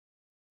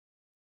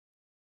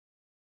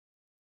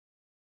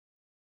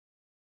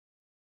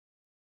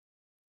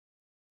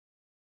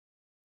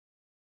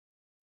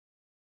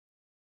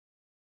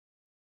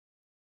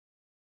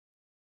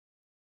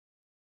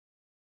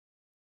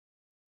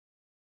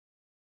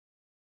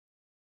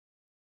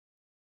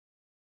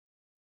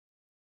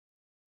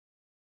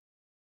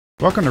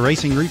Welcome to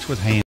Racing Roots with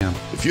Hamm.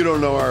 If you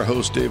don't know our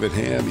host, David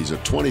Hamm, he's a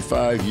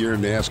 25-year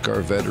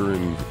NASCAR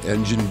veteran,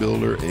 engine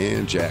builder,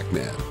 and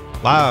jackman.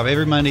 Live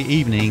every Monday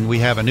evening, we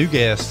have a new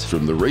guest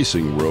From the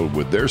racing world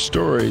with their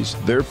stories,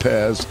 their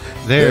paths,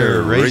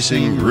 their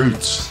racing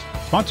roots.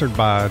 Sponsored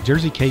by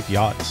Jersey Cape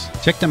Yachts.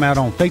 Check them out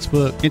on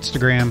Facebook,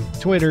 Instagram,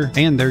 Twitter,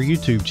 and their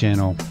YouTube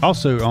channel.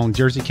 Also on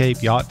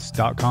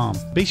JerseyCapeYachts.com.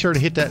 Be sure to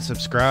hit that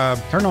subscribe,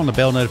 turn on the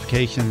bell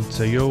notification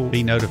so you'll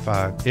be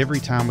notified every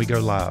time we go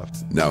live.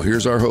 Now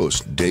here's our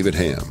host, David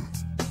Hamm.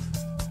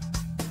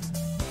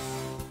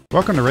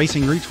 Welcome to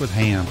Racing Roots with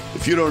Hamm.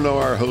 If you don't know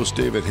our host,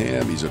 David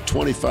Hamm, he's a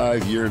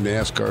 25-year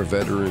NASCAR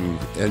veteran,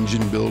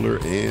 engine builder,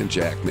 and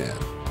jackman.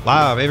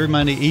 Live every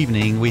Monday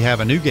evening, we have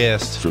a new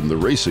guest From the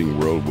racing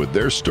world with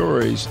their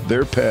stories,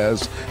 their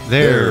paths,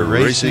 their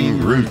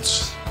racing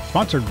roots.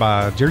 Sponsored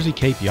by Jersey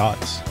Cape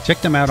Yachts. Check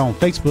them out on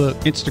Facebook,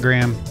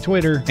 Instagram,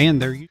 Twitter, and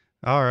their YouTube.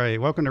 All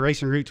right, welcome to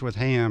Racing Roots with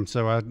Hamm.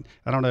 So I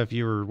don't know if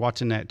you were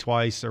watching that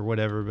twice or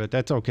whatever, but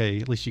that's okay.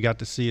 At least you got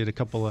to see it a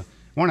couple of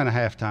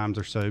 1.5 times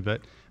or so.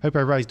 But hope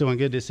everybody's doing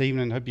good this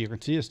evening. Hope you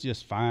can see us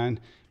just fine.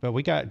 But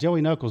we got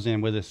Joey Knuckles in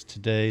with us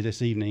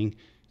this evening.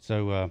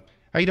 So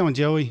how you doing,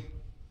 Joey?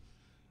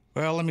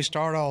 Well, let me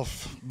start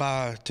off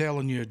by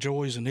telling you a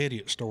Joey's an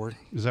idiot story.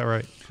 Is that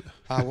right?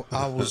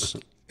 I was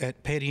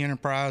at Petty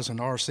Enterprise and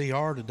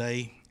RCR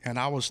today, and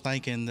I was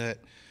thinking that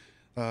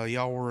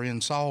y'all were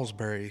in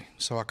Salisbury.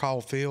 So I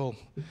called Phil,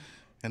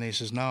 and he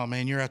says, "No,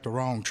 man, you're at the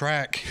wrong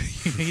track.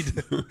 You need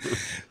to."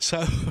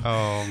 So,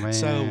 oh man.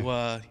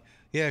 So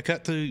yeah,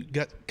 cut through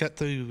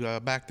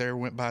back there,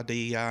 went by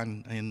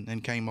DEI,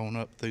 and came on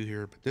up through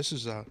here. But this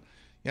is you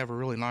have a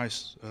really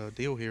nice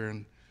deal here,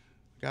 and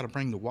got to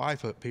bring the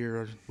wife up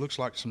here. Looks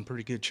like some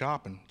pretty good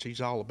shopping. She's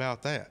all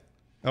about that.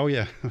 Oh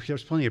yeah,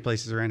 there's plenty of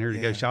places around here to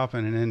go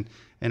shopping,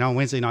 and on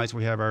Wednesday nights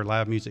we have our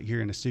live music here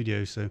in the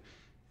studio. So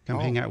come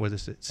hang out with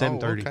us at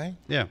 7:30. Okay.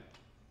 Yeah,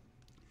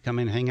 come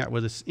in and hang out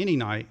with us any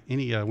night,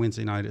 any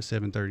Wednesday night at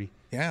 7:30.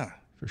 Yeah,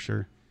 for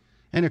sure.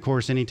 And of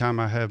course, anytime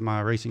I have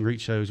my Racing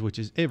Root shows, which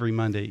is every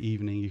Monday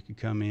evening, you can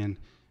come in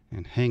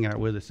and hang out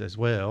with us as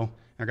well.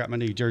 I got my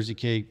new Jersey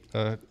Cape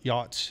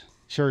Yachts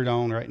shirt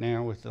on right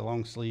now with the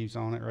long sleeves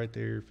on it right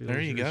there. There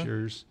you go.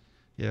 Yours.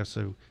 Yeah,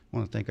 so I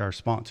want to thank our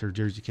sponsor,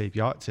 Jersey Cape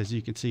Yachts, as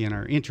you can see in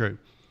our intro.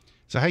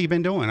 So how you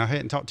been doing? I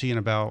hadn't talked to you in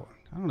about,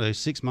 I don't know,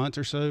 6 months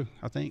or so,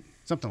 I think,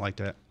 something like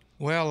that.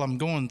 Well, I'm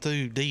going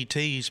through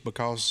DTs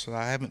because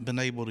I haven't been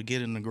able to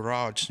get in the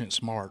garage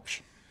since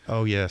March.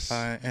 Oh, yes.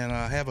 And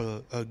I have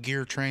a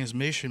gear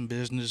transmission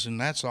business,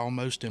 and that's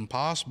almost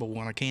impossible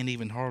when I can't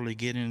even hardly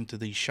get into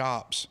these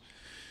shops.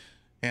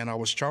 And I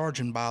was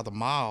charging by the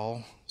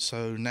mile,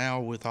 so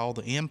now with all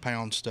the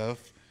impound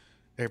stuff,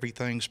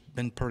 everything's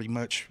been pretty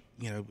much,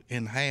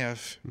 in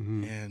half.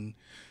 Mm-hmm. And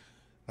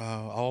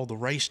all the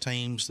race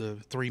teams, the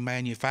 3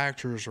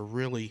 manufacturers are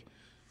really,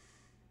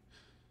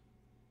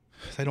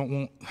 they don't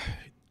want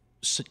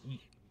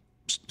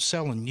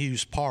selling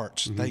used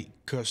parts. Mm-hmm.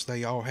 Because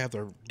they all have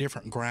their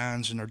different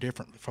grinds and their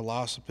different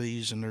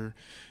philosophies and their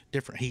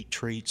different heat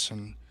treats,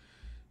 and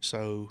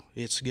so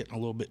it's getting a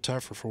little bit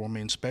tougher for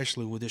me, and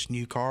especially with this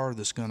new car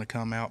that's going to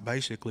come out.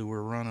 Basically,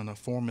 we're running a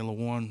Formula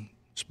One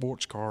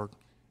sports car,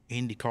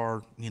 Indy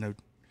car,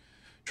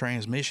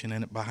 transmission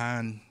in it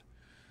behind.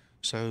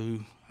 So,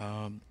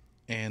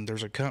 and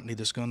there's a company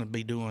that's going to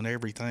be doing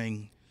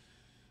everything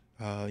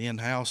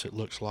in-house, it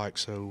looks like.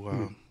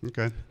 So,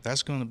 okay,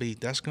 that's going to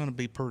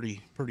be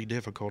pretty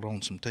difficult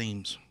on some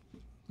teams.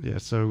 Yeah.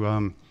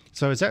 So,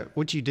 so is that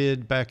what you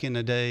did back in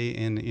the day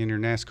in your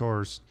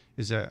NASCARs?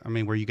 Is that,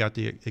 where you got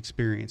the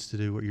experience to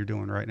do what you're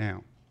doing right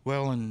now?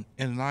 Well, in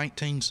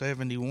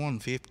 1971,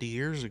 50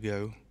 years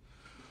ago,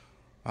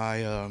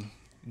 I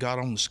got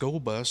on the school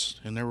bus,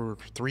 and there were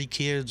 3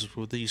 kids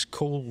with these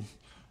cool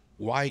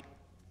white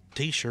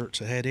T-shirts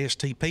that had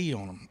STP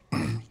on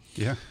them.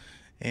 Yeah.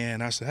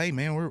 And I said, "Hey,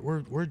 man,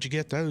 where'd you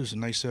get those?"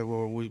 And they said,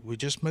 "Well, we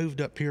just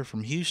moved up here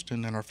from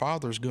Houston, and our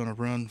father's going to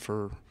run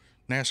for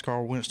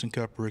NASCAR Winston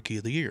Cup Rookie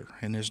of the Year,"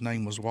 and his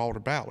name was Walter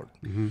Ballard.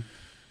 Mm-hmm.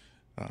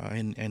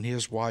 And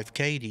his wife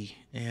Katie,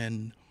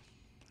 and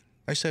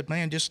they said,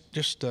 "Man, just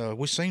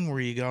we seen where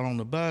you got on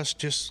the bus.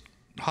 Just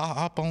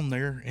hop on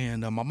there,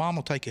 and my mom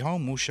will take you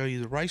home. We'll show you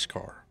the race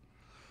car."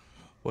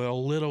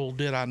 Well, little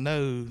did I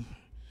know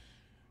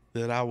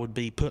that I would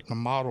be putting a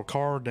model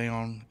car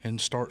down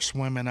and start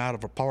swimming out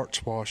of a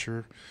parts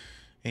washer,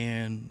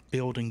 and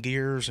building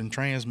gears and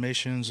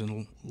transmissions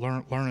and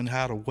learning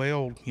how to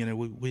weld.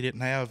 We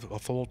didn't have a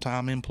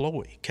full-time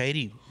employee.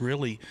 Katie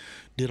really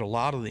did a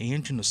lot of the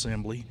engine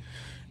assembly,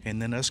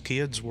 and then us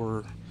kids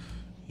were,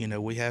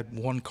 we had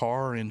 1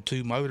 car and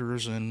 2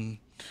 motors and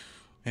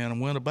a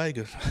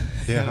Winnebago.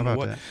 Yeah, how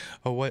about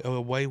that?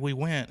 Away we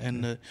went,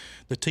 and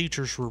the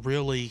teachers were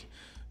really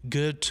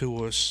good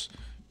to us,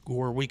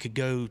 where we could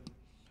go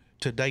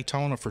to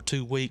Daytona for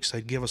 2 weeks.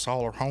 They'd give us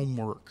all our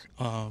homework.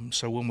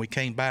 So when we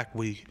came back,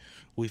 we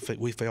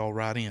fell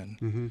right in.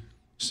 Mm-hmm.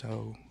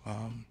 So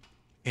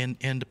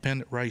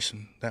independent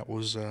racing,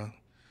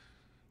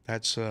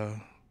 that's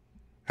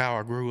how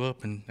I grew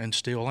up and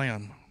still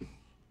am.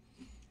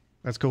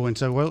 That's cool. And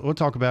so we'll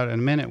talk about it in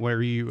a minute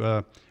where you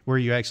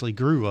actually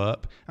grew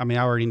up. I mean,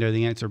 I already know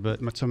the answer, but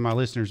some of my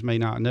listeners may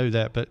not know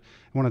that. But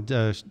I want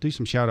to do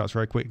some shout outs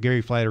right quick.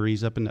 Gary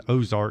Flattery's up in the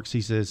Ozarks.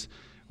 He says,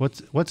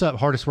 What's up,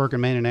 hardest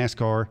working man in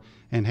NASCAR?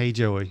 And hey,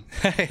 Joey.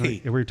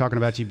 Hey. We were talking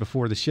about you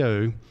before the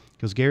show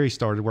because Gary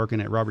started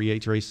working at Robert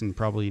Yates Racing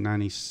probably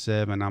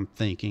 97, I'm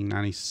thinking.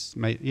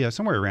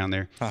 Somewhere around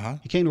there. Uh-huh.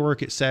 He came to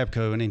work at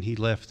Sabco, and then he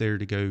left there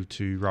to go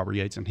to Robert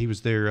Yates. And he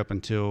was there up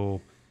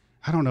until,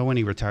 I don't know when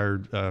he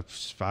retired,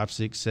 5,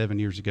 6, 7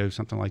 years ago,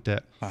 something like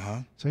that. Uh-huh.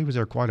 So he was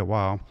there quite a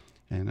while.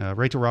 And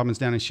Rachel Robbins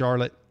down in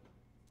Charlotte,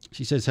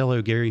 she says,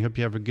 hello, Gary. Hope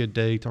you have a good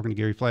day. Talking to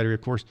Gary Flattery,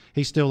 of course.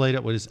 He's still laid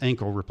up with his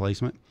ankle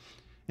replacement.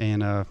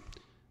 And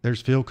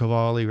there's Phil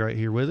Cavalli right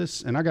here with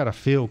us. And I got a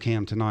Phil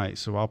cam tonight,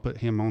 so I'll put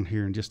him on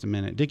here in just a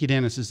minute. Dickie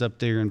Dennis is up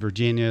there in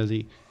Virginia,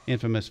 the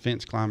infamous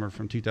fence climber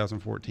from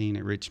 2014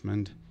 at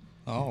Richmond.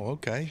 Oh,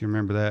 okay. If you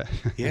remember that.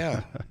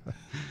 Yeah.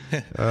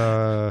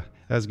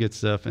 That's good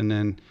stuff. And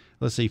then,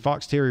 let's see,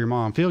 Fox Terrier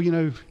Mom. Phil, you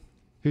know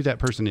who that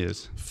person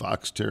is?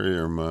 Fox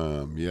Terrier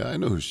Mom. Yeah, I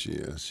know who she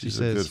is.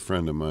 She's a good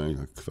friend of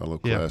mine, a fellow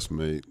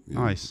classmate.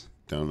 Nice.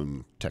 Down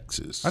in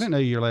Texas. I didn't know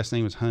your last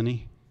name was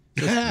Honey.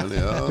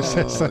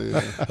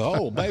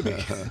 Oh, baby.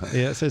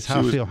 Yeah, it says how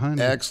I feel,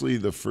 Honey. Actually,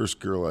 the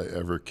first girl I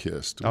ever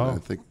kissed. I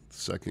think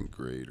 2nd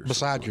grade or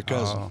Beside your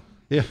cousin. Oh.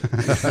 Yeah.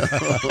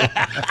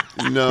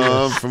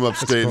 No, I'm from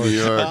upstate New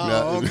York.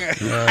 Okay.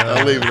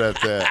 I'll leave it at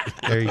that.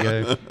 There you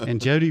go. And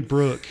Jody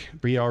Brook,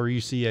 Bruch.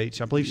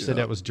 I believe she said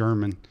that was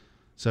German.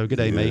 So good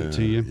day, mate,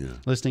 to you. Yeah.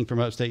 Listening from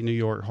upstate New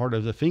York, heart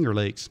of the Finger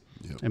Lakes.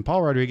 Yep. And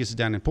Paul Rodriguez is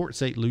down in Port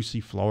St.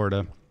 Lucie,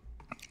 Florida.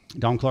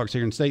 Don Clark's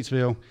here in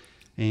Statesville.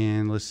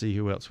 And let's see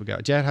who else we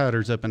got. Jad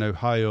Hyder's up in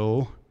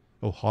Ohio.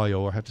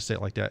 I have to say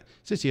it like that.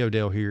 Sissy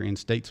Odell here in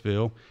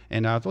Statesville.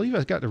 And I believe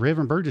I've got the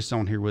Reverend Burgess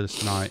on here with us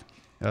tonight.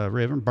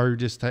 Reverend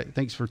Burgess,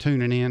 thanks for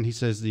tuning in. He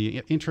says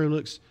the intro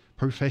looks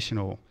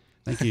professional.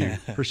 Thank you.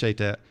 Appreciate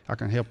that. I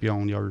can help you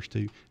on yours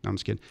too. No, I'm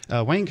just kidding.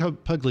 Wayne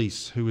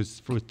Pugliese, who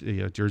is with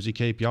the Jersey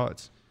Cape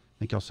Yachts.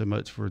 Thank y'all so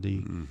much for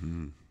the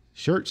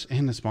shirts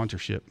and the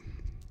sponsorship.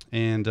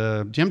 And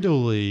Jim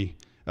Dooley.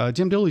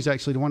 Jim Dooley's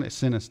actually the one that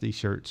sent us these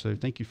shirts, so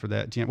thank you for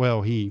that, Jim.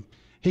 Well, he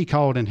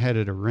called and had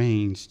it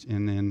arranged,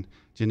 and then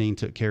Janine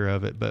took care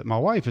of it. But my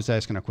wife is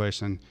asking a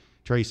question.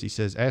 Tracy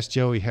says, ask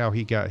Joey how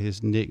he got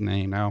his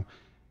nickname. Now,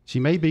 she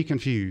may be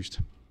confused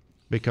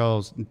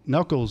because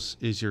Knuckles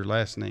is your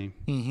last name.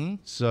 Mm-hmm.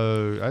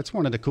 So that's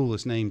one of the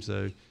coolest names,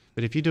 though.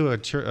 But if you do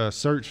a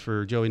search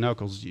for Joey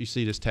Knuckles, you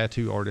see this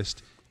tattoo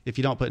artist if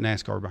you don't put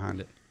NASCAR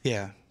behind it.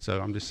 Yeah.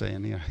 So I'm just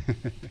saying, yeah.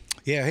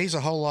 Yeah, he's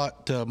a whole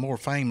lot more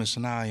famous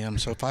than I am.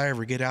 So if I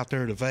ever get out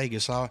there to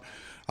Vegas, I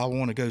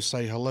want to go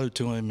say hello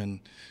to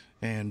him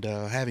and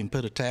have him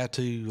put a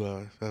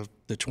tattoo of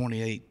the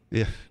 28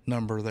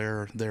 number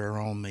there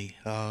on me.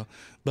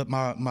 But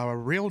my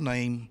real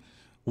name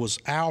was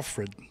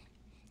Alfred,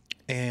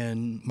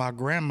 and my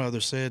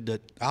grandmother said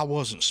that I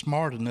wasn't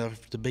smart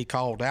enough to be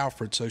called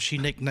Alfred, so she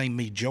nicknamed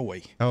me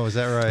Joey. Oh, is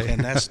that right?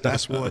 And that's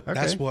what Okay.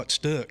 that's what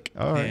stuck.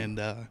 All right. And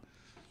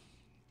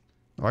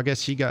well, I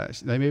guess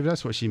maybe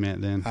that's what she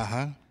meant then.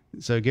 uh-huh.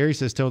 So Gary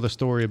says, tell the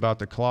story about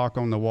the clock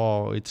on the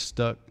wall. It's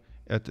stuck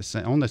at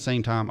on the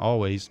same time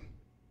always.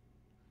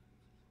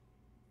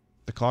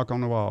 The clock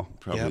on the wall.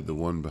 Probably the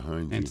one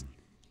behind And you.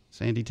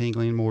 Sandy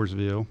Tingley in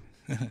Mooresville.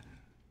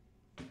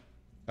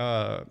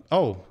 Are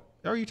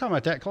you talking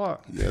about that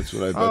clock? Yeah, that's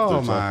what I bet Oh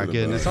they're my talking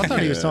goodness! about. I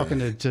thought he was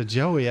talking to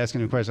Joey,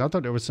 asking him a question. I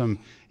thought there was some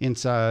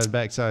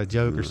backside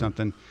joke or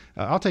something.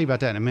 I'll tell you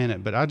about that in a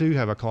minute. But I do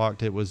have a clock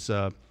that was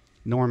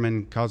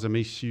Norman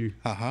Kazumishu.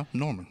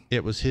 Norman.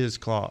 It was his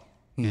clock,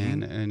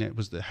 and it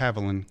was the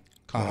Haviland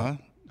clock,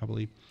 I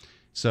believe.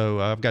 So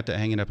I've got that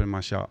hanging up in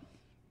my shop.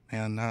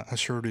 And I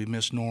sure do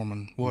miss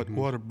Norman.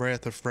 What a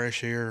breath of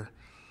fresh air.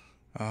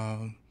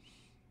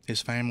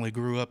 His family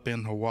grew up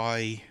in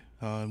Hawaii.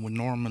 When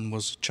Norman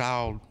was a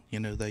child,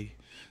 they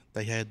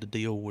had to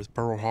deal with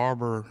Pearl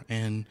Harbor,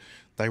 and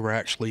they were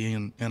actually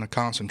in a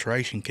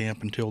concentration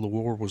camp until the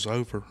war was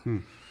over.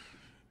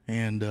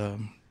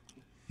 And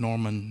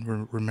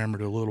Norman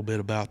remembered a little bit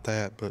about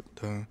that, but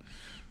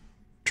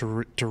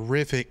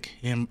terrific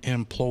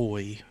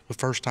employee. The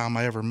first time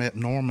I ever met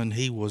Norman,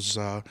 he was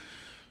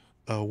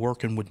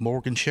working with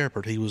Morgan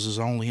Shepherd. He was his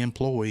only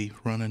employee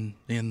running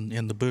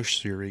in the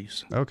Bush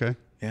series. Okay.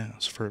 Yeah,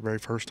 it's the very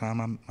first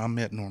time I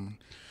met Norman.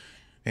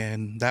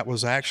 And that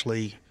was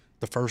actually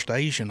the first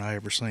Asian I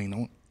ever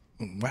seen.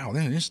 Wow,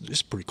 this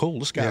is pretty cool.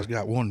 This guy's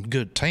got one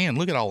good tan.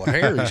 Look at all the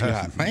hair he's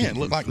got. Man,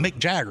 look like Mick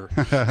Jagger.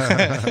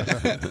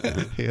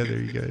 Yeah, there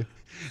you go.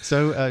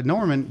 So,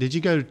 Norman, did you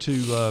go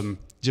to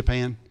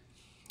Japan?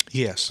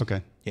 Yes.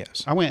 Okay.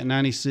 Yes. I went in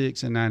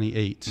 96 and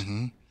 98.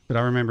 But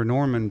I remember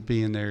Norman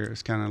being there.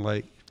 It's kind of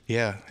like...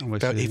 Yeah,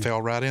 he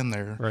fell right in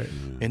there. Right.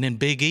 And then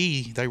Big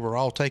E, they were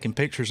all taking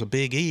pictures of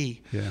Big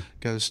E. Yeah.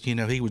 Because,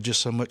 he was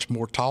just so much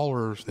more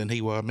taller than he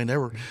was. I mean,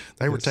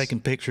 they were taking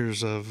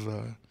pictures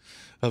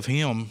of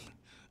him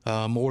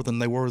more than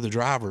they were the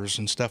drivers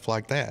and stuff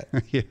like that.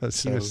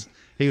 Yes,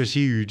 he he was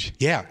huge.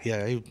 Yeah,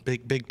 he was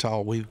big,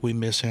 tall. We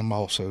miss him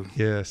also.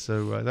 Yeah,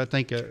 so I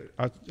think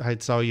I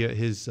had saw you at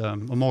his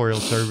memorial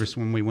service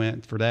when we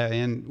went for that,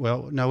 and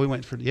we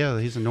went for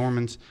he's in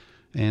Norman's,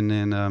 and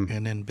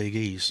then Big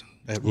E's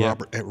at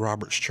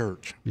Robert's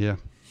Church. Yeah,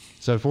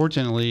 so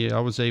fortunately I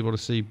was able to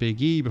see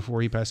Big E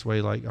before he passed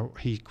away. Like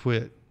he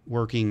quit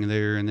working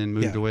there and then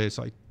moved away. It's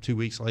like 2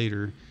 weeks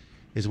later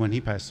is when he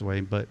passed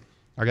away, but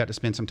I got to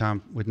spend some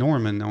time with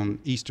Norman on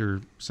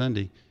Easter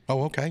Sunday.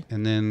 Oh, okay.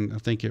 And then I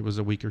think it was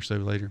a week or so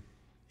later.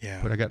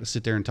 Yeah. But I got to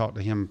sit there and talk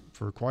to him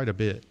for quite a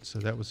bit, so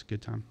that was a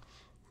good time.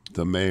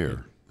 The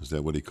mayor, is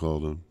that what he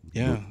called him?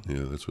 Yeah.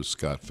 Yeah, that's what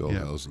Scott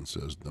Feldhausen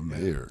says, the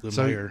mayor. The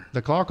mayor.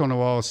 The clock on the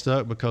wall is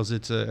stuck because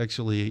it's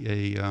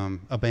actually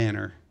a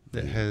banner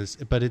that has,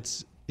 but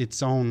it's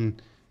on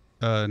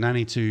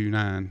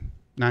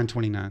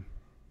 929.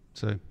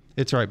 So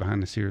it's right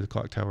behind us here, the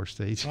clock tower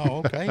stage.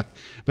 Oh, okay.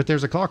 But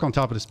there's a clock on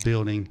top of this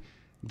building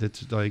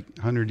that's like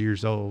 100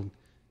 years old.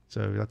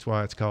 So that's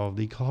why it's called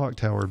the Clock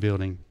Tower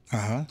Building.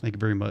 Uh-huh. Thank you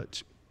very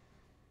much.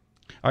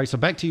 All right, so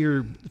back to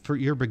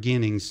your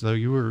beginnings. So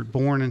you were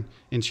born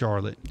in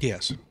Charlotte.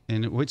 Yes.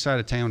 And which side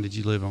of town did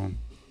you live on?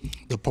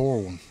 The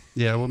poor one.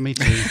 Yeah, well, me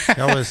too.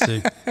 I was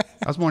too.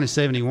 I was born in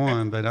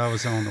 71, but I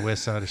was on the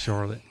west side of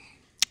Charlotte.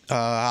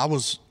 I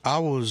was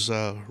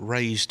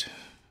raised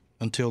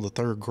until the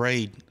 3rd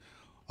grade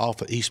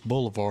off of East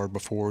Boulevard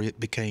before it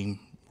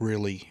became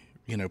really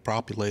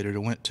populated. I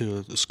went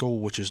to a school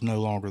which is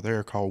no longer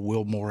there called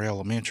Wilmore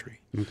Elementary.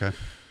 Okay.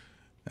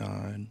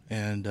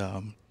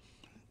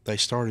 They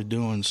started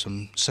doing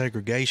some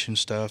segregation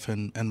stuff,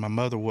 and my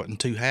mother wasn't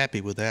too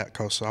happy with that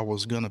because I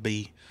was going to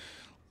be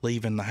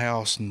leaving the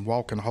house and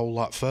walking a whole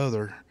lot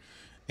further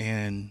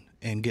and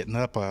getting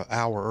up an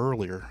hour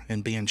earlier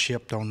and being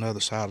shipped on the other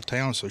side of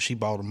town. So she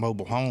bought a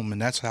mobile home,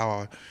 and that's how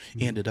I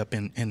ended up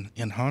in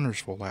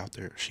Huntersville out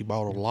there. She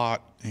bought a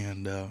lot,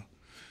 and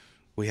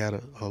we had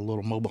a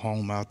little mobile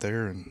home out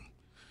there, and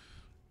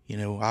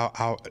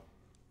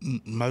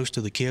most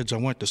of the kids I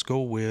went to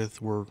school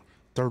with were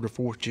 3rd or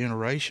 4th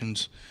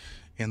generations,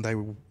 and they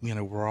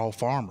were all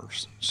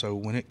farmers. So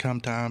when it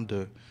come time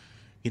to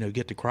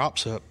get the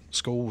crops up,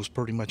 school was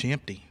pretty much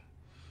empty,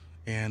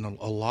 and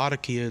a lot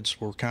of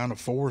kids were kind of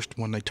forced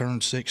when they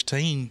turned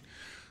 16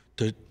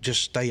 to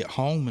just stay at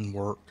home and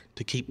work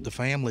to keep the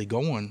family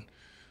going,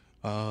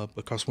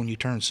 because when you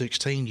turned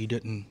 16 you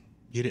didn't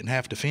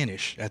have to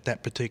finish at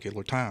that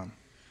particular time.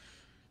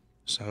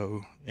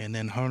 So, and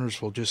then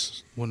Huntersville,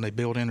 just when they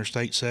built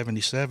Interstate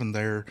 77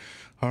 there,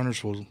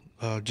 Huntersville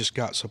just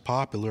got so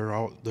popular.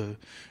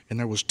 And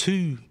there was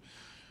two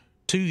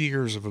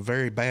years of a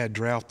very bad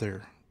drought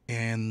there,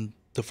 and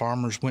the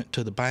farmers went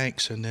to the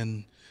banks, and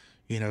then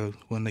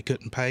when they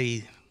couldn't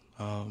pay,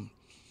 and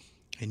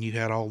you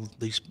had all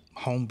these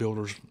home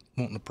builders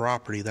wanting the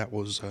property, that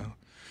was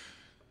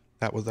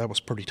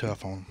pretty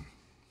tough on them.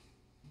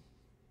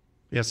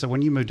 Yeah, so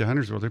when you moved to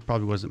Huntersville, there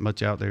probably wasn't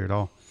much out there at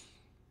all.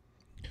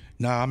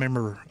 No, I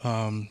remember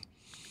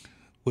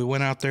we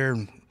went out there,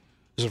 and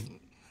it was the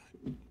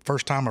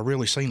first time I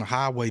really seen a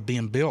highway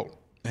being built.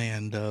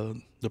 And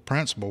the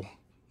principal,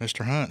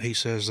 Mr. Hunt, he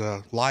says,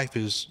 life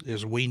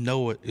as we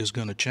know it is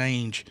going to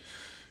change,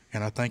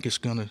 and I think it's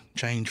going to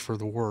change for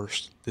the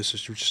worse. This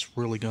is just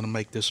really going to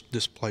make this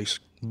place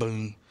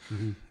boom.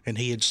 Mm-hmm. And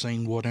he had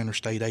seen what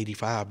Interstate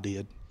 85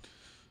 did.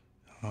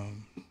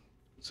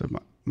 So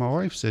my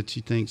wife said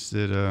she thinks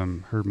that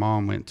her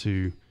mom went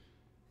to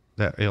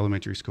that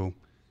elementary school.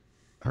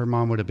 Her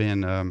mom would have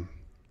been,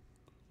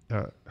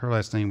 her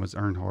last name was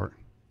Earnhardt.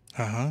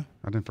 Uh-huh.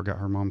 I didn't forget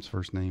her mom's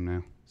first name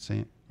now.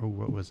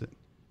 What was it?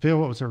 Phil,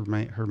 what was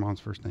her mom's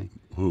first name?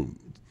 Who?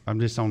 I'm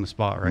just on the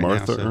spot right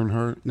Martha now.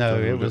 Earnhardt?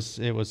 No,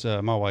 it was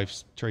my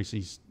wife's,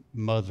 Tracy's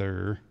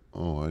mother.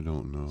 Oh, I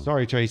don't know.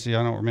 Sorry, Tracy,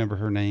 I don't remember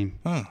her name.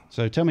 Huh.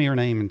 So tell me her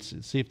name and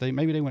see if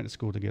maybe they went to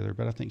school together,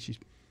 but I think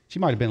she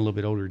might have been a little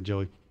bit older than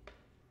Joey.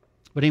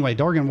 But anyway,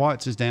 Dargan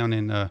Watts is down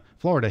in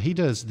Florida. He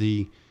does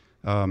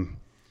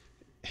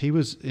he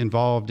was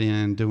involved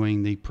in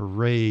doing the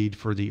parade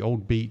for the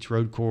Old Beach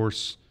Road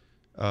Course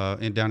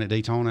and down at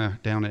Daytona,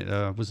 down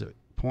at, was it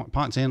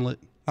Ponce Inlet?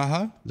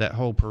 Uh-huh. That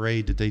whole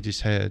parade that they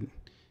just had.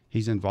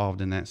 He's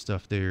involved in that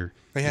stuff there.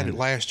 They had it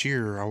last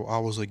year. I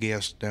was a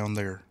guest down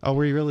there. Oh,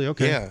 were you really?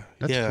 Okay. Yeah.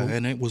 That's yeah. cool.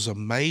 And it was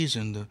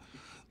amazing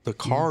the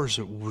cars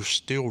that were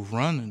still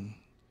running.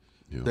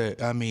 Yeah.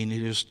 That, I mean,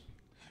 it is,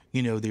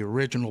 the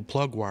original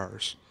plug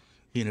wires,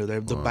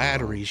 the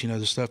batteries,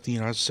 the stuff,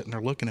 I was sitting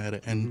there looking at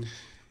it, and,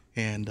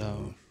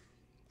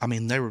 I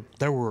mean,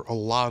 there were a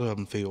lot of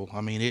them, Phil.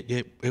 I mean,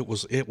 it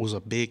was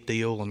a big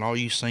deal, and all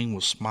you seen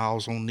was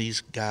smiles on these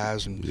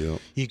guys, and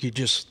you could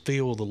just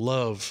feel the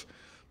love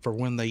for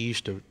when they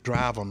used to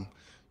drive them,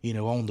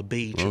 on the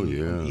beach. Oh,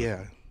 and,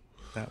 yeah.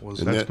 Yeah.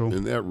 That's cool.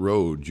 In that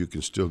road, you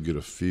can still get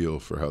a feel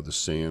for how the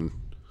sand,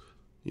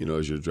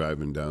 as you're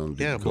driving down.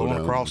 Yeah,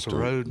 blowing across the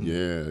road.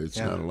 Yeah, it's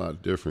not a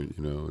lot different,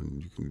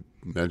 and you can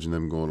imagine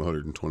them going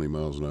 120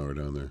 miles an hour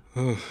down there.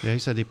 Yeah, he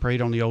said the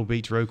parade on the Old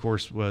Beach Road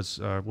Course was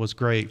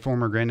great.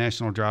 Former Grand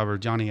National driver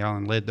Johnny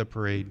Allen led the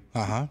parade.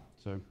 Uh-huh.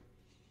 So,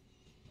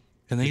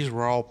 And these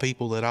were all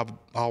people that I've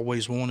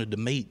always wanted to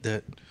meet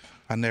that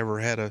I never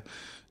had a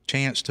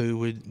chance to.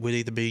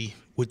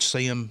 We'd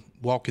see them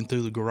walking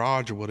through the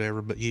garage or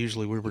whatever, but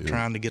usually we were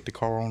trying to get the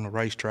car on the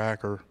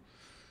racetrack or,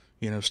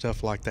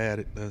 stuff like that.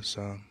 It was,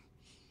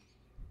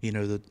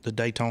 the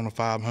Daytona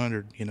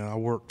 500, I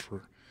worked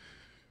for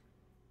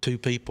two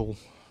people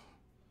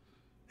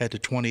at the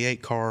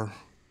 28 car,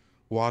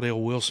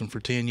 Waddell Wilson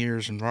for 10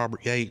 years and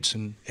Robert Yates,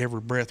 and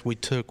every breath we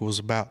took was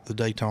about the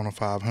Daytona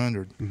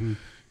 500. Mm-hmm.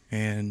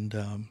 And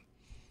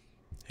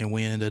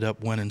we ended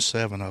up winning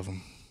 7 of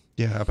them.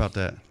 Yeah, how about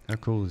that? How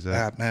cool is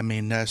that? I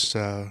mean, that's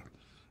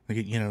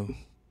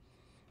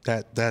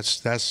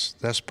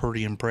that's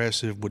pretty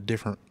impressive with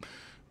different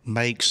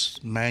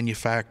makes,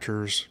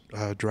 manufacturers,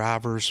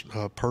 drivers,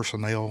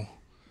 personnel.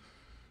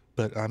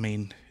 But I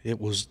mean, it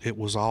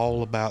was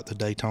all about the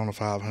Daytona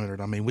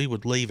 500. I mean, we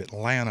would leave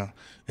Atlanta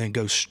and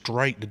go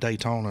straight to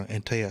Daytona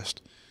and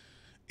test.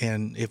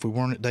 And if we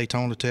weren't at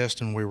Daytona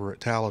testing, we were at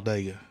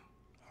Talladega,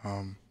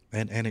 and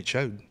it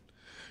showed.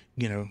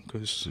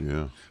 Because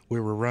we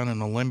were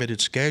running a limited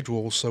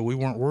schedule, so we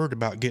weren't worried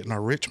about getting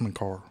our Richmond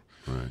car.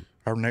 Right.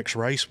 Our next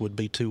race would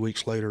be 2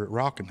 weeks later at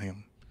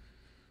Rockingham.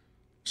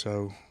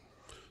 So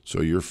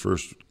your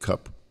first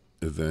Cup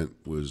event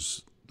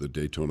was the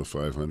Daytona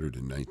 500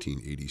 in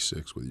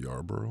 1986 with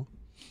Yarborough?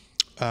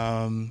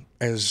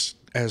 As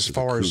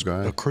far as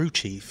a crew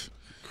chief.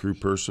 Crew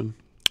person?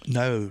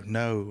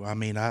 No. I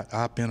mean,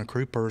 I've been a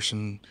crew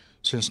person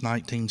since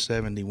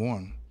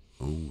 1971.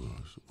 Oh,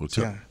 well,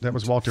 that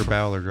was Walter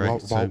Ballard,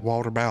 right?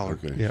 Walter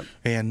Ballard. Okay. Yep.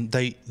 And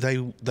they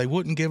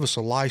wouldn't give us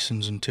a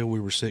license until we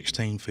were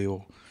 16,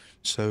 Phil.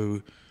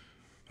 So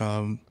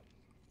a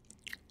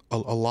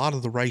lot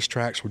of the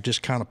racetracks would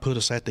just kind of put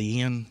us at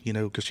the end,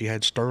 because you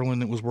had Sterling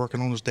that was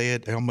working on his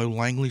dad. Elmo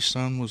Langley's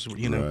son was,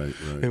 Right.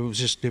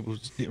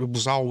 It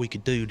was all we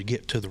could do to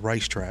get to the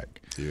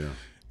racetrack. Yeah.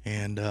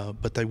 And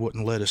but they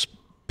wouldn't let us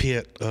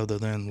pit other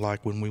than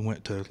like when we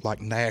went to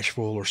like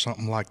Nashville or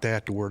something like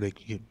that, to where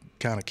you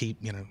kind of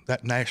keep,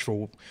 that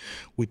Nashville,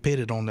 we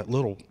pitted on that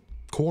little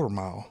quarter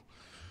mile.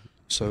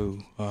 So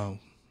I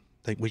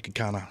think we could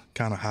kind of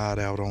hide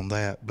out on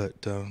that.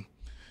 But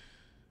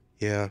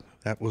yeah,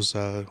 that was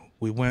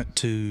we went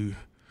to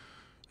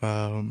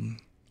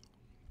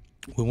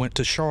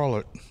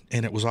Charlotte,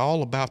 and it was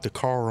all about the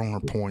car owner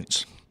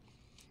points,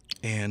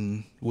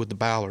 and with the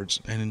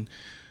Ballards, and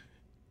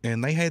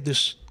they had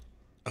this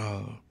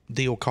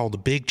deal called the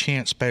Big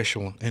Chance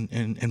Special,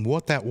 and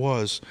what that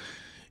was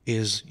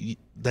is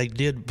they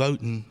did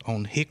voting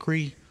on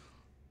Hickory,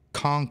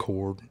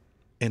 Concord,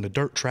 and the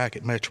dirt track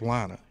at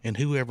Metrolina, and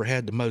whoever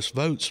had the most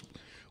votes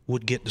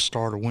would get to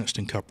start a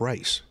Winston Cup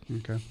race.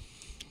 Okay.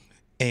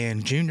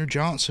 And Junior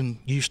Johnson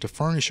used to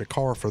furnish a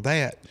car for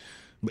that,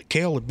 but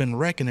Kel had been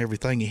wrecking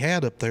everything he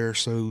had up there,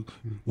 so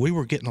we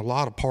were getting a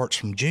lot of parts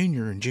from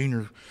Junior, and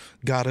Junior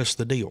got us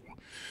the deal.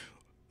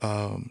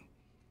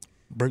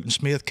 Bruton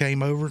Smith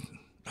came over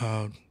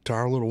to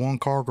our little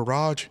one-car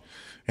garage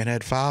and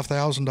had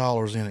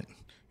 $5,000 in it,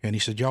 and he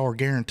said, "Y'all are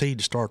guaranteed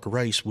to start the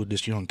race with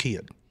this young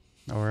kid."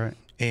 All right.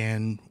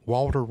 And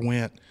Walter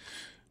went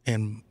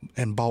and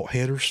bought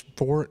headers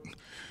for it,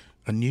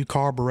 a new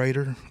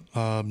carburetor,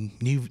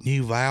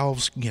 new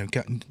valves,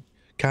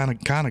 kind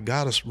of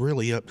got us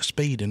really up to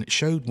speed, and it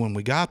showed when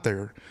we got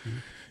there.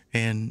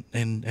 Mm-hmm.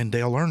 And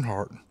Dale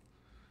Earnhardt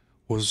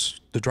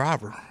was the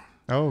driver.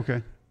 Oh,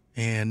 okay.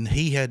 And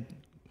he had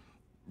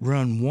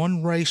run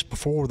one race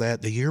before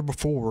that, the year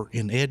before,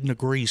 in Ed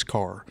Negree's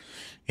car.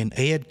 And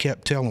Ed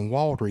kept telling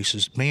Walter, he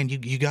says, "Man,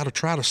 you got to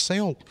try to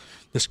sell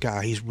this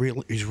guy. He's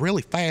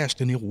really fast,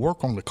 and he'll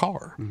work on the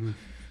car." Mm-hmm.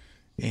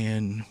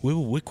 And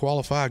we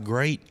qualified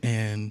great,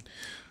 and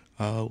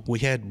we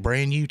had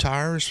brand new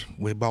tires.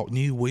 We bought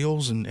new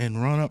wheels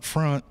and run up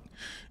front,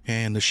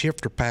 and the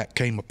shifter pack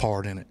came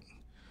apart in it.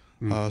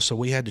 So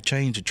we had to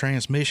change the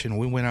transmission.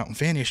 We went out and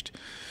finished,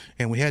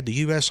 and we had the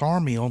U.S.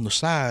 Army on the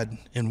side,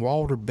 and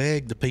Walter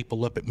begged the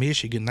people up at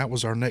Michigan, that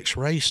was our next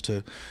race,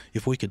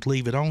 if we could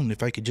leave it on, if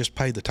they could just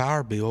pay the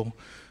tire bill,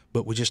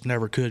 but we just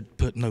never could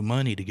put no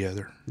money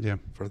together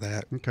for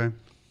that. Okay.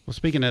 Well,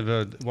 speaking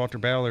of Walter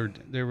Ballard,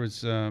 there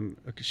was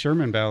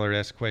Sherman Ballard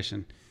asked a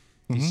question.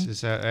 He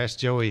says, I asked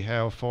Joey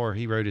how far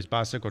he rode his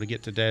bicycle to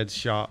get to Dad's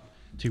shop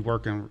to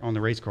work on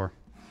the race car.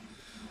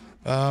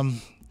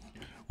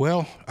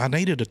 Well, I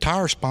needed a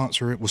tire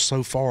sponsor. It was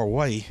so far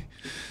away.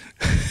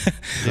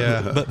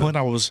 Yeah. But when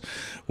I was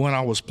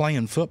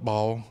playing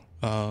football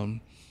for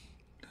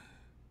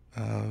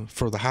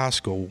the high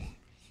school,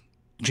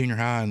 junior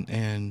high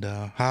and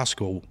high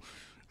school,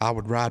 I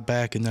would ride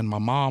back, and then my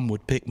mom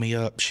would pick me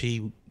up.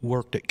 She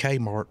worked at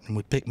Kmart and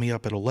would pick me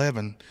up at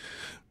 11.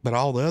 But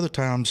all the other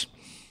times,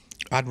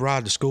 I'd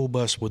ride the school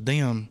bus with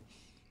them,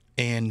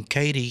 and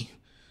Katie,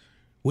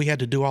 we had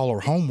to do all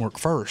our homework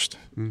first.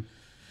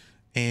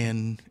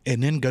 And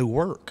then go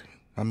work.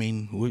 I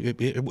mean,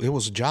 it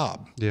was a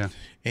job. Yeah.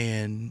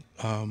 And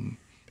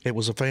it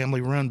was a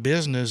family-run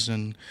business,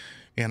 and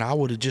I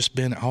would have just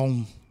been at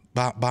home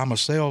by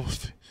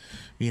myself,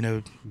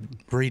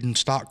 reading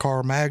Stock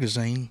Car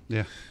magazine.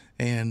 Yeah.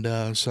 And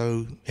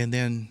and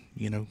then,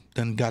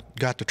 then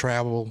got to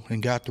travel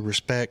and got the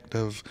respect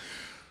of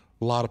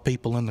a lot of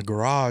people in the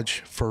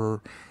garage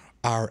for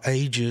our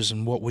ages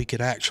and what we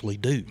could actually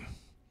do.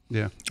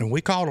 Yeah. And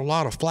we caught a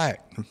lot of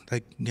flack.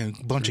 A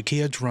bunch of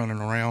kids running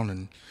around,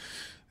 and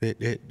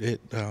it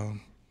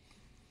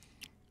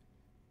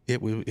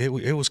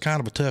was kind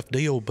of a tough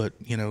deal. But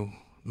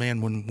man,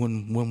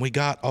 when we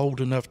got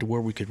old enough to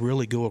where we could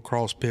really go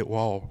across pit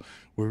wall,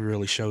 we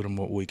really showed them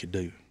what we could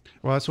do.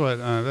 Well, that's what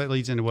that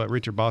leads into what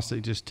Richard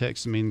Bostic just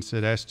texted me and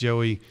said, ask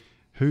Joey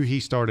who he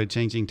started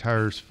changing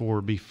tires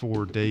for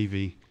before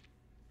Davey.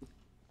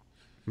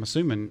 I'm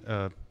assuming,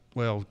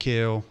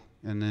 Kell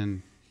and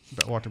then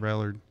Walter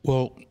Ballard.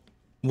 Well,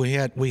 we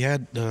had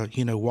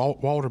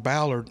Walter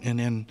Ballard, and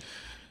then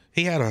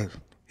he had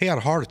a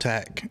heart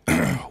attack.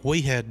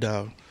 we had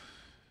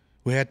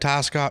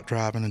Ty Scott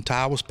driving, and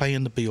Ty was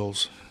paying the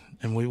bills.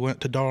 And we went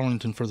to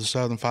Darlington for the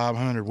Southern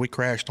 500. We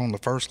crashed on the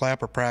first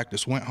lap of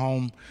practice, went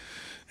home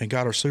and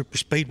got our super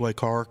speedway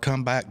car,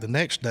 come back the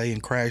next day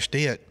and crashed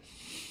it.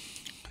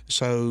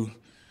 So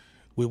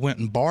we went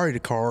and borrowed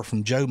a car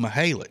from Joe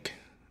Mihalik,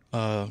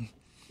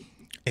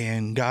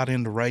 and got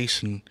in the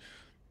race, and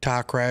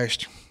Ty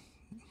crashed,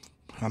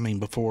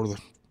 before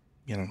the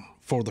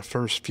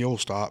first fuel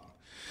stop.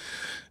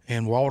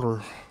 And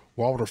Walter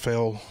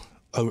fell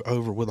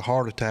over with a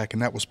heart attack,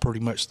 and that was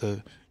pretty much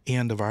the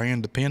end of our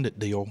independent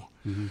deal.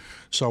 Mm-hmm.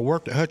 So I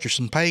worked at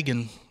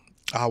Hutcherson-Pagan.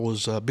 I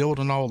was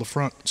building all the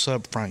front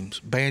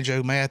subframes.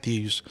 Banjo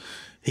Matthews,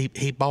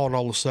 he bought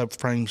all the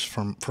subframes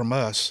from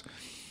us,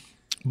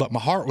 but my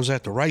heart was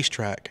at the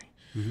racetrack.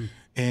 Mm-hmm.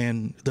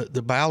 And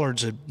the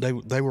Ballards,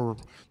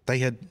 they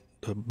had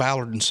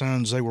Ballard and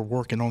Sons. They were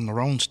working on their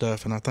own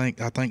stuff, and I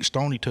think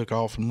Stoney took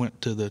off and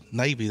went to the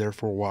Navy there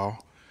for a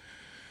while.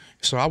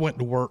 So I went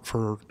to work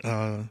for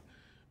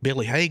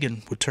Billy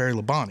Hagan with Terry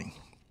Labonte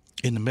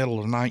in the middle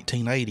of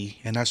 1980,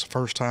 and that's the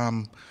first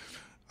time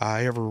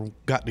I ever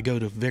got to go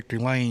to Victory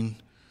Lane.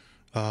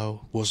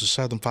 Was the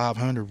Southern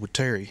 500 with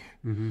Terry.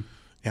 Mm-hmm.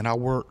 And I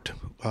worked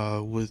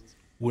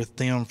with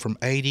them from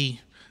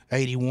 80,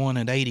 81,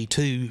 and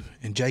 82,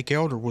 and Jake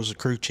Elder was the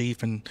crew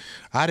chief, and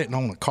I didn't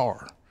own a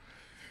car.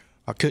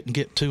 I couldn't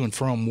get to and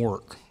from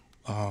work.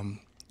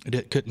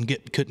 Couldn't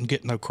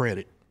get no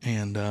credit,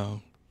 and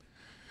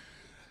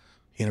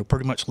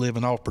pretty much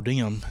living off per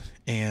diem.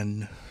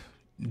 And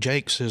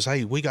Jake says,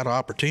 "Hey, we got an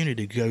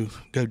opportunity to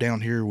go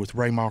down here with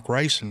Ray Mock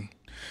Racing,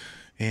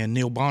 and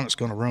Neil Bonnet's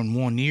going to run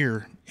 1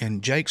 year."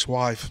 And Jake's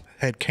wife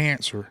had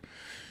cancer,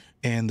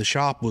 and the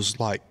shop was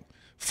like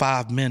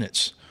 5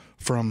 minutes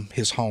from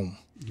his home.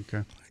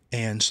 Okay.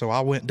 And so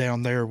I went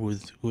down there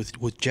with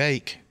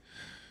Jake,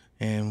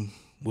 and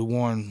we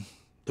won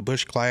the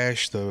Busch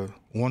Clash, the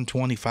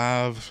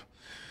 125,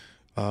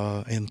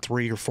 and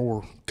 3 or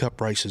 4 cup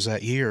races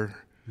that year.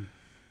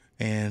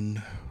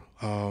 And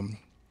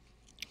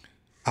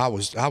I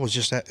was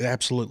just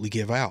absolutely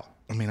give out.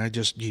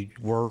 You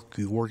work.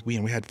 We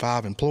had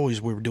 5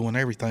 employees. We were doing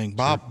everything.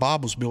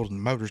 Bob was building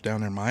motors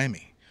down there in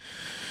Miami,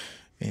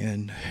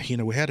 and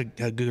we had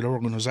a good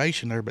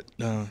organization there. But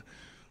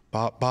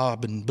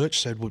Bob and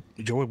Butch said, "Well,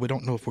 Joey, we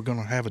don't know if we're going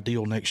to have a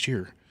deal next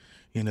year.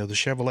 The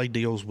Chevrolet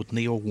deals with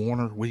Neil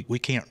Warner, we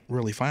can't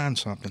really find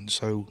something."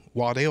 So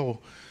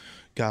Waddell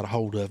got a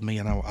hold of me,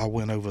 and I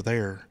went over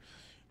there,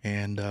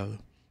 and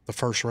the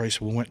first race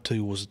we went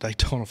to was the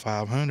Daytona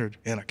 500,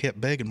 and I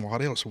kept begging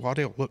Waddell. I said,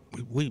 "Waddell, look,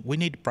 we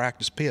need to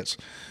practice pits."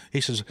 He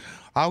says,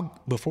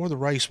 "Before the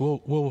race,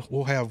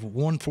 we'll have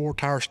 1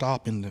 4-tire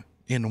stop in the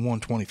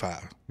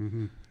 125."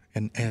 Mm-hmm.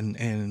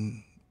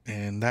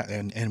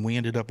 And we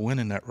ended up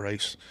winning that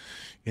race.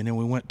 And then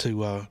we went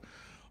to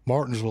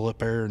Martinsville up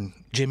there, and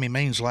Jimmy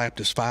Means lapped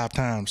us 5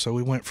 times. So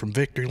we went from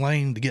Victory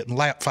Lane to getting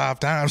lapped 5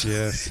 times.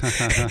 Yes.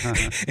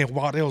 And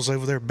Waddell's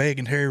over there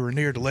begging Harry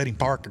Ranier to let him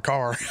park the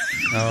car.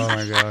 Oh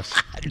my gosh.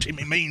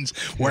 Jimmy Means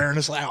wearing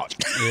us out.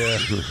 Yeah.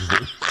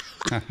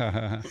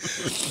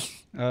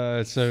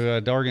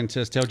 So Dargan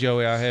says, "Tell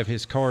Joey I have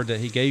his card that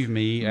he gave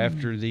me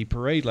after the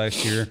parade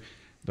last year,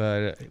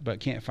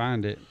 but can't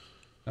find it."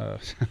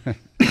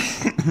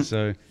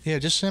 So yeah,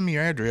 just send me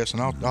your address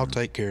and I'll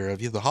take care of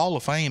you. The Hall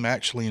of Fame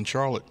actually in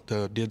Charlotte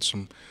did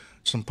some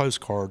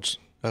postcards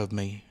of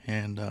me,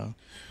 and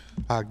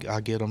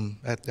I get them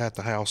at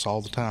the house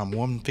all the time.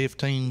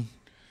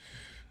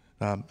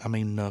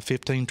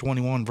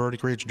 1521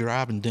 Verdict Ridge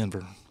Drive in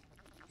Denver.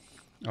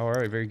 All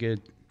right, very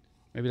good.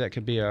 Maybe that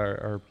could be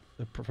our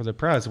for the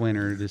prize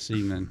winner this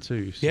evening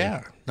too. So.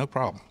 Yeah, no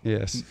problem.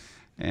 Yes.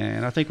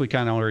 And I think we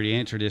kind of already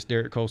answered this.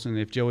 Derek Colson,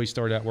 if Joey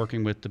started out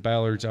working with the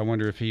Ballards, I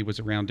wonder if he was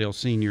around Dale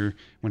Sr.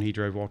 when he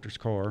drove Walter's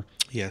car.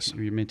 Yes.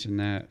 You mentioned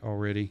that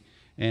already.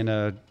 And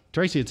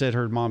Tracy had said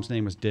her mom's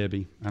name was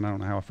Debbie. And I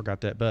don't know how I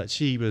forgot that, but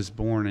she was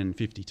born in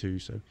 52,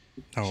 so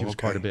she was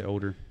quite a bit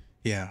older.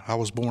 Yeah, I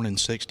was born in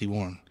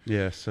 61.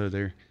 Yeah, so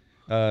there.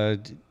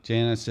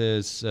 Jana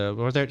says,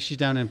 she's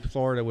down in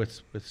Florida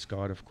with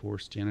Scott, of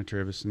course, Jana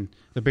Trevis, and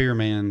the Beer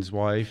Man's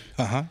wife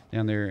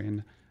down there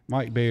in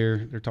Mike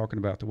Bear. They're talking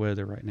about the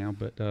weather right now,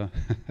 but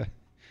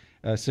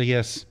so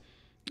yes,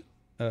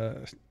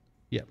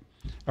 yeah.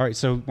 All right.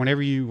 So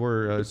whenever you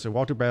were, so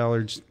Walter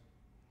Ballard's,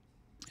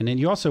 and then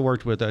you also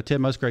worked with Ted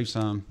Musgrave's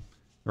son,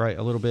 right?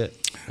 A little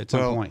bit at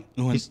some point.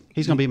 He's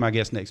going to be my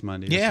guest next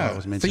Monday. Yeah,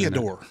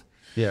 Theodore. That.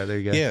 Yeah, there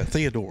you go. Yeah,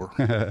 Theodore.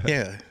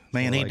 Yeah,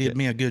 man, he did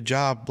me a good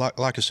job.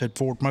 Like I said,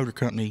 Ford Motor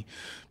Company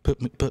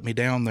put me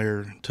down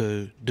there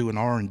to do an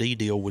R&D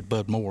deal with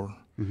Bud Moore,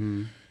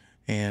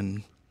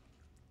 and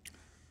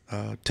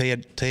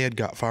Ted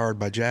got fired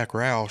by Jack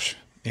Roush,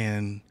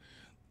 and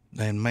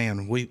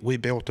man, we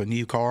built a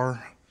new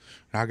car.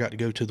 I got to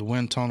go to the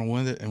wind tunnel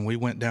with it, and we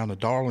went down to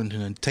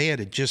Darlington, and Ted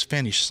had just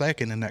finished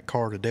second in that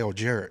car to Dale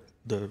Jarrett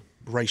the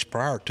race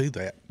prior to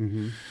that.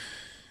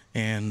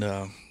 And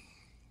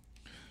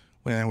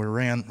well, we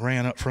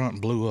ran up front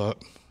and blew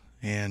up,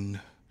 and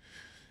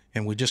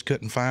we just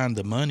couldn't find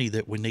the money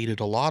that we needed.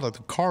 A lot of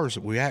the cars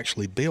that we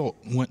actually built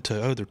went to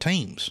other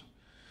teams.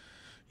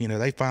 You know,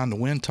 they found the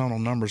wind tunnel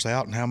numbers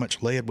out and how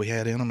much lead we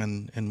had in them,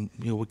 and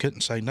you know, we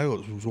couldn't say no.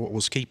 It was what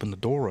was keeping the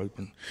door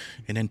open.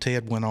 And then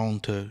Ted went on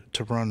to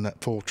run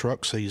that full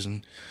truck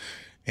season,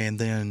 and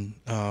then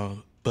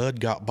Bud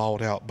got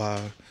bought out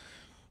by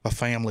a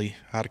family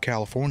out of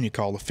California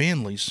called the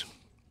Finleys,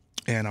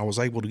 and I was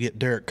able to get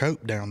Derek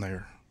Cope down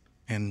there.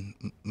 And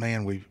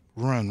man, we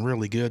run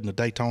really good in the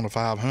Daytona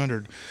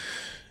 500,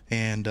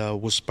 and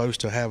was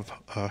supposed to have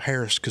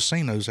Harris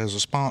Casinos as a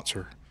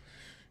sponsor.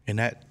 And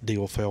that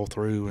deal fell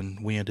through,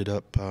 and we ended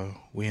up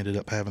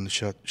having to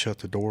shut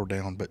the door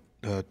down. But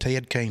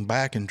Ted came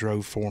back and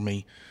drove for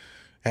me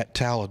at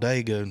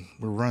Talladega, and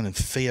we were running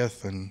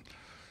 5th, and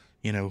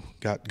you know,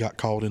 got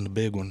called in the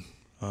big one.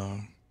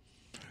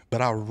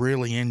 But I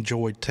really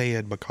enjoyed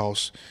Ted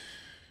because,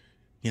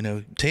 you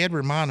know, Ted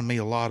reminded me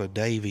a lot of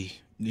Davey.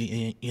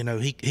 You know,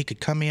 he could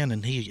come in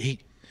and he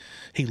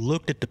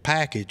looked at the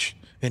package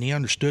and he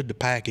understood the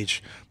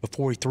package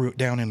before he threw it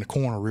down in the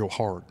corner real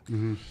hard.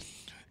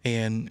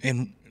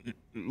 And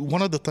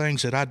one of the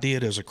things that I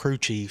did as a crew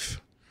chief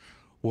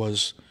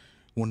was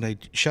when they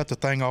shut the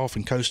thing off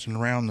and coasting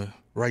around the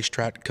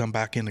racetrack to come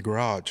back in the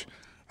garage,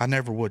 I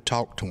never would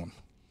talk to them.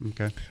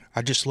 Okay.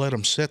 I just let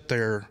them sit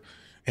there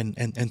and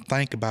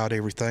think about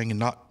everything and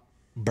not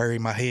bury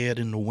my head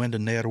in the window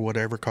net or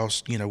whatever,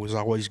 because, you know, was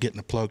always getting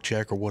a plug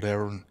check or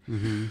whatever.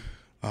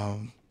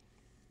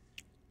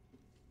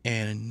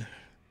 And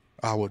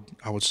I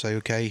would say,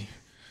 okay,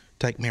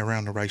 take me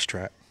around the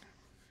racetrack.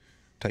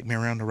 Take me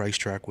around the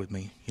racetrack with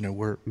me. You know,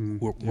 where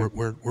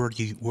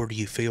do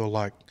you feel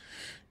like,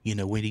 you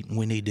know, we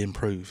need to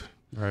improve?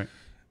 Right.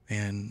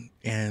 And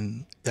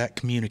that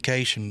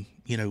communication,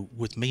 you know,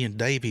 with me and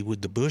Davey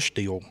with the Bush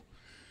deal,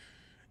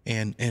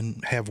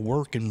 and have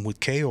working with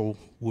Cale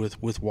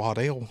with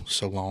Waddell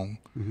so long,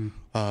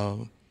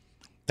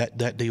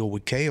 that deal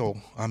with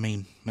Cale, I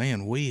mean,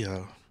 man, we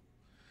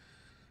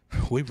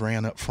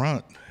ran up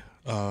front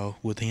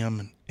with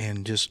him,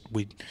 and just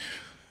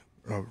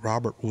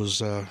Robert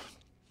was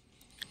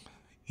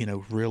you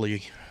know,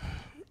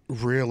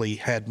 really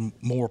had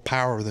more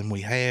power than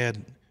we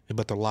had,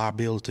 but the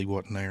liability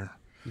wasn't there.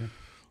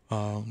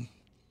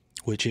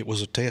 Which it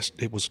was a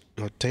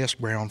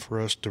test ground for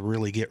us to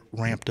really get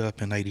ramped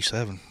up in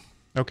 '87.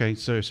 Okay,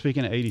 so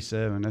speaking of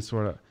 '87, that's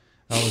what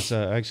I was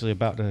actually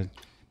about to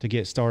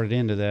get started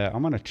into that.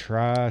 I'm going to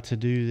try to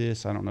do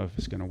this. I don't know if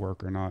it's going to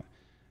work or not,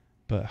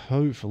 but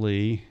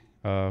hopefully,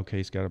 okay,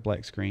 it's got a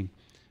black screen.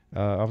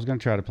 I was going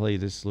to try to play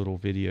this little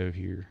video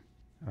here.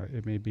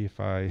 It may be if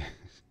I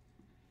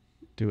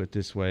do it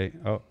this way.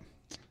 Oh,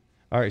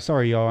 all right.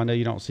 Sorry, y'all. I know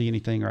you don't see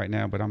anything right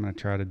now, but I'm going to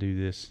try to do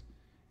this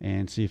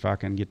and see if I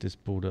can get this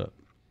pulled up.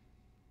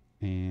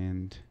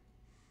 And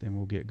then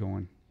we'll get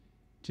going.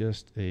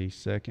 Just a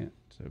second.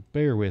 So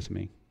bear with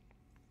me.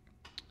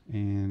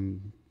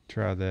 And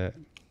try that.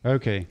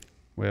 Okay.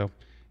 Well,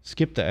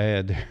 skip the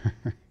ad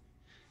there.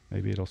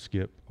 Maybe it'll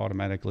skip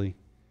automatically.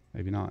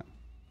 Maybe not.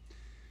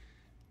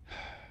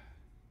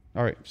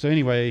 All right. So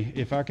anyway,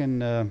 if I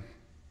can,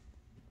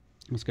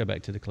 let's go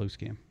back to the close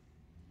cam.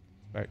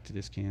 Back to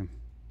this cam.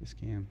 This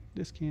cam.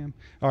 This cam.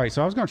 All right.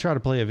 So I was going to try to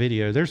play a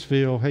video. There's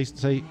Phil. Hey,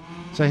 say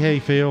hey,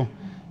 Phil.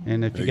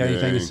 And if you got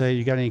anything to say,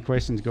 you got any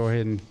questions, go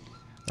ahead and.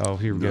 Oh,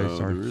 here we go.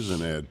 Sorry. There is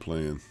an ad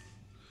playing.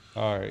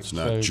 All right. It's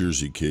not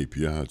Jersey Cape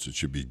Yachts. It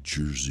should be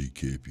Jersey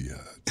Cape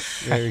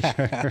Yachts. There you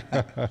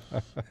go.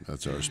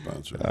 That's our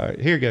sponsor. All right.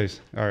 Here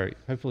goes. All right.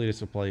 Hopefully this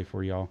will play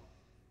for y'all.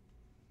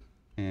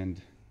 And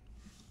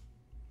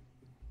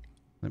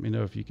let me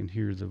know if you can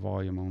hear the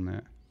volume on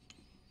that.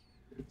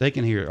 They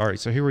can hear it. All right.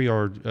 So here we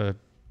are.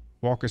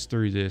 Walk us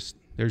through this.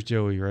 There's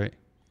Joey, right?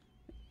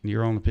 And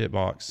you're on the pit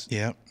box.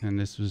 Yep. And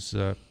this was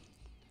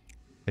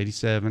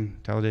 87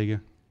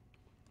 Talladega.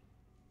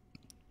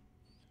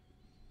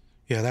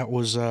 Yeah, that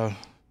was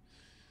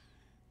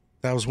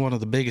one of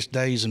the biggest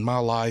days in my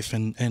life,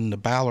 and the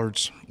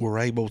Ballards were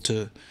able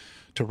to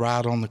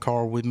ride on the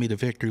car with me to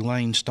victory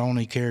lane.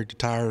 Stoney carried the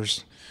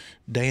tires,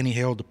 Danny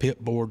held the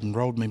pit board and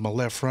rolled me my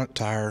left front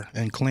tire,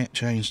 and Clint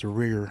changed the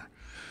rear.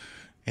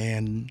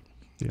 And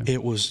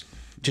it was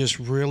just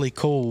really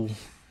cool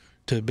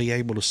to be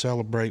able to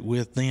celebrate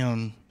with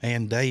them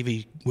and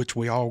Davey, which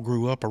we all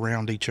grew up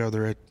around each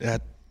other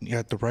at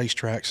at the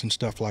racetracks and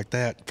stuff like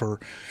that for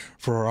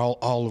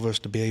all of us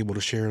to be able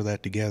to share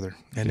that together.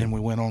 And then we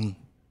went on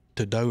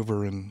to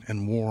Dover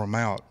and wore them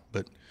out.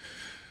 But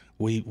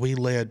we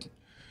led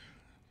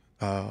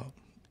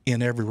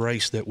in every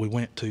race that we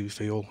went to,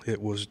 Phil.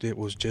 It was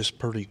just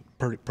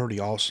pretty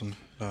awesome.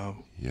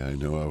 Yeah, I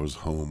know. I was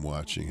home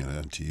watching it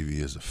on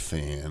TV as a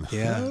fan.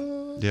 Yeah.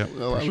 Yeah.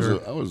 Well,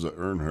 I was a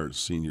Earnhardt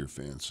Senior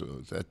fan, so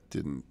that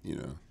didn't,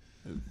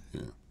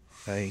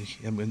 Hey,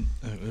 I mean,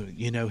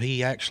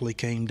 he actually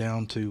came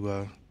down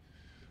to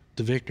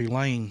Victory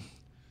Lane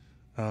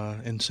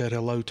and said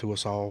hello to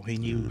us all. He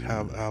knew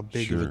how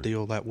big of a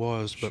deal that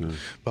was.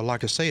 But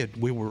like I said,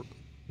 we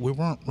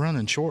weren't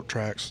running short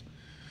tracks.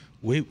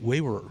 We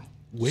were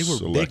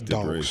Selected big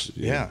dogs. Races.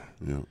 Yeah.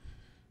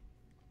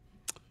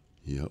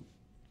 Yep.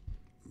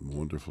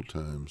 Wonderful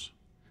times.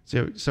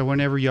 So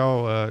whenever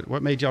y'all,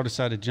 what made y'all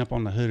decide to jump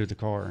on the hood of the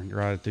car and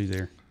ride through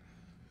there?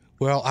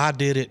 Well, I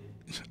did it.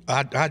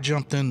 I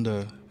jumped in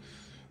the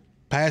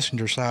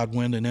passenger side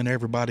window, and then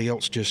everybody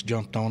else just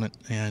jumped on it.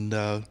 And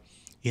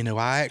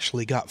I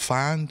actually got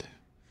fined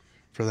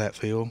for that,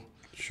 Phil.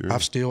 Sure.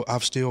 I've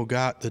still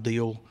got the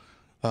deal.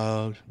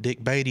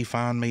 Dick Beatty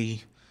fined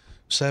me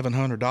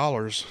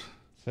 $700.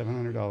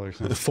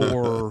 $700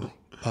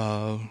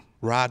 For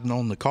riding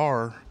on the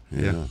car.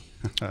 Yeah.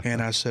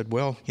 And I said,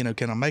 well,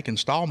 can I make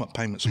installment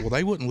payments? Well,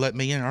 they wouldn't let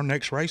me in. Our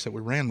next race that we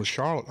ran was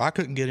Charlotte. I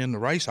couldn't get in the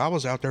race. I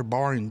was out there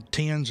borrowing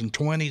 10s and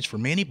 20s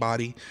from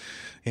anybody,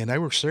 and they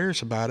were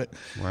serious about it.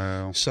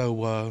 Wow.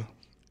 So,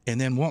 and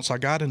then once I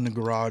got in the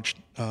garage,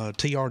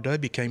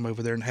 TRW came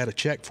over there and had a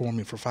check for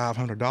me for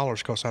 $500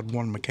 because I'd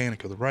won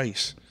mechanic of the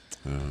race.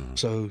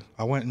 So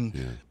I went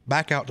and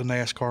back out to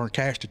NASCAR and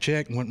cashed a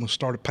check and went and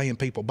started paying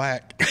people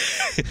back.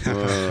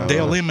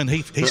 Dale Lemon,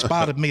 he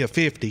spotted me a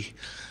 50.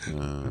 How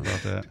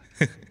about that?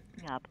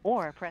 Up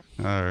or press.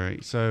 All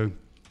right. So,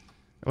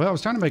 well, I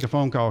was trying to make a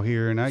phone call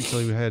here, and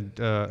actually we had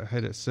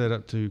it set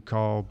up to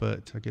call,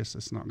 but I guess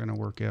it's not going to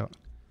work out.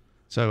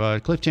 So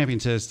Cliff Champion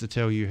says to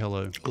tell you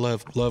hello.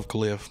 Love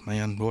Cliff,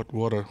 man.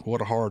 What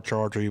a hard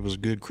charger. He was a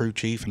good crew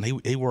chief, and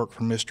he worked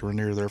for Mr.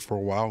 Rainier there for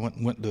a while.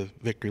 Went to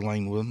Victory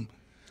Lane with him.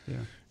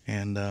 Yeah.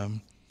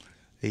 And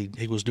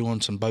he was doing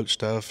some boat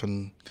stuff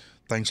and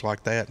things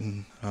like that,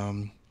 and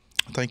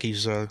I think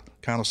he's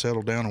kind of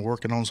settled down and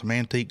working on some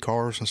antique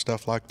cars and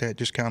stuff like that,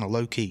 just kind of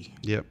low key.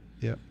 Yep.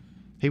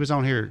 He was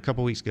on here a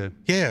couple weeks ago.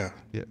 Yeah.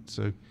 Yeah.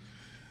 So.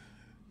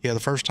 Yeah, the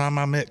first time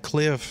I met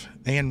Cliff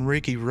and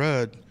Ricky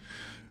Rudd,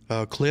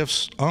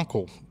 Cliff's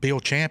uncle, Bill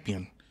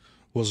Champion,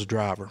 was a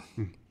driver.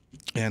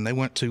 And they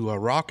went to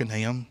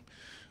Rockingham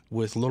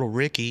with little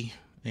Ricky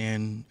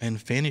and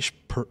finished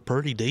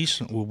pretty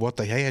decent with what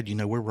they had.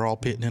 We were all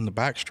pitting in the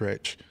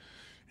backstretch.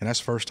 And that's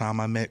the first time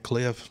I met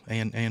Cliff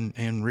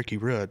and Ricky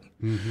Rudd.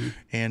 Mm-hmm.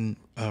 And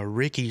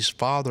Ricky's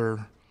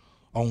father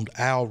owned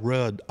Al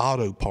Rudd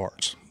Auto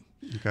Parts.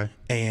 Okay.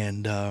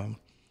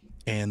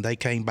 And they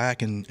came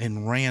back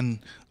and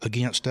ran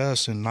against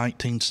us in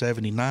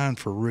 1979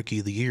 for Rookie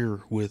of the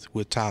Year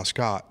with Ty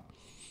Scott.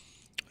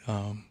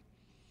 And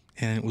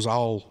it was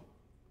all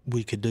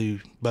we could do,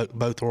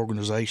 both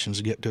organizations,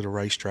 to get to the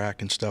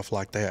racetrack and stuff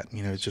like that.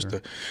 It's just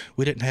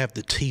we didn't have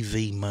the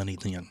TV money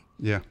then.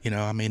 Yeah.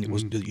 It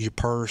was your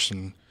purse.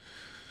 And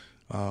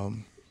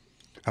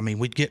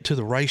we'd get to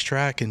the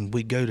racetrack and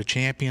we'd go to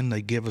Champion.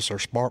 They'd give us our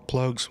spark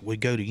plugs.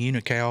 We'd go to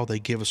Unical.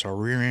 They'd give us our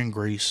rear end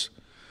grease.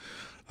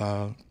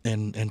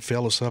 And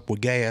fill us up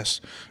with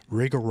gas.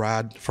 Rigger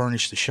Ride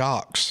furnish the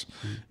shocks.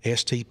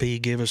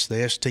 STP give us the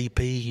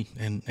STP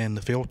and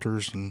the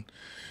filters, and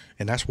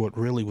that's what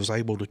really was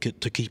able to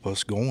keep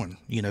us going.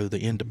 The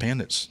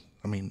independence.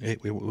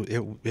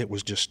 It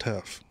was just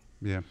tough.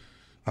 Yeah.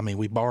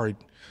 We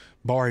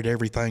borrowed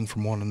everything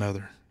from one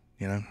another.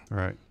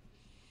 Right.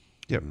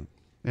 Yep.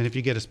 And if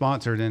you get a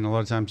sponsor, then a lot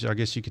of times I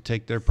guess you could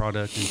take their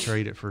product and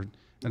trade it for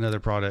another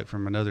product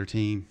from another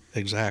team.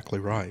 Exactly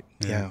right.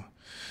 Yeah.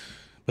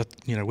 But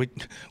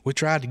we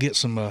tried to get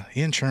some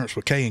insurance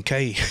with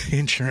K&K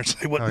Insurance.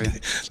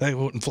 They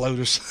wouldn't float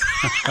us.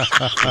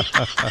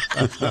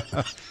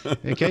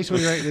 In case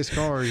we wreck this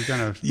car, you're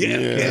gonna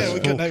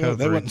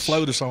they wouldn't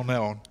float us on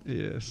that one.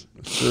 Yes,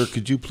 sir.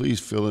 Could you please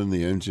fill in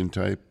the engine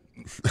type?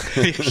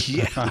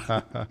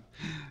 Yeah.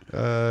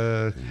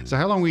 So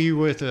how long were you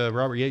with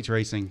Robert Yates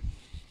Racing?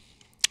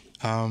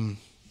 I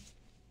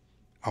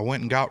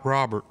went and got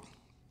Robert.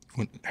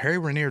 When Harry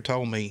Rainier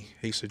told me,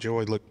 he said,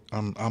 "Joey, look,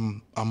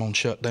 I'm on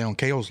shutdown.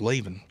 Cale's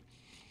leaving."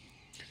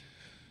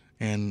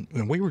 And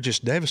we were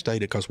just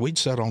devastated because we'd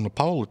sat on the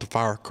pole at the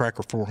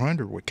Firecracker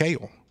 400 with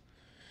Cale.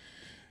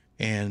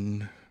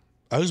 And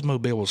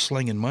Oldsmobile was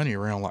slinging money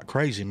around like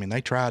crazy. They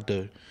tried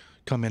to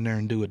come in there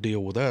and do a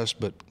deal with us,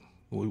 but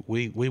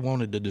we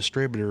wanted the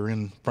distributor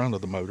in front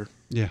of the motor,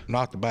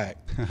 not the back.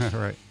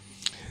 Right.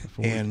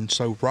 And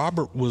so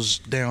Robert was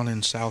down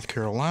in South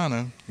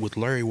Carolina with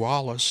Larry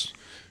Wallace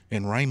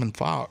and Raymond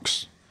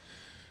Fox,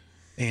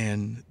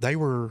 and they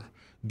were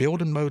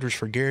building motors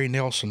for Gary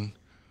Nelson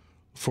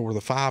for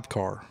the 5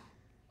 car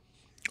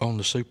on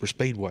the super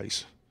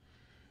speedways.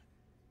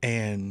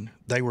 and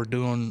they were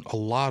doing a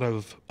lot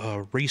of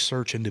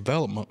research and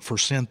development for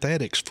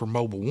synthetics for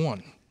Mobile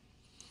One.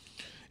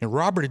 And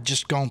Robert had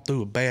just gone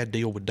through a bad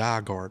deal with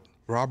DieGuard.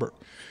 Robert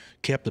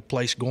kept the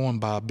place going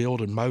by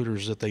building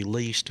motors that they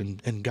leased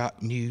and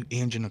got new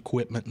engine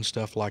equipment and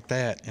stuff like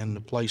that, and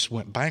the place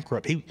went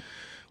bankrupt.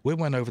 We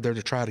went over there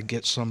to try to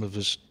get some of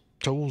his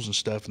tools and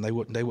stuff, and they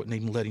wouldn't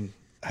even let him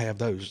have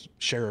those,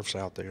 sheriffs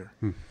out there.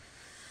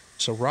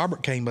 So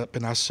Robert came up,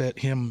 and I set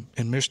him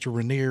and Mr.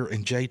 Rainier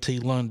and J.T.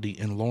 Lundy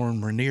and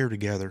Lauren Rainier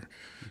together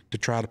to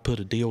try to put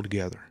a deal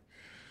together.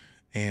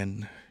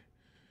 And,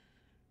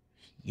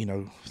 you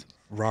know,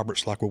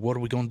 Robert's like, well, what are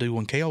we going to do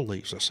when Kel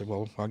leaves? I said,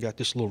 well, I got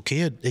this little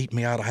kid eating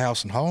me out of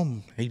house and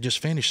home. He just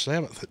finished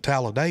 7th at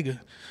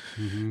Talladega.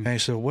 And he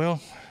said,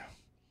 well,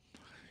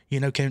 you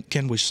know,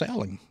 can we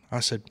sell him? I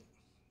said,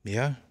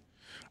 yeah.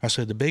 I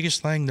said, the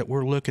biggest thing that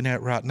we're looking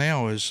at right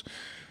now is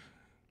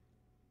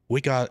we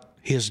got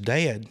his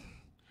dad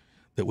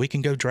that we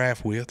can go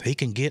draft with. He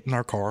can get in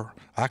our car.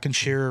 I can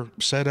share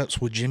setups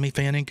with Jimmy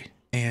Fennig,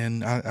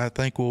 and I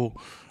think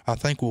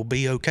we'll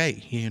be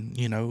okay. And,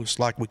 you know, it's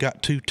like we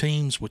got 2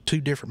 teams with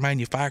 2 different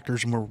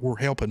manufacturers, and we're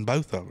helping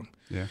both of them.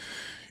 Yeah.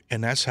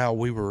 And that's how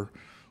we were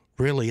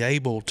really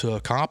able to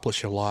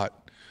accomplish a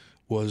lot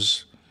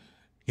was,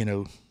 you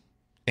know,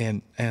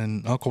 and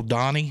Uncle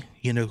Donnie,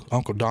 you know,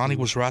 Uncle Donnie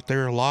was right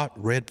there a lot,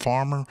 Red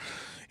Farmer,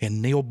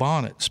 and Neil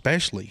Bonnet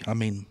especially. I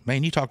mean,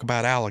 man, you talk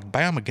about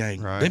Alabama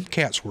gang. Right. Them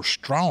cats were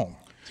strong.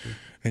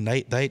 And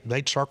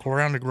they'd circle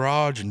around the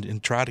garage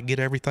and try to get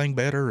everything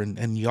better,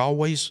 and you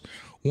always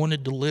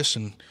wanted to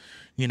listen,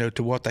 you know,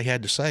 to what they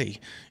had to say.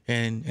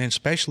 And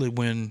especially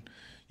when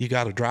you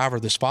got a driver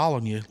that's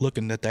following you,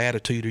 looking at the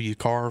attitude of your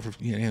car,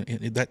 you know,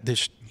 and that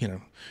this, you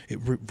know, it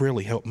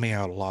really helped me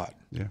out a lot.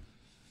 Yeah.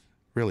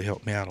 Really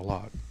helped me out a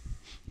lot.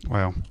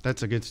 Wow.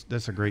 That's a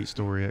great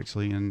story,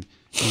 actually. And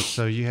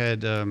so you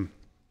had,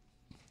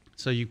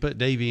 so you put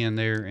Davey in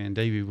there, and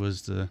Davey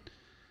was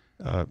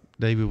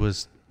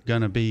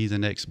gonna be the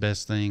next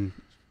best thing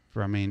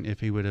for, I mean,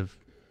 if he would have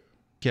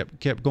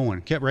kept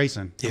going, kept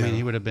racing. Yeah. I mean,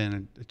 he would have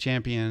been a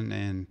champion.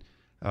 And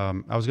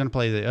I was gonna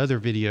play the other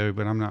video,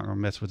 but I'm not gonna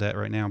mess with that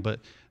right now. But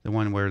the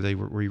one where they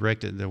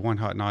wrecked it, the one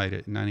hot night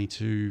at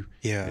 92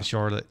 at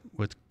Charlotte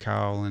with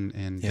Kyle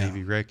and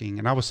Davey wrecking,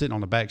 and I was sitting on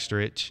the back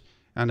stretch.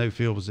 I know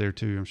Phil was there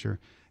too, I'm sure.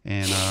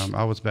 And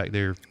I was back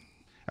there.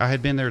 I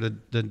had been there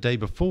the day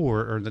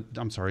before, or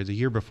the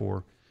year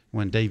before,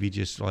 when Davey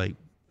just like,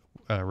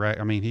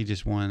 I mean, he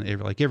just won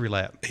every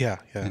lap. Yeah,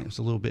 yeah. And it was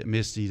a little bit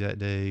misty that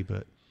day,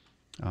 but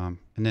and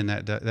then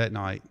that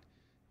night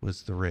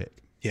was the wreck.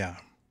 Yeah,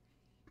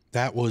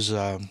 that was.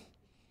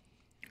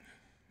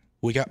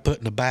 We got put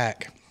in the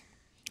back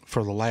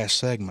for the last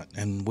segment,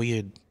 and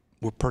we're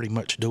pretty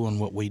much doing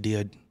what we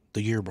did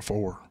the year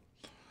before.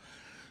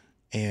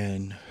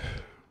 And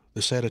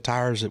the set of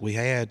tires that we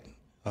had,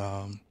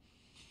 the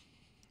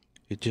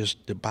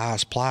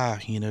bias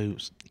ply, you know,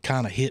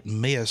 kind of hit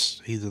and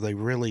miss. Either they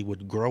really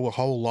would grow a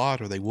whole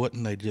lot or they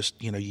wouldn't. They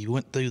just, you know, you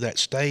went through that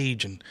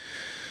stage. And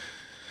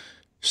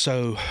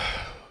so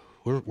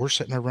we're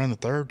sitting there running the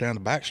third down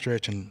the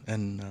backstretch,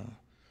 and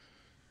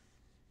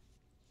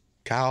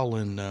Kyle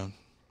and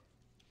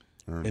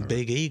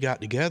Big E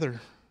got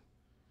together,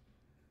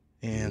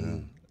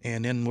 and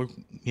then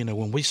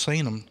when we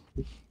seen them,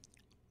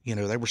 you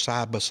know, they were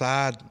side by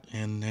side,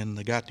 and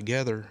they got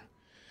together,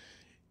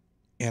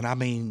 and I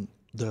mean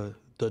the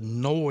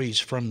noise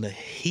from the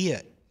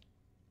hit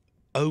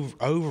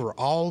over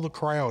all the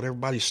crowd,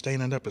 everybody's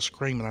standing up and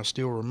screaming. I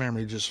still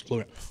remember it just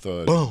flew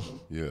thud.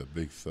 Boom. Yeah,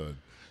 big thud.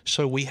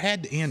 So we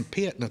had to end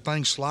pit, and the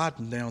thing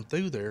sliding down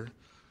through there.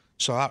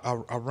 So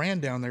I ran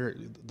down there.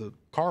 The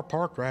car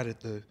parked right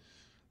at the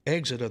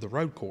exit of the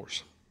road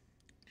course.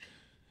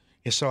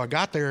 And so I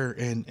got there,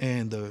 and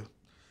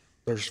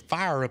there's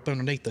fire up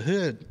underneath the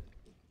hood.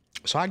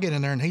 So I get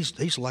in there, and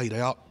he's laid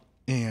out,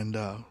 and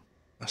I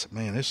said,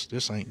 man,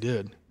 this ain't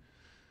good.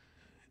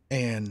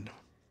 And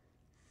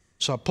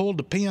so I pulled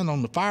the pin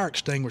on the fire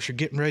extinguisher,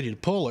 getting ready to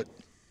pull it,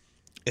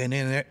 and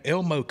then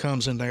Elmo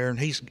comes in there, and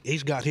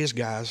he's got his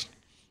guys,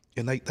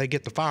 and they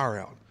get the fire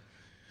out,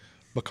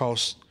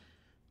 because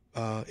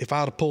if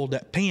I'd have pulled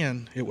that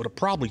pin, it would have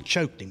probably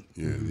choked him.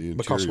 Yeah,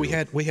 because we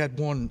had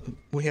one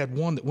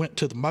that went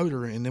to the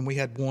motor, and then we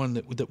had one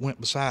that went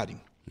beside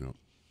him. Yep.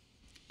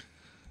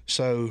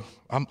 So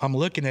I'm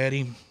looking at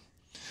him,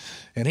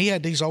 and he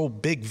had these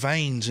old big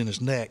veins in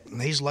his neck,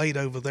 and he's laid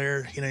over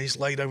there. You know, he's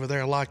laid over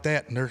there like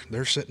that, and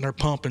they're sitting there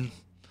pumping.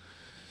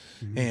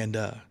 Mm-hmm. And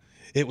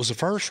it was the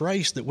first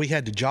race that we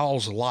had the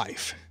jaws of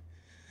life.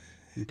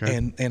 Okay.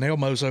 And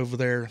Elmo's over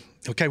there.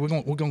 Okay,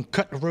 we're gonna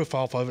cut the roof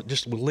off of it.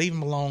 Just we'll leave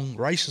him alone.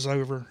 Race is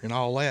over and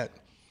all that.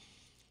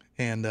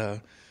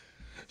 And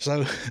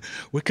so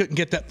we couldn't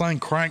get that thing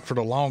cranked for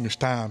the longest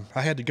time.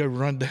 I had to go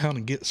run down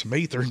and get some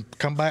ether and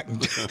come back and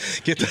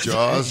get the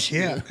jaws.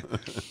 Yeah.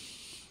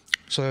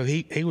 So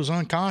he was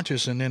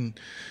unconscious, and then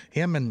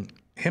him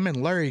and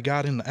Larry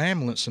got in the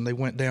ambulance, and they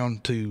went down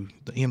to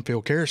the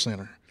infield care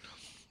center.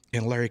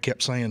 And Larry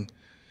kept saying,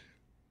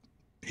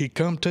 he'd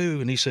come to,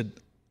 and he said,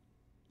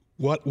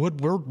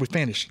 where we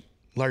finished?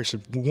 Larry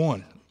said, we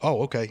won.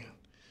 Oh, okay.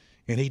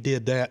 And he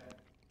did that.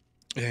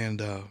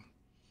 And,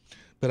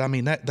 but I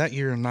mean, that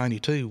year in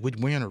 92,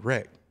 we'd win or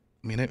wreck.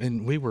 I mean,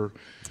 and we were,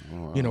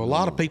 a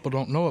lot of people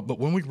don't know it, but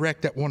when we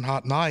wrecked that one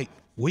hot night,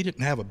 we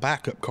didn't have a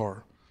backup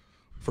car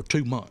for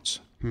 2 months.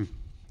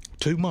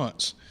 2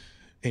 months.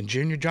 And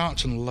Junior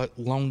Johnson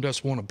loaned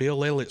us one of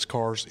Bill Elliott's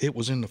cars. It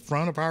was in the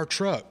front of our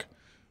truck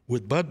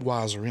with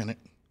Budweiser in it.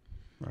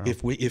 Wow.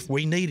 If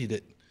we needed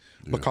it,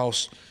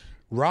 because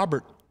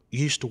Robert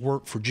used to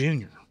work for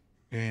Junior,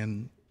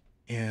 but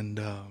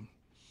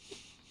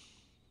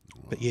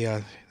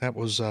yeah, that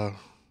was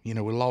we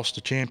lost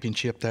the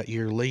championship that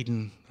year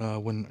leading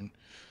when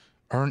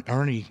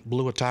Ernie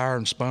blew a tire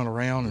and spun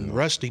around, and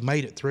Rusty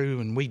made it through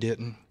and we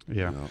didn't.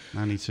 Yeah,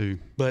 92.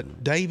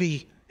 But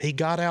Davey, he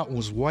got out and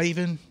was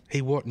waving.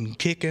 He wasn't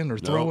kicking or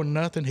throwing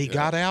nothing. He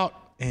got out,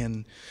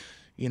 and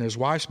his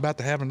wife's about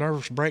to have a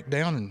nervous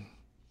breakdown,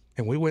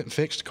 and we went and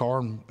fixed the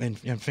car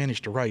and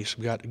finished the race.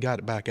 We got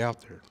it back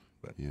out there.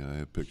 But, yeah, I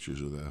have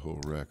pictures of that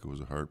whole wreck. It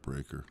was a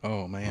heartbreaker.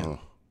 Oh man. Oh.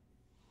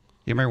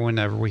 You remember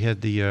whenever we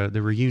had the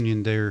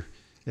reunion there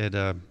at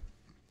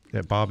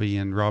Bobby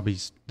and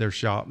Robbie's race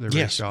shop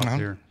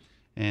there,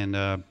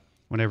 and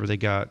whenever they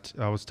got,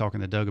 I was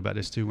talking to Doug about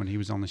this too when he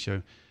was on the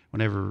show.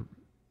 Whenever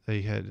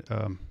they had,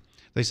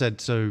 they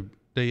said so.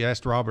 They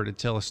asked Robert to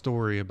tell a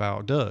story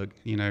about Doug,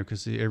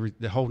 because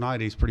the whole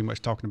night he's pretty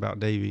much talking about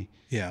Davey.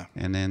 Yeah.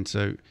 And then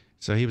so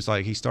he was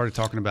like, he started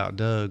talking about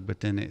Doug, but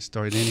then he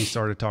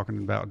started talking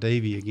about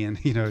Davey again,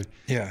 Yeah.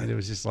 And it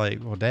was just like,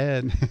 well,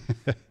 Dad,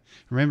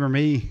 remember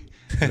me?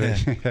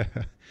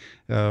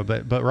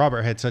 But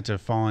Robert had such a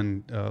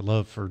fond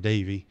love for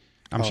Davey.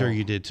 I'm sure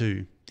you did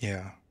too.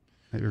 Yeah.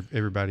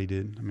 Everybody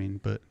did. I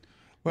mean, but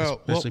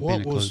what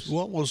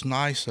was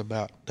nice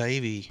about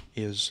Davey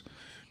is,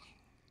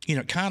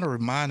 it kind of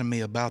reminded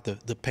me about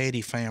the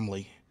Petty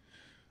family,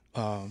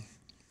 family.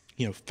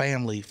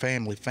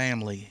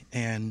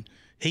 And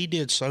he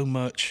did so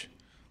much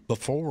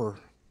before,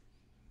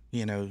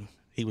 he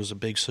was a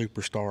big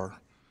superstar,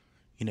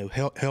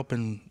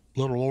 helping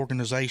little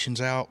organizations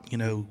out.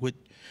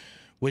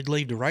 We'd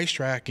leave the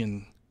racetrack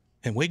and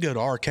we'd go to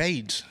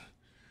arcades.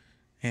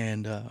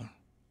 And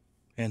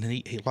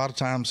he a lot of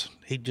times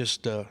he'd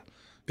just go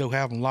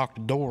have them lock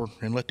the door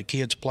and let the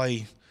kids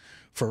play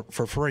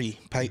for free,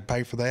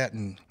 pay for that,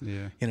 and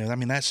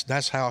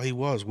that's how he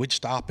was. We'd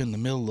stop in the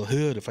middle of the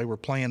hood if they were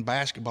playing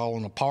basketball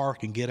in the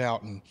park and get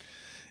out and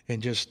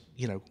just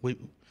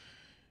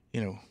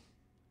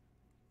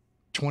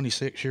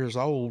 26 years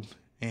old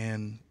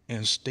and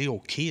still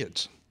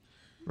kids,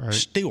 right?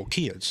 Still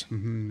kids.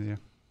 Mm-hmm, yeah,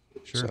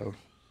 sure. So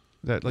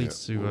that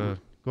leads to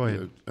go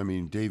ahead. I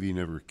mean, Davey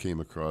never came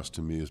across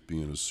to me as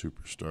being a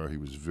superstar. He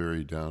was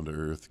very down to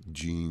earth,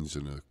 jeans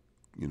and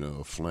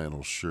a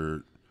flannel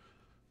shirt.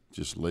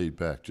 Just laid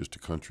back, just a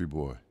country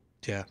boy.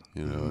 Yeah.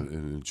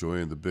 And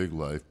enjoying the big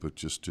life, but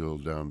just still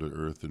down to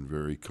earth and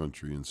very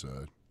country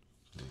inside.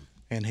 So.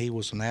 And he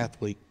was an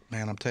athlete,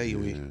 man. I'm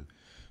telling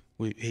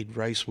you, he'd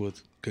race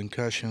with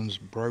concussions,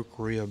 broke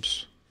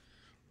ribs,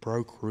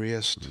 broke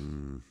wrist,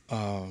 and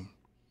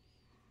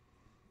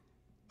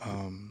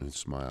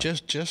smile.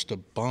 Just a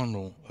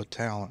bundle of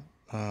talent.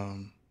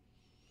 And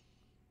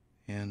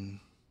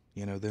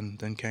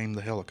then came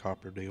the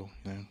helicopter deal.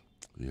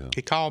 Yeah.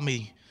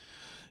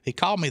 He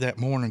called me that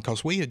morning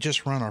because we had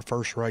just run our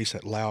first race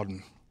at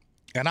Loudon,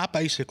 and I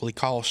basically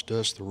cost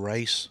us the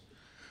race.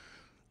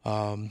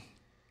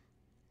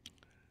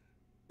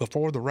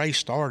 Before the race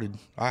started,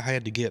 I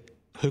had to get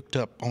hooked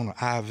up on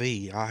an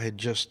IV. I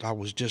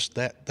was just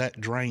that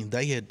drained.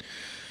 You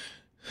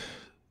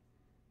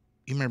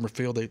remember,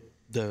 Phil,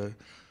 the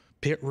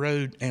pit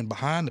road, and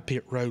behind the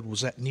pit road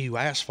was that new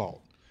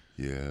asphalt.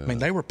 Yeah. I mean,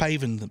 they were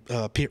paving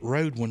the pit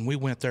road when we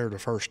went there the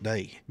first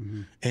day,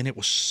 and it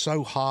was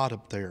so hot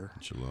up there.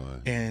 July.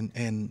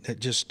 And it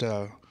just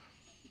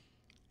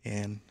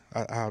and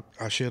I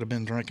should have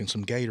been drinking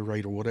some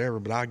Gatorade or whatever,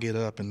 but I get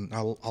up and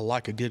I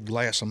like a good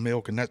glass of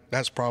milk, and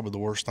that's probably the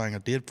worst thing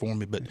it did for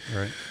me. But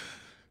right.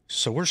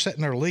 So we're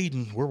sitting there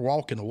leading, we're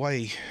walking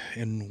away,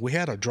 and we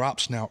had a drop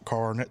snout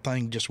car, and that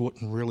thing just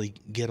wouldn't really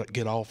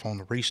get off on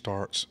the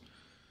restarts.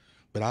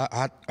 But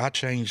I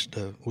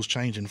was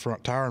changing the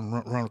front tire and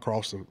run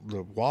across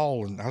the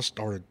wall, and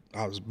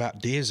I was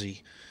about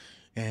dizzy,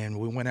 and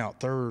we went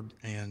out third,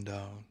 and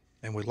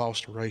we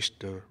lost the race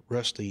to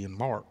Rusty and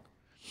Mark.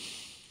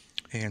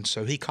 And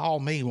so he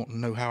called me wanting to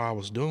know how I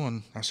was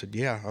doing. I said,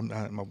 yeah,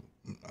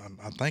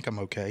 I think I'm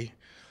okay.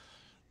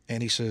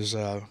 And he says,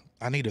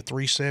 I need a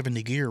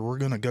 370 gear. We're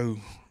going to go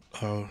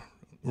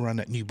run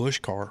that new Busch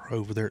car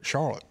over there at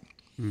Charlotte.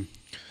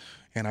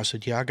 And I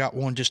said, yeah, I got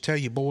one. Just tell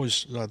you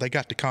boys, they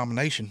got the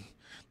combination.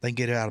 They can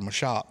get it out of my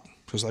shop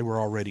because they were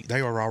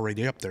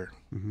already up there.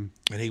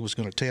 And he was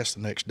going to test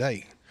the next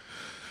day.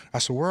 I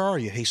said, where are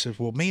you? He said,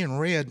 well, me and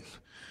Red,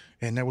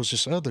 and there was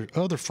this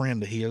other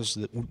friend of his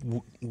that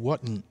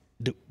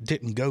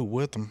didn't go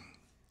with them,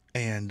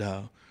 and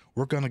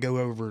we're going to go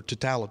over to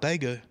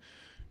Talladega.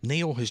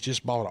 Neil has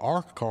just bought an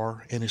ARCA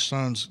car, and his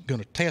son's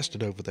going to test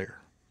it over there.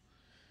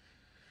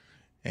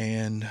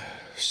 And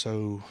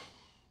so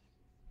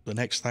the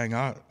next thing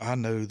I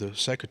know, the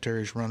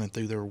secretary's running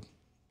through there,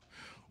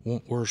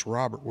 where's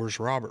Robert? Where's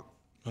Robert?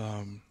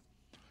 And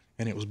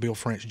it was Bill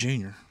French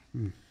Jr.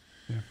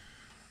 Yeah.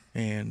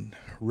 And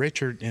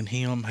Richard and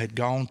him had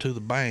gone to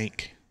the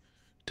bank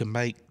to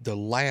make the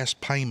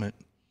last payment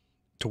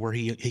to where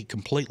he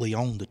completely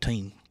owned the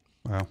team.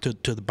 Wow.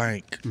 To the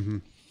bank.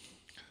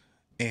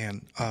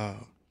 And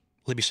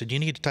Libby said, "You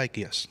need to take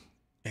this."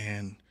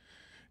 And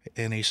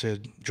he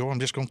said, "Joe, I'm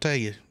just going to tell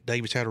you,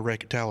 David's had a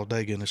wreck at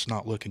Talladega and it's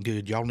not looking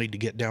good. Y'all need to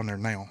get down there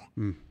now."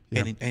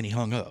 Yeah. And he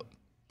hung up.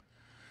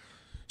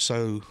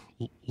 So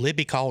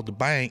Libby called the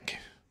bank,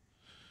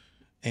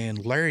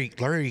 and Larry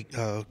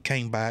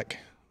came back.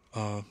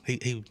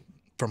 He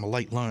from a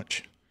late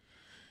lunch,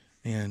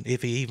 and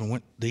if he even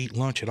went to eat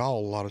lunch at all,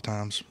 a lot of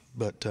times.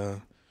 But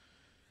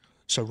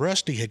so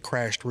Rusty had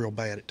crashed real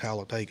bad at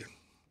Talladega,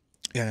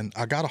 and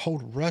I got a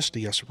hold of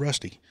Rusty. I said,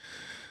 "Rusty,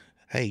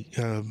 hey,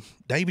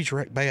 Davey's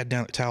wrecked bad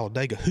down at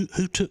Talladega.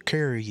 Who took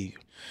care of you?"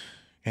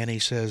 And he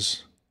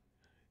says,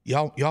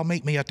 "Y'all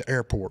meet me at the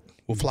airport.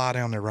 We'll fly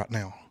down there right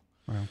now."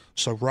 Wow.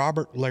 So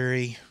Robert,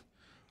 Larry,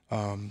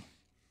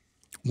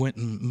 went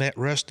and met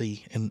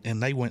Rusty,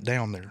 and they went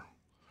down there.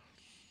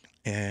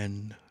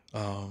 And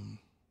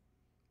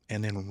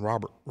then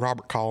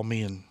Robert called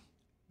me, and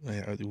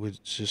it was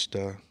just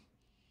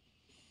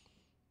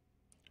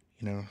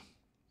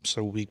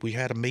so we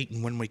had a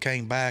meeting when we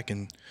came back,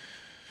 and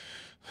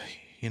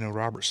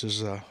Robert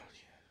says,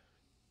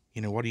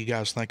 "What do you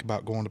guys think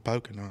about going to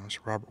Pocono?" I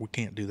said, "Robert, we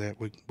can't do that.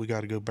 We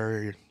got to go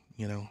bury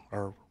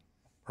our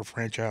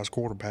franchise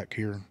quarterback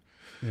here."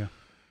 Yeah.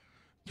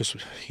 Just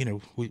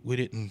we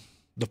didn't.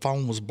 The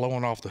phone was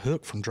blowing off the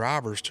hook from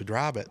drivers to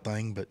drive that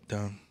thing, but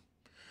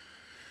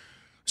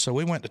so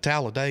we went to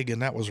Talladega,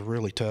 and that was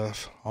really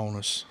tough on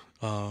us.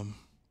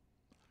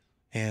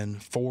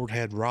 And Ford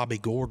had Robbie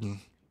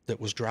Gordon that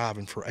was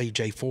driving for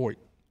A.J. Foyt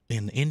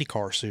in the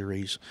IndyCar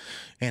series,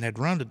 and had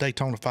run the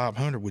Daytona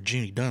 500 with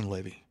Jeannie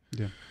Dunleavy.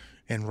 Yeah.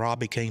 And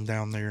Robbie came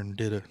down there and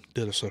did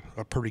us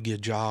a pretty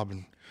good job,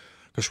 and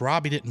because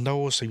Robbie didn't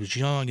know us, he was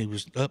young, he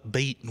was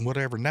upbeat and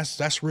whatever, and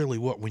that's really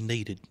what we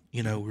needed.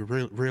 We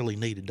really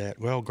needed that.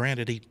 Well,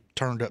 granted, he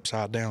turned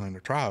upside down in the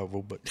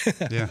tri-oval, but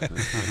Yeah.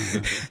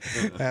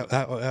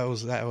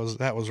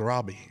 that was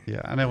Robbie.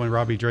 Yeah, I know when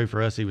Robbie drove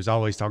for us, he was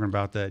always talking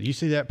about that. You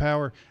see that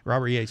power?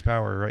 Robert Yates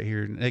power right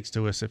here next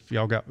to us. If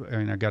y'all got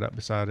up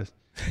beside us,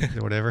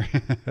 or whatever.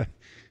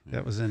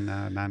 That was in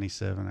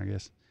 97, I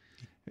guess,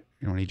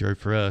 when he drove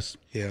for us.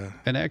 Yeah.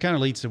 And that kind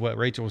of leads to what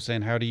Rachel was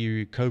saying. How do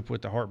you cope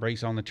with the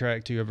heartbreaks on the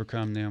track to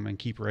overcome them and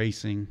keep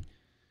racing?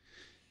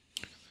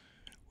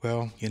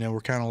 Well,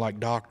 we're kind of like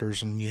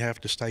doctors, and you have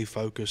to stay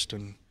focused,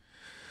 and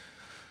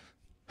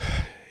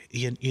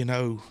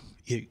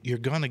you're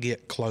going to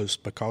get close,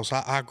 because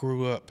I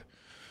grew up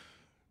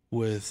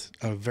with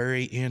a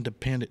very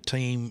independent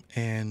team,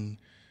 and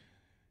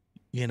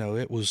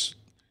it was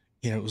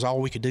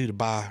all we could do to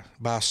buy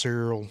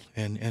cereal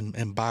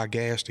and buy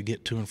gas to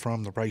get to and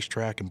from the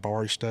racetrack, and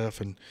borrow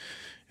stuff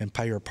and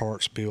pay our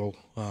parts bill.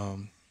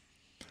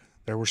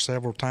 There were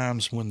several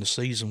times when the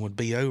season would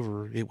be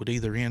over, it would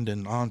either end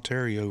in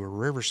Ontario or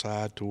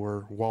Riverside, to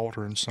where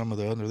Walter and some of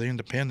the other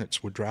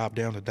independents would drive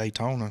down to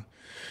Daytona,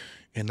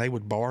 and they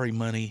would borrow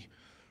money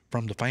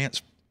from the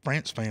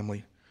France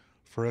family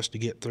for us to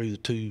get through the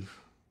 2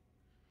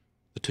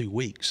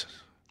 weeks.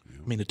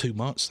 I mean, the 2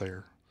 months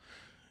there.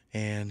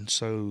 And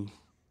so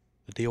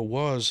the deal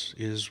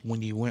is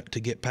when you went to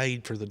get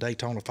paid for the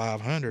Daytona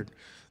 500,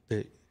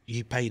 that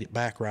you paid it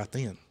back right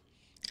then.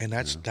 And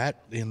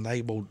that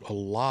enabled a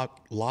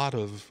lot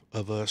of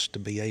us to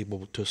be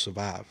able to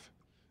survive.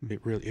 It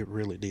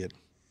really did.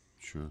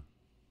 Sure.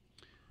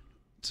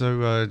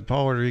 So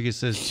Paul Rodriguez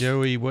says,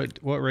 Joey, what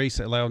race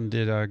at Loudon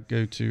did I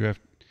go to?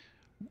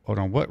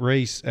 What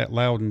race at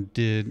Loudon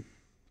did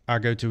I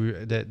go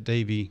to that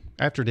Davey,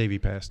 after Davey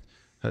passed?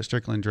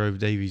 Strickland drove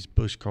Davey's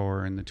Bush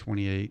car in the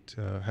 28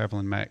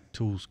 Haviland Mac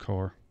Tools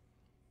car.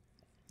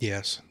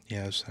 Yes,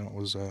 that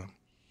was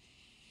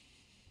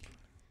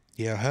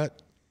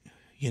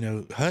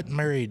Hut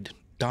married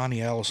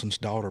Donnie Allison's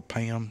daughter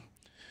Pam,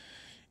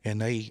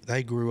 and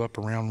they grew up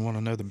around one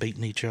another,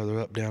 beating each other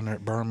up down there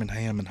at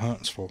Birmingham and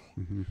Huntsville.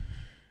 Mm-hmm.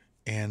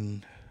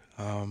 And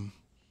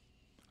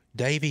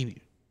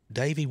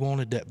Davey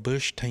wanted that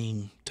Bush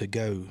team to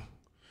go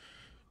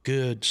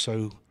good,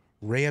 so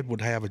Red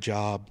would have a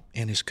job,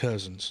 and his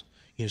cousins,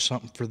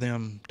 something for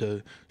them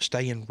to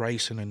stay in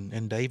racing.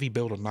 And Davey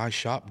built a nice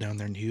shop down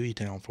there in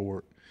Hueytown for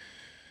it.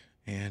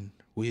 And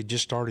we had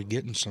just started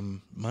getting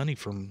some money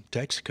from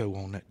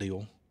Texaco on that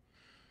deal.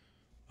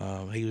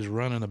 He was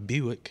running a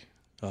Buick.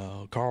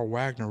 Carl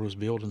Wagner was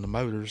building the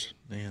motors,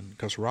 and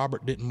because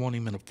Robert didn't want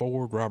him in a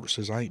Ford, Robert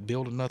says, "I ain't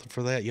building nothing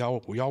for that.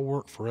 Y'all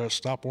work for us.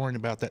 Stop worrying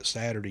about that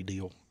Saturday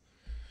deal."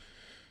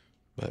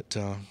 But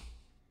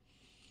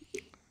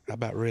how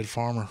about Red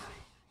Farmer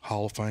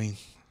Hall of Fame?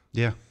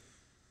 Yeah.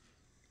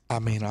 I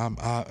mean,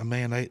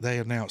 they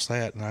announced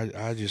that, and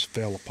I just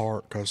fell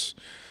apart, because,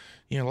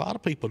 You know, a lot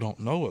of people don't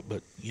know it,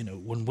 but, you know,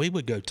 when we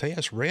would go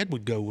test, Red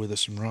would go with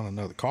us and run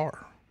another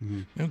car. Mm-hmm.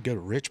 You know, go to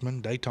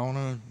Richmond,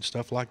 Daytona, and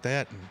stuff like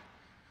that. And,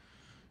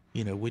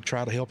 you know, we'd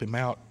try to help him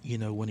out, you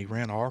know, when he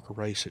ran an ARCA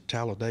race at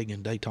Talladega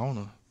and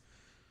Daytona.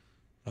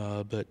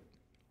 But,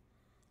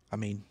 I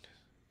mean,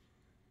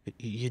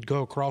 you'd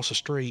go across the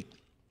street,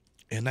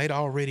 and they'd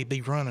already be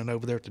running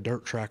over there at the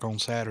dirt track on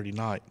Saturday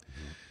night.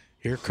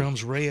 Here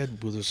comes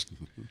Red with his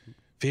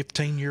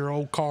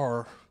 15-year-old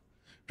car,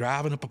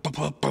 driving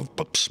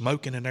up,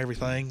 smoking and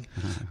everything,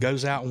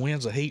 goes out and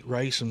wins a heat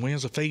race and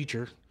wins a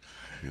feature.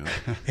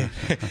 Yeah.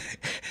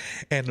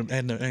 and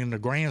the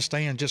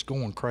grandstand just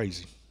going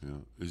crazy. Yeah.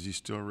 Is he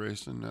still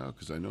racing now?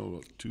 Because I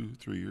know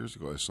 2-3 years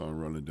ago I saw him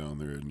running down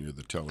there near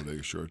the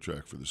Talladega short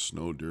track for the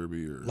snow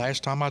derby. Or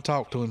last time I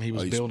talked to him, he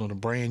was building a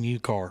brand new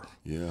car.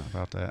 Yeah,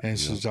 about that. And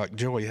it's like,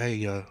 Joey,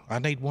 hey, I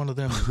need one of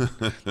them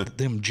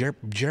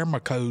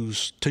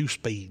Jermico's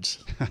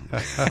 2-speeds.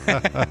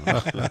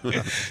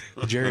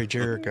 Jerry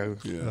Jericho.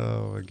 Yeah.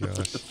 Oh my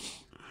gosh.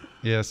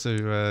 Yeah,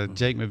 so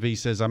Jake McVie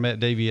says, I met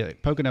Davey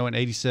at Pocono in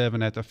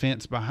 87 at the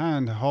fence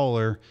behind the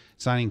hauler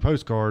signing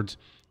postcards.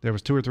 There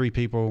was 2 or 3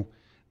 people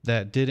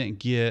that didn't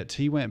get.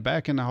 He went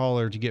back in the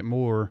hauler to get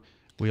more.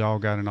 We all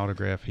got an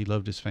autograph. He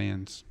loved his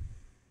fans.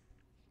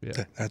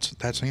 Yeah,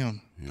 that's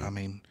him. Yeah. I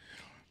mean,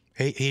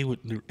 he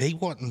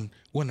wasn't,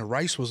 when the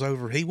race was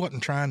over, he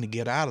wasn't trying to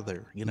get out of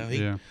there. You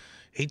know,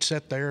 he'd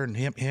sit there, and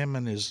him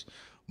and his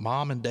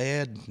mom and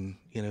dad, and,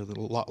 you know,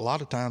 a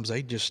lot of times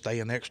they'd just stay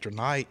an extra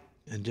night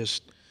and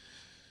just,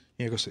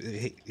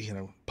 you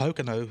know,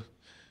 Pocono,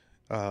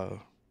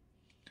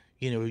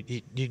 you know,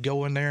 you'd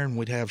go in there and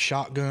we'd have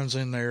shotguns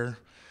in there.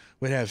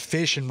 We'd have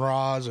fishing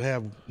rods. We'd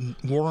have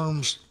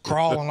worms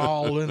crawling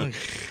all in.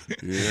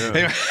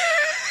 Yeah.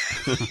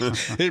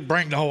 He'd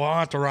bring the whole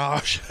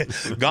entourage,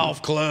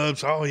 golf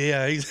clubs. Oh,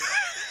 yeah.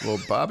 Well,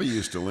 Bobby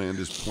used to land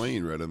his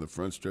plane right on the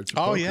front stretch of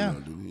Pocono,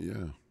 didn't he?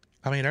 Yeah.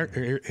 I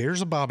mean,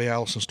 here's a Bobby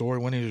Allison story.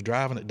 When he was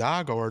driving at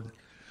Diegard,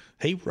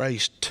 he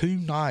raced 2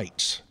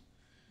 nights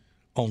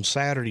on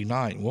Saturday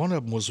night. One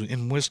of them was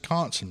in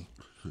Wisconsin.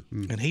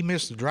 And he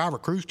missed the driver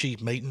crew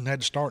chief meeting,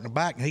 had to start in the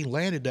back, and he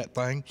landed that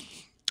thing.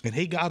 And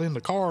he got in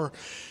the car,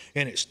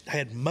 and it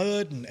had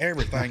mud and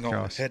everything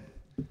on it. Had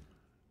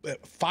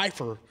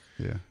Pfeiffer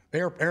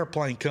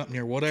airplane company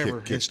or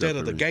whatever instead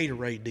of the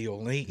Gatorade deal.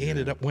 And he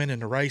ended up winning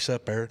the race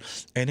up there.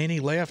 And then he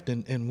left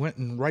and went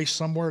and raced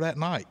somewhere that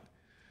night.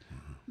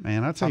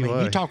 Man, I tell you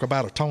what. You talk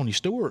about a Tony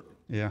Stewart.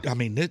 Yeah. I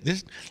mean,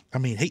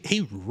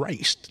 he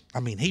raced.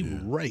 I mean, he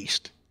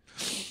raced.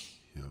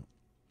 Yeah.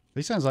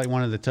 He sounds like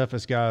one of the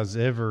toughest guys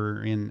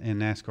ever in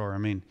NASCAR. I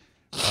mean,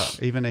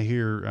 even to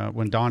hear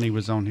when Donnie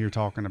was on here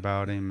talking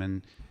about him,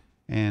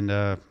 and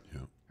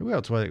who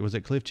else was it? Was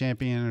it Cliff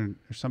Champion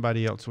or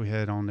somebody else we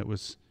had on that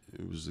was?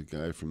 It was the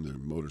guy from the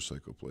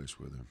motorcycle place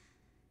with him.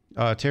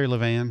 Terry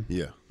Levan.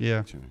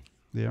 Yeah.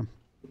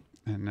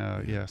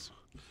 And yes,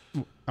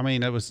 I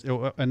mean, it was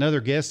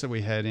another guest that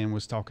we had in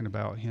was talking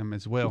about him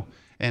as well,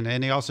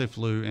 and he also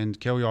flew, and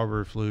Kel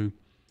Yarber flew.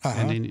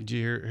 And then, did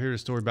you hear the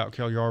story about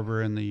Kel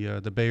Yarber and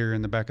the bear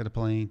in the back of the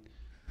plane?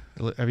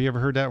 Have you ever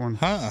heard that one?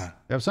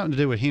 It was something to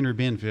do with Henry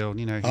Benfield,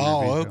 you know.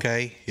 Benfield.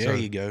 Okay. There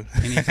you go.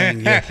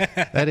 Anything,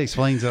 that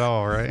explains it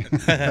all, right?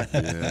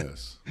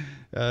 Yes.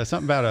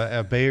 Something about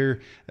a bear.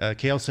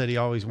 Kel said he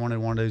always wanted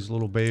one of those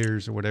little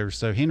bears or whatever.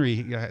 So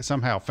Henry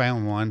somehow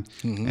found one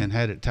and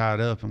had it tied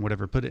up and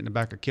whatever, put it in the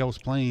back of Kel's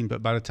plane.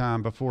 But by the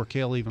time before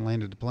Kel even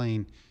landed the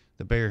plane,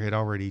 the bear had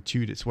already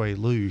chewed its way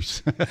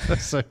loose.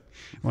 So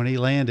when he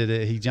landed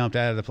it, he jumped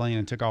out of the plane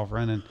and took off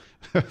running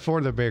before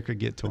the bear could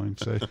get to him.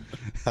 So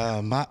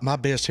my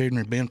best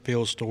Henry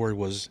Benfield story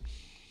was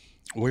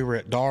we were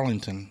at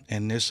Darlington,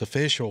 and this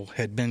official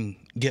had been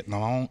getting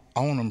on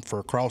him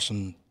for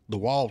crossing the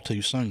wall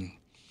too soon.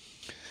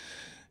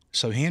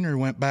 So Henry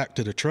went back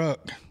to the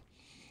truck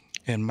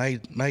and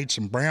made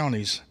some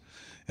brownies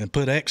and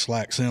put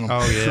X-Lax in them.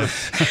 Oh, yeah.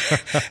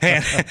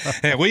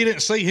 and we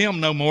didn't see him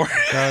no more.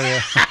 Oh,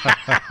 yeah.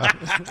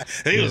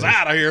 He was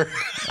out of here.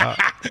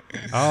 I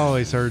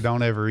always heard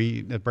don't ever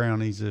eat the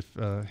brownies if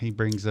he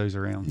brings those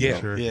around. Yeah,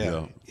 sure.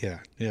 yeah.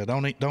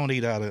 Don't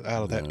eat out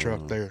of that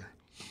truck there.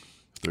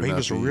 He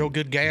was a real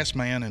good gas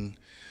man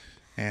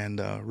and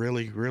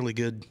really, really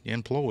good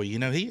employee. You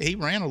know, he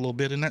ran a little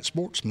bit in that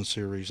Sportsman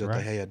series that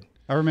they had.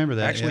 I remember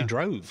that. Actually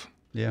drove.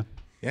 Yeah.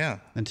 Yeah.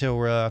 Until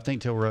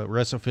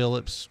Russell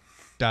Phillips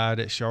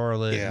died at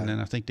Charlotte, and then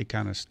I think they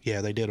kind of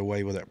they did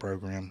away with that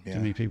program. Yeah. Too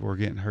many people were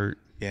getting hurt.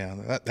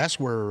 Yeah, that's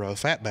where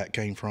Fatback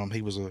came from.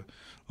 He was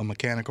a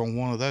mechanic on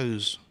one of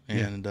those,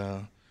 and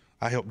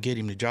I helped get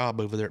him the job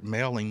over there at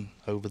Melling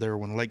over there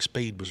when Lake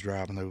Speed was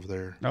driving over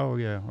there. Oh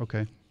yeah,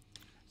 okay.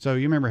 So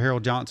you remember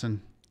Harold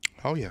Johnson?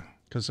 Oh yeah.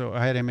 Because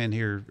I had him in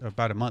here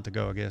about a month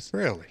ago, I guess.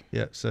 Really?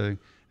 Yeah. So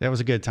that was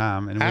a good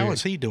time. And how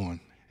is he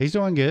doing? He's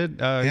doing good.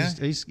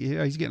 He's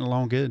getting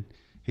along good.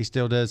 He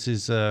still does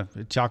his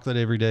chocolate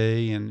every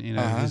day, and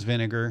his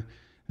vinegar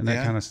and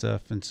that kind of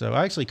stuff. And so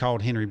I actually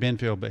called Henry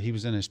Benfield, but he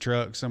was in his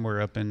truck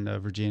somewhere up in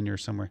Virginia or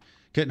somewhere.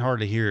 Couldn't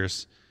hardly hear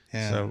us.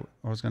 Yeah. So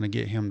I was going to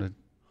get him to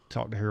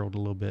talk to Harold a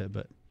little bit,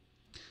 but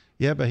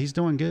Yeah, but he's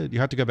doing good. You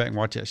have to go back and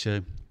watch that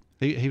show.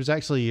 He was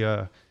actually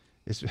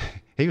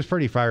he was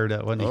pretty fired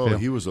up, wasn't he? Oh, Phil?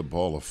 he was a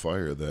ball of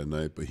fire that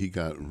night, but he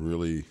got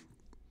really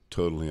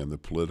totally in the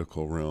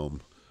political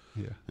realm.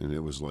 Yeah. And it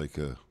was like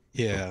a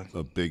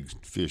big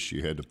fish.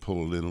 You had to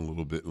pull it in a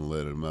little bit and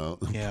let him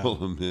out and pull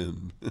him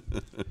in.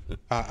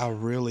 I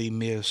really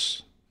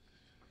miss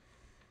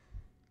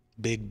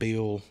Big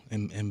Bill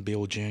and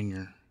Bill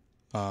Jr.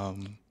 Oh,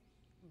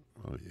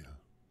 yeah.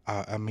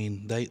 I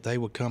mean, they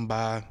would come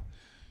by,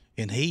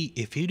 and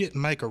if you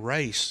didn't make a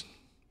race,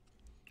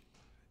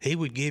 he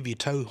would give you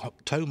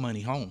tow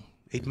money home.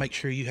 He'd make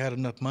sure you had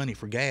enough money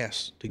for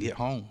gas to get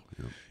home.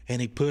 Yep.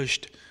 And he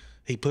pushed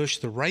the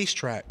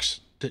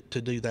racetracks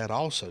to do that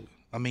also.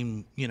 I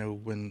mean, you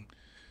know,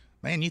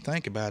 you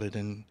think about it,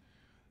 in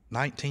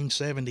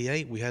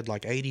 1978, we had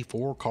like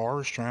 84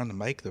 cars trying to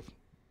make the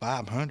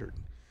 500.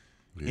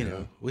 Yeah. You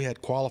know, we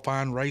had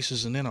qualifying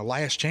races and then a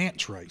last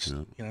chance race,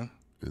 you know.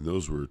 And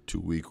those were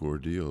 2-week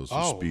ordeals,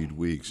 the speed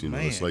weeks. You know,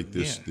 it's like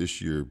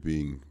this year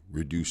being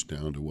reduced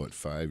down to,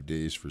 5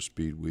 days for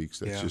speed weeks?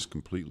 That's just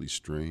completely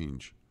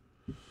strange.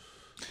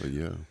 But,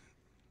 yeah.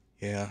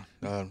 Yeah.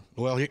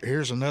 Well,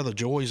 here's another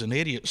Joy's an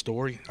Idiot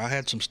story. I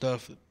had some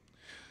stuff that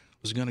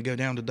was going to go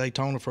down to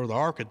Daytona for the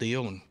ARCA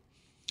deal, and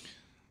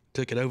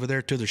took it over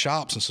there to the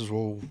shops and says,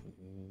 well,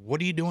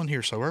 what are you doing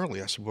here so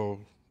early? I said, well,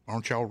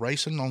 aren't y'all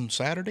racing on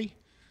Saturday?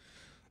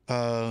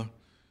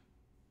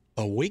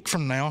 A week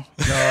from now.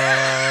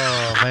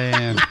 Oh,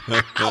 man.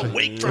 A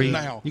week from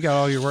now. You got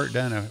all your work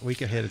done a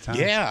week ahead of time.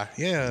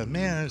 Yeah,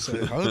 man. So,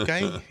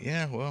 okay,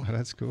 yeah, well. Oh,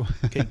 that's cool.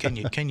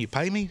 Can you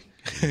pay me?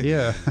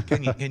 Yeah.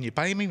 Can you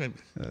pay me?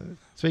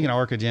 Speaking of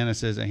ARCA, Jana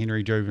says that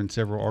Henry drove in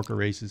several ARCA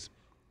races.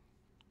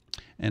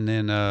 And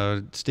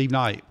then Steve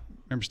Knight.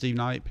 Remember Steve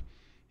Knight?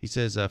 He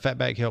says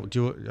Fatback helped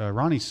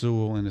Ronnie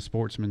Sewell in the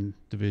sportsman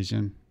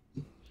division.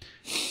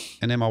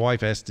 And then my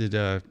wife asked,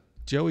 did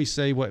Joey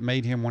say what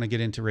made him want to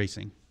get into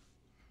racing?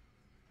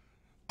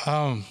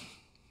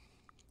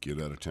 Get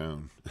out of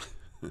town.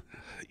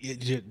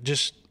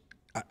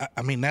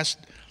 I mean,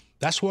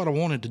 that's what I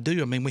wanted to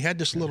do. I mean, we had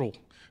this little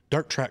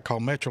dirt track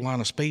called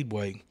Metrolina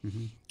Speedway,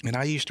 and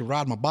I used to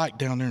ride my bike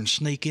down there and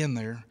sneak in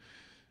there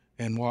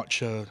and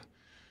watch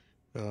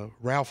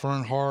Ralph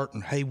Earnhardt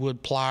and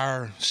Haywood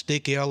Plyer,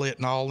 Stick Elliott,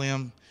 and all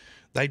them.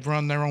 They'd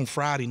run there on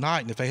Friday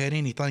night, and if they had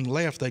anything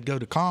left, they'd go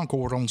to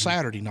Concord on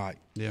Saturday night.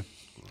 Yeah.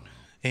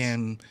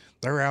 And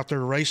they're out there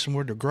racing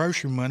with their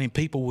grocery money.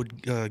 People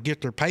would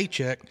get their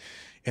paycheck,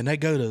 and they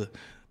go to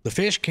the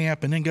fish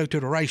camp and then go to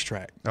the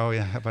racetrack. Oh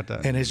yeah, how about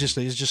that? And it's just,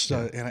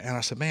 and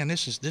I said, man,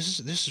 this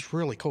is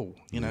really cool,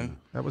 you know.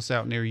 That was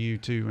out near you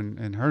too,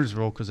 in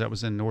Hearnsville, because that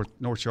was in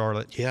North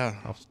Charlotte. Yeah.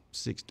 Off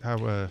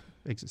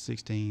exit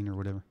 16 or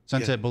whatever,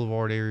 Sunset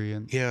Boulevard area.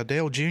 And yeah,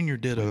 Dale Jr.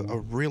 did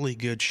a really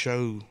good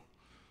show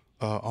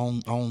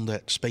on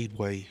that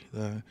speedway.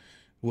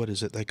 What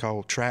is it they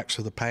call Tracks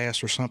of the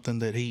Past or something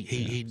that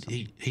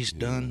he's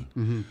done?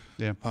 Mm-hmm.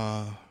 Yeah.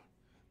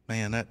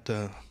 Man,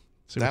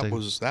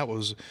 that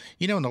was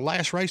you know, in the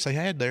last race they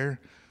had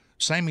there,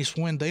 Sammy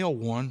Swindell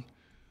won.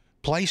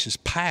 Place is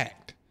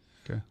packed.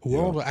 Okay.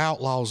 World of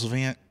Outlaws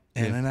event,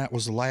 and then that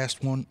was the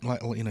last one.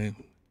 Like, you know,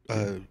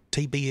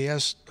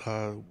 TBS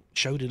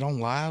showed it on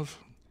live.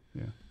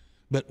 Yeah.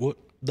 But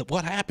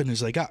what happened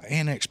is they got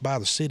annexed by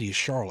the city of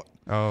Charlotte.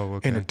 Oh,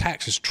 okay. And their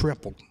taxes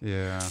tripled.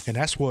 Yeah. And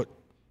that's what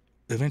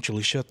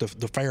eventually shut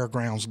the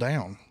fairgrounds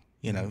down,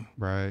 you know.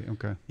 Right,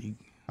 okay.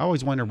 I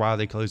always wonder why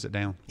they closed it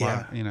down.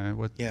 Why, you know,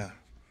 what? Yeah.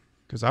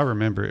 Because I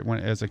remember it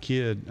as a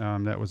kid.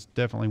 That was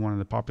definitely one of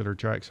the popular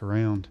tracks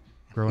around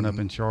growing up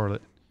in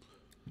Charlotte.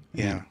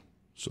 Yeah.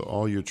 So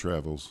all your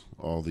travels,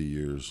 all the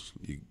years,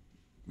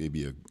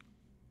 maybe a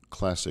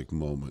classic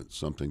moment,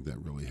 something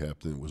that really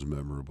happened was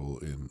memorable,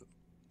 and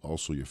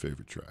also your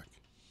favorite track.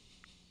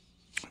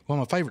 Well,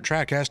 my favorite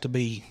track has to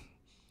be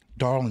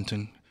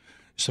Darlington.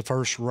 It's the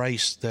first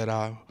race that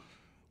I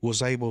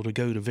was able to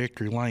go to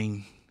Victory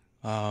Lane.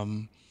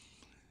 And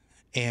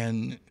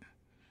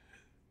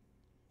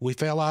we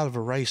fell out of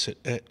a race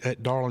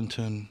at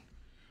Darlington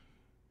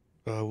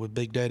with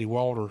Big Daddy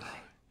Walter,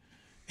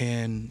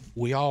 and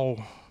we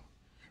all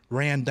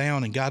ran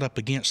down and got up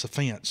against the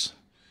fence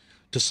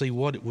to see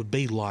what it would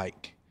be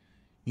like,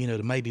 you know,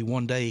 to maybe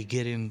one day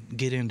get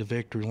into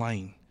Victory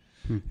Lane.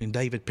 And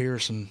David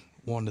Pearson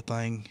won the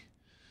thing,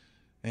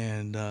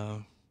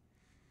 and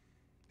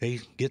he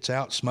gets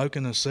out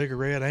smoking a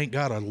cigarette, ain't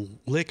got a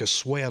lick of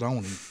sweat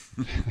on him.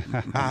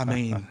 I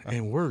mean,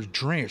 and we're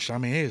drenched. I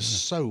mean, it is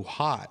so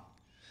hot.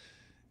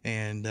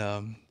 And,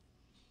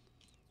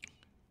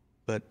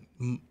 but,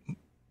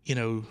 you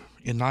know,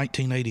 in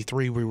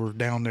 1983, we were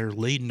down there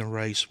leading the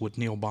race with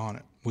Neil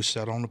Bonnet. We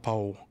sat on the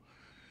pole,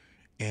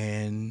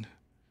 and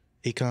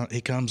he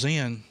comes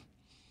in,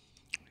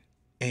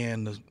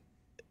 and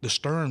the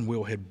stern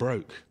wheel had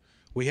broke.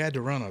 We had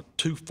to run a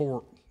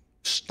 2-fork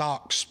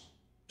stock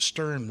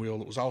steering wheel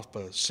that was off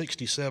a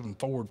 67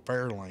 Ford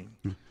Fairlane.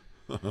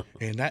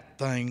 And that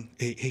thing,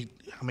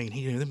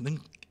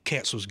 them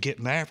cats was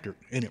getting after it,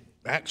 and it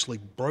actually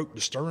broke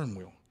the steering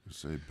wheel.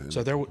 Say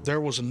So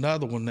there was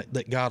another one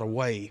that got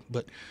away.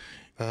 But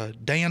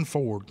Dan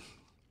Ford,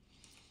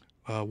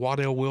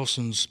 Waddell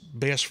Wilson's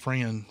best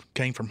friend,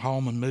 came from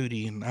Hamm and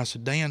Moody, and I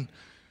said, Dan,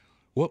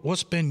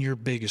 what's been your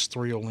biggest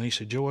thrill? And he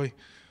said, Joey,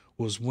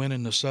 was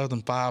winning the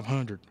Southern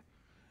 500.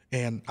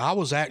 And I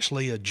was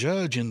actually a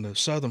judge in the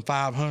Southern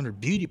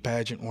 500 beauty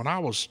pageant when I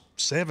was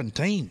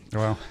 17.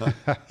 Wow.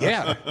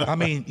 Yeah. I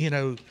mean, you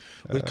know,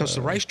 because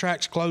the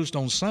racetracks closed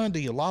on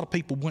Sunday, a lot of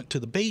people went to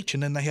the beach,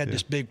 and then they had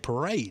this big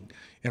parade.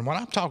 And when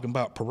I'm talking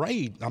about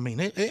parade, I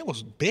mean, it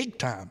was big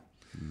time.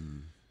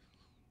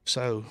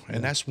 So,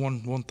 and that's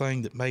one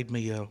thing that made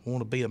me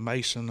want to be a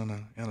Mason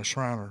and a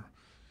Shriner,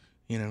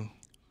 you know,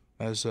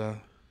 as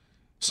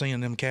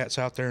seeing them cats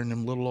out there in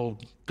them little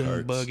old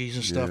dune buggies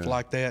and stuff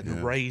like that,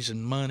 and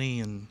raising money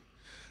and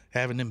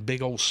having them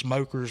big old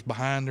smokers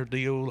behind their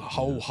deal,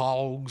 whole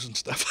hogs and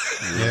stuff.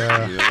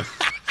 Yeah.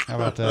 How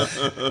about that?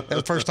 That's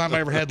the first time I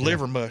ever had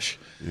liver mush.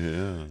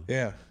 Yeah.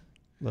 Yeah.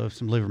 Love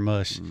some liver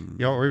mush.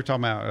 Y'all, we were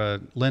talking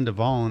about Linda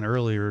Vaughn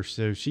earlier,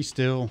 so she's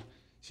still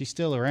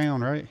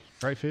around, right?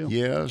 Right, Phil?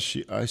 Yeah,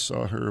 I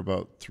saw her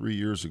about 3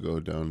 years ago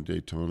down in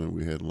Daytona.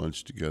 We had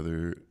lunch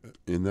together,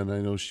 and then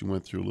I know she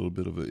went through a little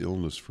bit of an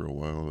illness for a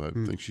while. I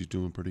think she's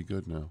doing pretty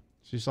good now.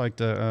 She's like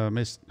the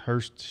Miss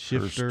Hurst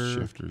Shifter. Hurst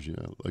Shifters,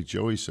 yeah. Like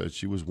Joey said,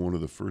 she was one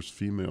of the first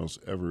females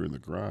ever in the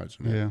garage.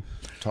 And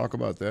talk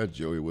about that,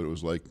 Joey, what it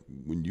was like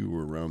when you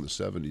were around the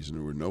 70s and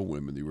there were no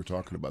women. You were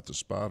talking about the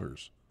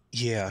spotters.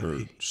 Yeah.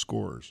 Or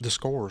scores. The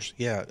scores,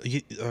 yeah.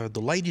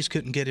 The ladies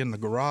couldn't get in the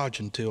garage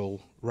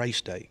until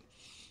race day.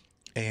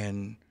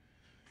 And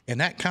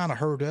that kind of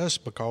hurt us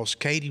because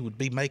Katie would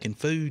be making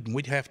food and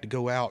we'd have to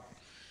go out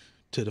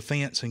to the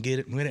fence and get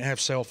it. And we didn't have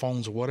cell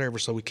phones or whatever,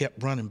 so we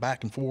kept running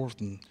back and forth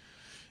and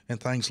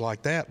things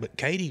like that. But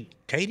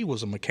Katie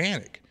was a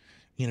mechanic.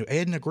 You know,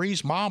 Edna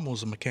Gree's mom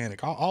was a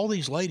mechanic. All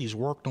these ladies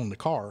worked on the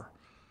car,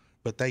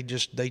 but they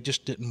just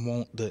didn't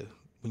want the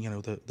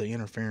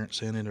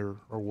interference in it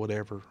or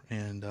whatever.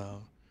 And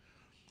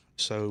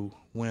so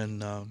when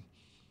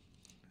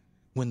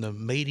the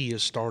media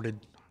started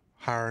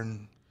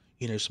hiring,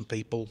 you know, some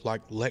people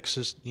like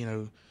Lexus, you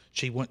know,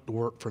 she went to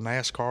work for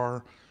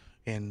NASCAR,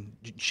 and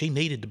she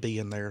needed to be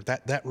in there.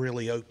 That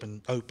really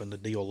opened the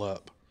deal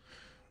up.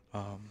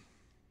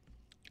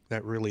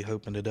 That really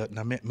opened it up. And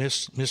I met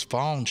Miss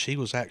Vaughn. She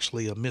was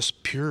actually a Miss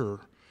Pure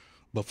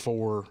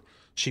before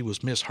she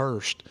was Miss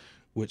Hurst,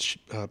 which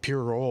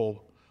Pure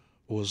Oil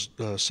was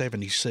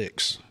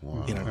 76.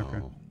 Wow. You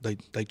know,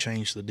 they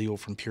changed the deal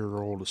from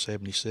Pure Oil to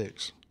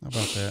 76. How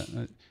about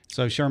that?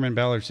 So Sherman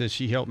Ballard says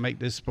she helped make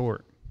this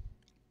sport.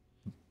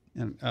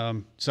 And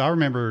so I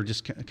remember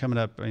just coming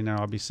up, you know,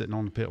 I'll be sitting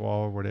on the pit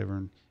wall or whatever,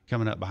 and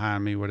coming up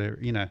behind me, whatever,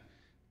 you know,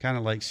 kind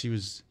of like she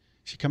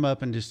come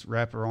up and just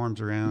wrap her arms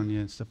around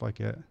you and stuff like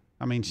that.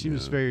 I mean, she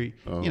was very,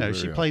 you know,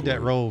 she played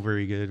that role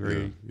very good,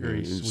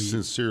 very sweet.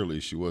 Sincerely,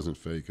 she wasn't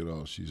fake at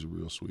all. She's a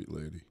real sweet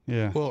lady.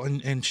 Yeah. Well,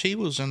 and she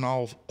was in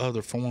all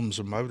other forms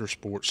of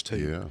motorsports too.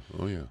 Yeah.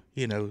 Oh yeah.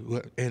 You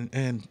know,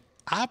 and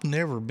I've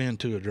never been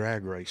to a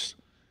drag race,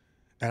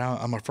 and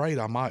I'm afraid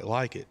I might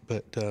like it.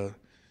 But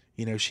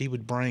you know, she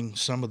would bring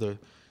some of the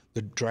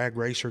drag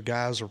racer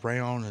guys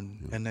around,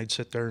 and they'd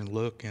sit there and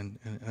look and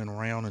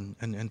around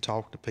and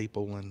talk to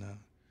people. And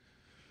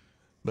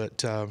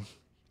but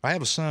I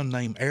have a son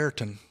named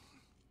Ayrton,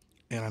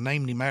 and I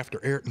named him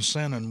after Ayrton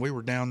Senna, and we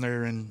were down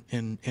there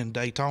in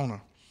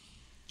Daytona.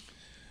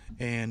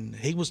 And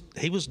he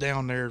was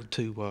down there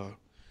to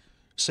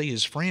see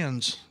his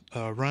friends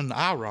run the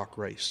IROC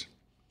race.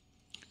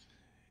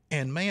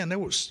 And man, there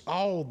was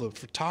all the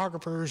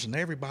photographers and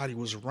everybody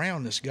was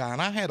around this guy.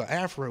 And I had an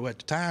afro at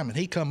the time, and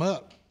he come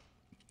up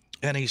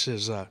and he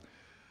says,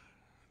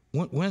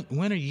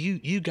 when are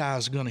you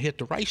guys going to hit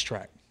the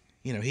racetrack?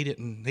 You know, he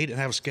didn't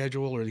have a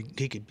schedule, or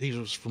he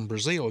was from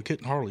Brazil. He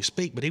couldn't hardly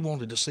speak, but he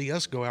wanted to see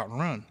us go out and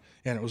run.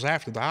 And it was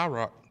after the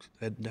IROC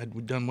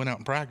went out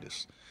and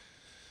practice.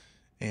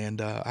 And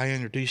I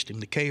introduced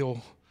him to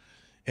Cale.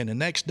 And the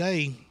next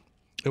day,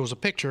 there was a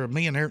picture of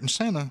me and Ayrton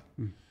Senna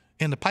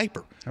in the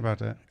paper. How about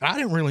that? I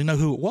didn't really know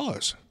who it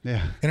was.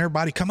 Yeah. And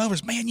everybody come over and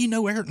said, man, you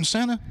know Ayrton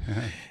Senna?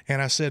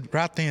 And I said,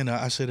 right then,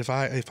 I said, if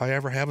I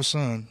ever have a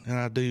son, and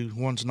I do,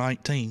 one's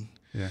 19.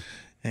 Yeah.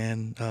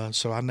 And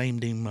so I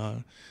named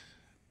him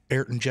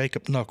Ayrton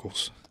Jacob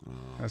Knuckles.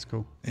 That's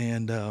cool.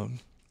 And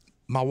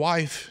my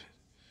wife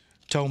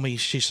told me,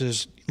 she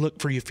says, look,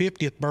 for your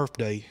 50th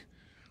birthday,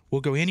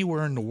 we'll go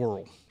anywhere in the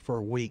world for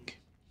a week.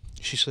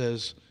 She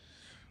says,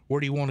 where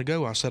do you want to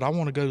go? I said, I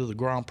want to go to the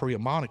Grand Prix of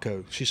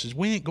Monaco. She says,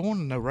 we ain't going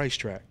to no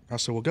racetrack. I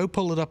said, well, go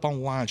pull it up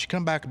online. She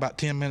come back about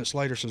 10 minutes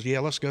later, says, yeah,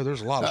 let's go.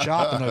 There's a lot of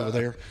shopping over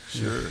there.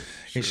 Sure.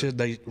 He said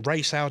they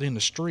race out in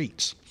the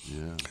streets.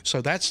 Yeah.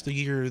 So that's the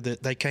year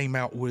that they came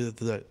out with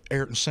the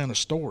Ayrton Senna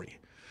story.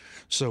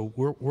 So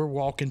we're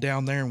walking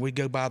down there, and we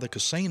go by the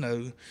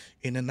casino,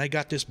 and then they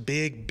got this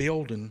big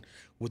building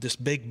with this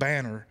big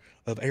banner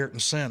of Ayrton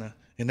Senna,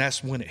 and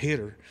that's when it hit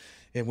her.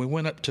 And we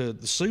went up to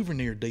the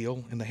souvenir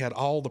deal, and they had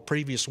all the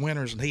previous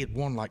winners, and he had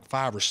won like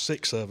 5 or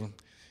 6 of them.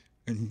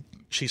 And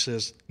she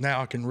says, now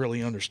I can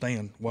really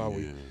understand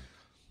why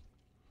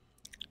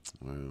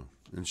Wow.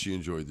 And she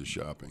enjoyed the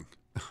shopping.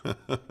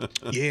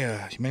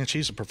 Yeah, man,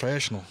 she's a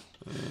professional.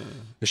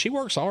 She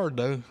works hard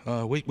though.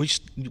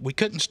 We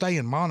couldn't stay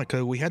in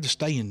Monaco. We had to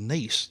stay in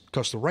Nice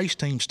because the race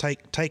teams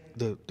take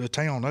the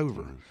town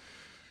over.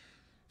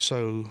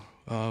 So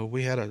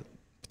we had a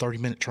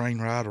 30-minute train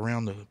ride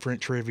around the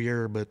French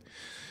Riviera. But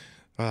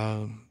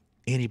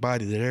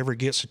anybody that ever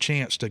gets a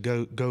chance to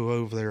go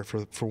over there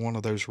for one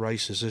of those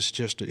races, it's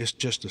just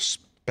a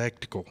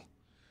spectacle.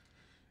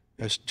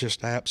 It's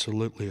just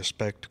absolutely a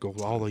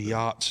spectacle. All the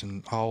yachts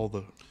and all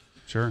the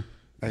Sure.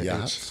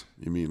 Yachts?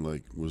 You mean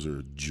like, was there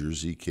a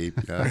Jersey Cape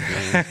yacht?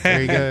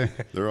 There you go.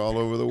 They're all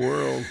over the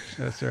world.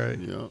 That's right.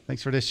 Yeah.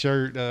 Thanks for this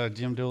shirt.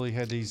 Jim Dooley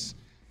had these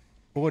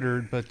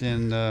ordered, but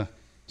then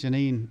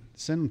Janine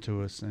sent them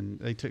to us, and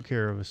they took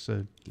care of us.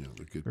 So Yeah,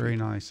 they're good. very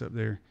people. nice up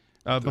there.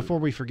 Before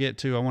we forget,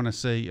 too, I want to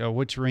say,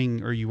 which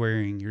ring are you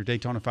wearing? Your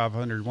Daytona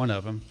 500, one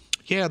of them.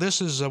 Yeah,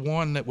 this is the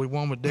one that we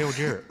won with Dale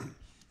Jarrett.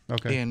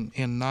 Okay. In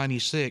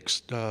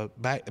 '96,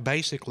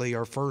 basically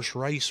our first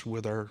race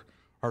with our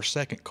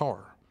second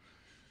car.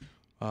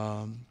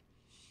 And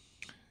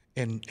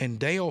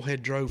Dale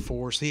had drove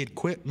for us. He had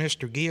quit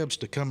Mr. Gibbs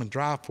to come and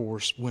drive for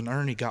us when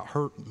Ernie got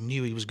hurt and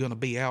knew he was going to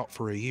be out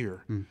for a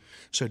year.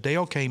 So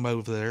Dale came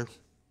over there,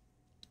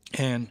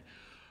 and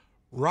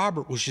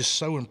Robert was just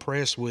so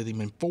impressed with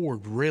him, and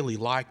Ford really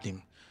liked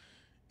him.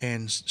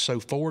 And so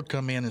Ford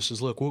come in and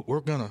says, "Look, we're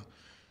gonna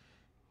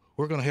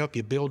help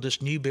you build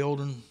this new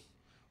building.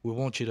 We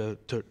want you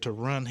to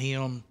run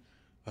him.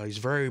 He's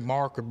very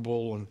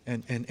marketable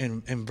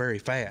and very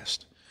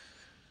fast."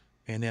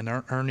 And then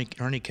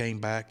Ernie came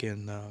back,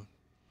 and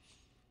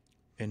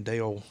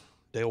Dale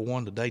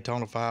won the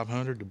Daytona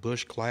 500, the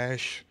Busch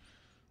Clash,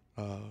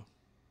 4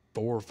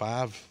 or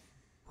 5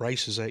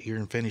 races that year,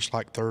 and finished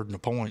like third in the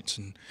points.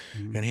 And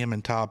him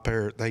and Todd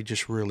Parrott, they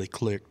just really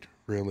clicked,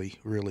 really,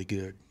 really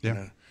good. Yeah. You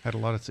know, Had a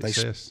lot of they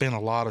success. spent a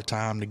lot of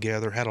time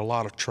together, had a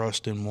lot of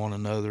trust in one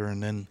another,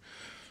 and then,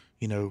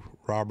 you know,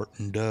 Robert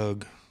and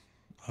Doug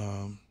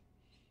were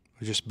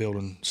just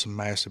building some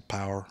massive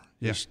power.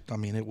 Yeah. I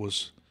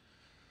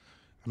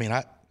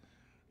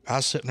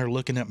was sitting there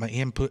looking at my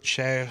input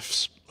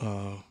shafts,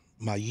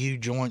 my U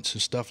joints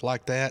and stuff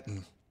like that,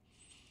 and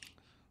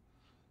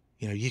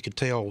you know, you could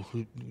tell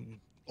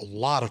a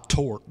lot of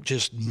torque,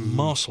 just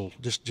muscle,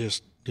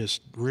 just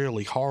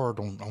really hard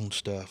on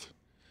stuff.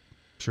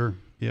 Sure.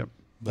 Yep.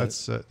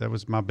 That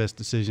was my best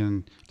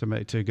decision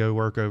to go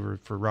work over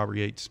for Robert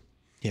Yates.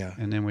 Yeah.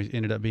 And then we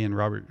ended up being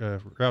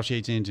Roush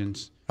Yates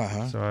Engines.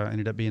 So I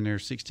ended up being there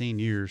 16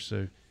 years.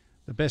 So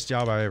the best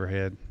job I ever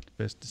had,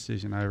 best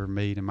decision I ever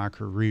made in my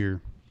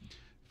career,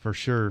 for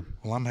sure.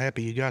 Well, I'm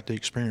happy you got to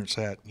experience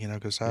that, you know,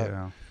 because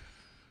I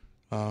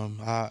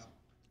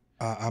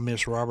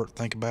miss Robert.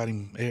 Think about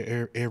him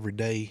every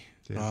day.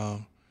 Yeah.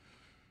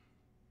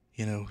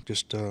 You know,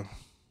 just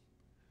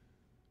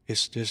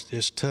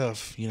it's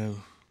tough. You know,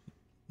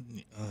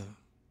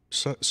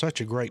 such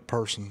a great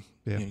person.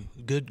 Yeah. You know,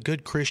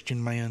 good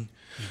Christian man.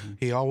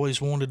 He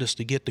always wanted us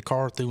to get the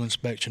car through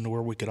inspection to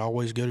where we could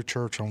always go to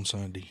church on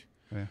Sunday.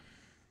 Yeah.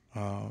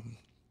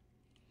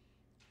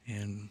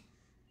 And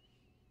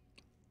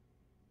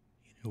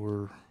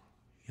we're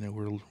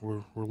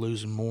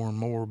losing more and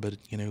more, but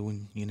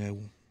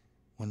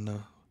when the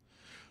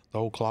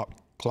old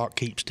clock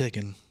keeps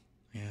ticking,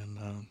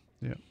 and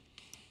yeah,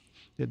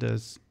 it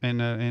does.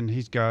 And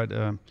he's got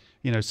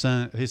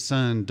his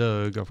son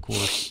Doug, of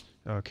course,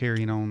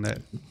 carrying on that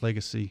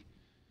legacy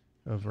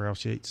of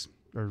Roush Yates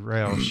or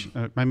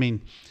Roush. I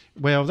mean,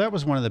 well, that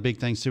was one of the big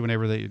things too.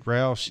 Whenever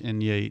Roush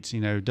and Yates,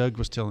 Doug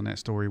was telling that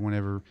story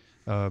whenever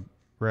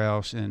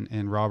Roush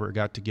and Robert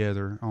got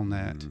together on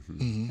that.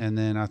 And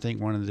then I think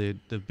one of the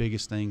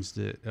biggest things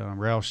that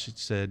Roush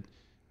said,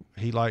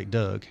 he liked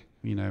Doug,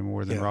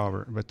 more than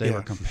Robert, but they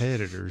were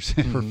competitors,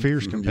 were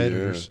fierce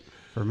competitors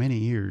for many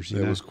years.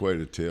 That was quite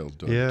a tale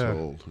Doug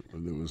told.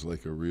 And it was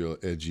like a real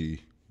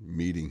edgy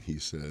meeting, he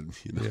said.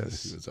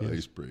 Yes, it was an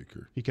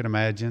icebreaker. You can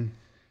imagine.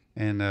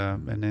 And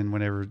then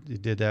whenever he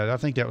did that, I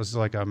think that was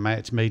like a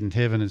match made in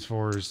heaven as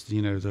far as,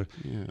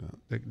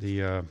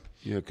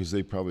 because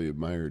they probably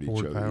admired each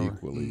other power.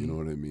 Equally, you know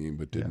what I mean,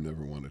 but didn't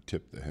ever want to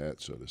tip the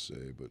hat, so to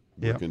say. But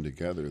working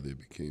together, they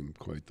became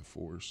quite the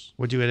force.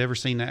 Would you have ever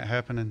seen that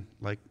happening,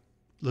 like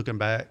looking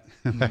back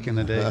in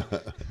the day?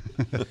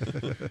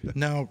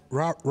 No,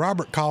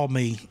 Robert called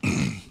me,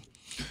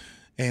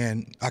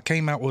 and I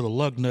came out with a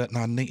lug nut,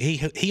 and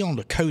he owned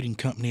a coating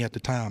company at the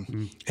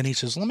time, and he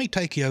says, "Let me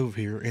take you over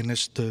here," and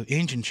it's the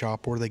engine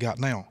shop where they got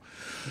now.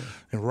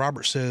 And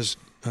Robert says,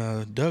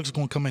 "Doug's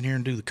going to come in here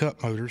and do the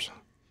cup motors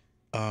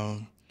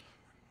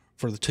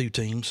for the 2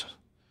 teams,"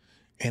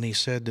 and he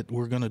said that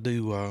we're going to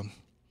do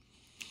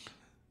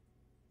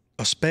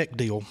a spec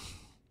deal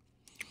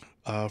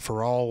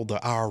for all the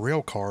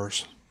IRL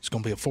cars. It's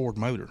going to be a Ford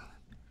motor,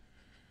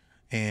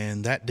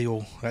 and that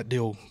deal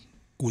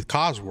with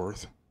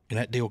Cosworth, and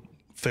that deal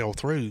fell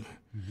through.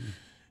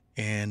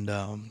 And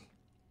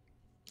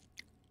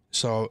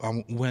so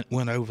I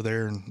went over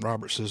there, and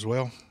Robert says,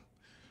 "Well,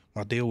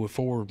 my deal with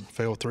Ford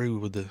fell through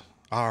with the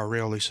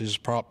IRL." He says,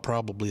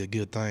 "Probably a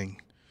good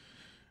thing."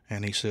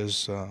 and he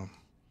says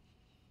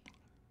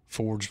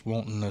Ford's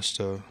wanting us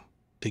to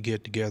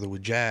get together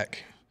with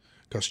Jack,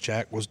 because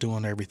Jack was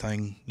doing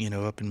everything, you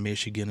know, up in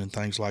Michigan and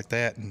things like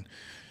that. And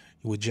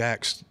with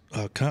Jack's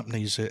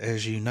companies,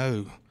 as you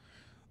know,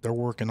 they're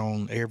working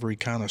on every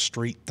kind of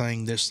street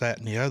thing, this, that,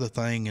 and the other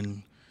thing,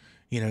 and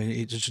you know,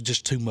 it's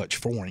just too much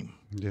for him.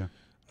 Yeah.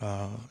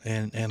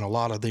 And a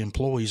lot of the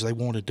employees, they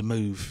wanted to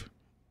move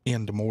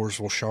into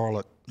Mooresville,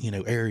 Charlotte, you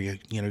know, area,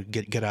 you know,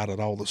 get out of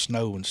all the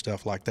snow and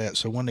stuff like that.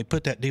 So when they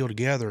put that deal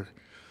together,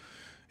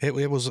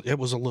 it was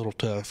a little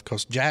tough,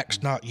 because Jack's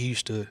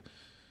used to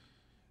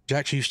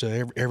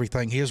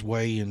everything his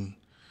way, and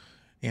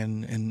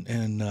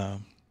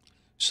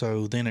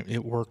so then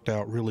it worked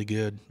out really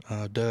good.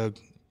 Doug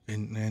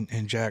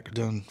and Jack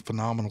done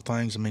phenomenal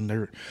things. I mean,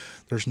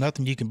 there's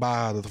nothing you can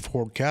buy out of the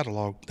Ford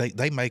catalog.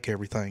 They make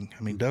everything.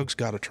 I mean, Doug's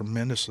got a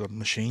tremendous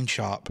machine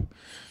shop.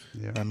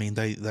 Yeah. I mean,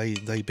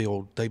 they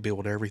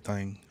build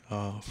everything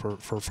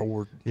for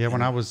Ford. Yeah,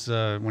 when I was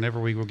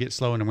whenever we would get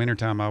slow in the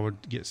wintertime, I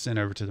would get sent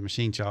over to the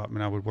machine shop,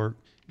 and I would work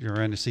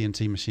around the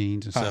CNC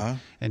machines and stuff.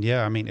 And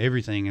yeah, I mean,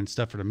 everything, and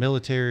stuff for the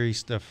military,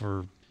 stuff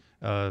for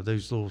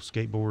those little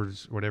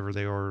skateboards, whatever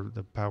they are,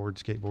 the powered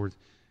skateboards,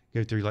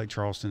 go through Lake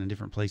Charleston and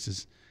different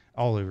places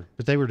all over.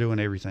 But they were doing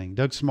everything.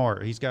 Doug's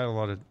smart. He's got a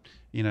lot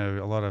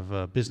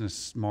of business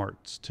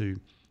smarts too,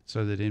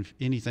 so that if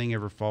anything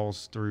ever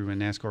falls through in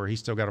NASCAR, he's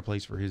still got a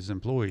place for his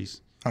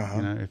employees. You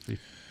know, if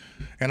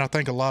and I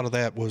think a lot of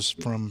that was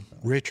from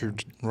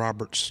Richard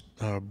Roberts'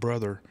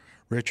 brother,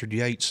 Richard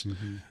Yates.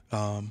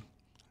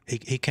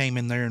 He came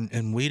in there,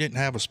 and we didn't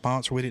have a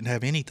sponsor. We didn't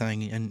have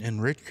anything.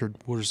 And Richard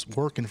was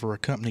working for a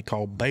company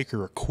called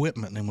Baker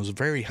Equipment and was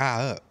very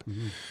high up.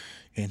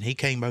 And he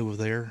came over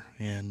there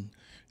and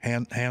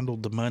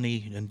handled the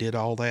money and did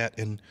all that.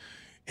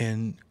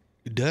 And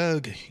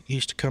Doug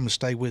used to come and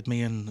stay with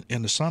me in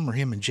the summer,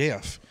 him and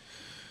Jeff.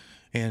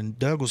 And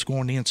Doug was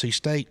going to NC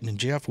State, and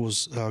Jeff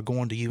was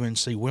going to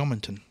UNC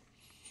Wilmington.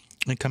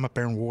 He come up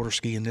there and water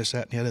ski and this,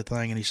 that, and the other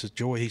thing. And he says,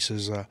 Joy, he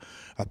says, I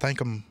think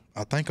I'm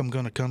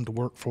going to come to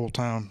work full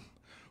time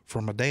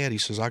for my dad. He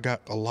says, I got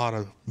a lot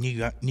of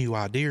new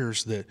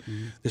ideas that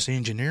this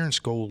engineering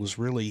school is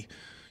really,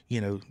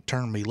 you know,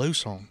 turning me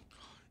loose on.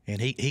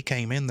 And he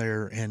came in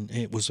there, and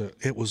it was a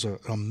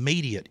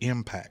immediate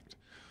impact.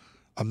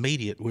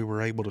 Immediate. We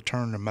were able to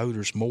turn the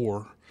motors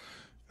more.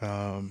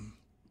 Doug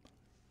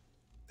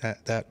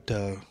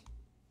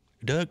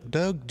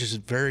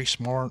just very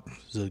smart.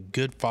 He's a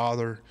good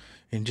father,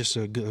 and just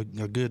a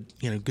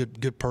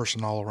good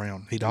person all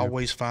around. He'd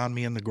always find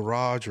me in the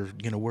garage or,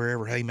 you know,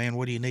 wherever. Hey man,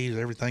 what do you need? Is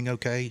everything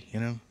okay? You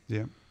know?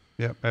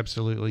 Yeah,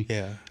 absolutely.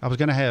 Yeah. I was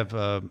gonna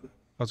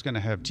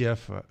have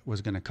Jeff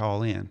was gonna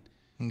call in.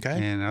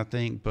 Okay. And I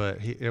think,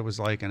 but it was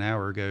like an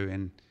hour ago,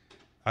 and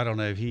I don't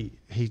know if he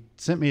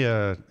sent me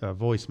a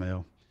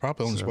voicemail.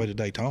 Probably on his way to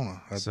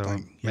Daytona. I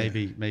think.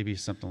 Yeah. Maybe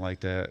something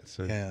like that.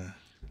 So yeah.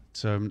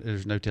 So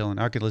there's no telling.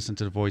 I could listen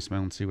to the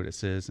voicemail and see what it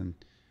says, and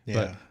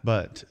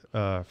but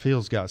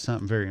Phil's got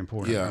something very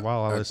important. Yeah,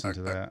 while I listen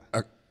to that,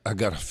 I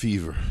got a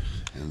fever,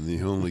 and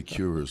the only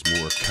cure is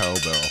more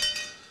cowbell,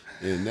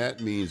 and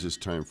that means it's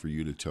time for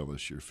you to tell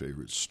us your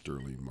favorite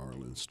Sterling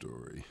Marlin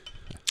story.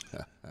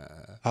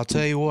 I'll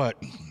tell you what,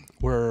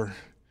 it's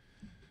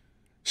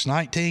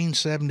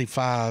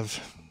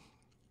 1975,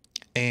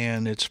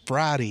 and it's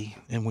Friday,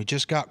 and we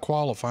just got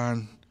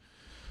qualifying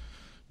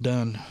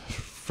done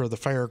for the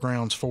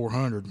Fairgrounds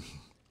 400,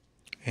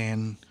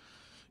 and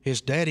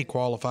his daddy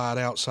qualified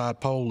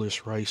outside pole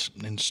this race,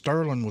 and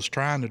Sterling was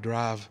trying to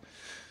drive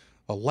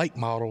a late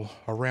model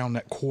around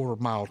that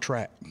quarter-mile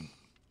track.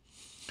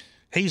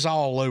 He's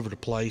all over the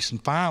place,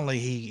 and finally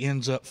he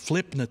ends up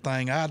flipping the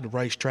thing out of the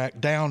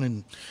racetrack down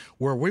in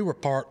where we were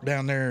parked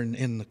down there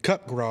in the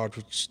Cup garage,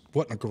 which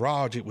wasn't a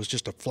garage, it was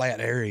just a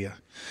flat area.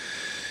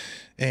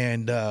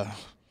 And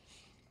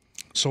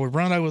so we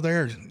run over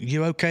there,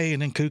 you okay?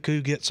 And then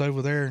Cuckoo gets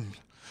over there, and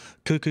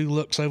Cuckoo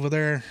looks over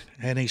there,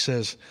 and he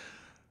says,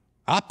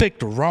 I picked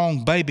the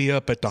wrong baby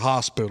up at the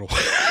hospital.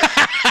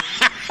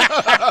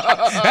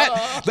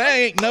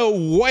 There ain't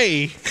no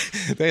way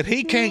that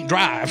he can't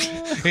drive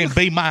and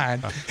be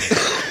mine.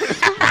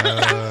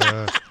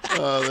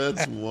 Oh,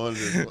 that's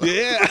wonderful.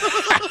 Yeah.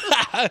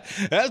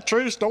 That's a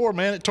true story,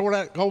 man. It tore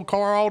that old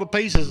car all to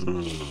pieces.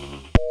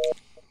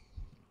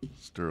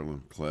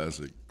 Sterling,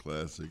 classic.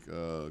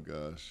 Oh,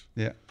 gosh.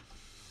 Yeah.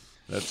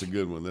 That's a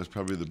good one. That's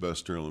probably the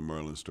best Sterling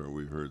Marlin story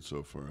we've heard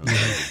so far.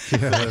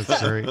 Yeah,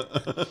 that's great.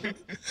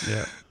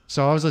 Yeah.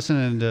 So I was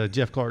listening to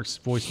Jeff Clark's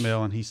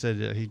voicemail, and he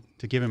said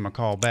to give him a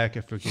call back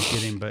if we could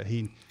get him, but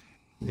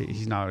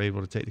he's not able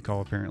to take the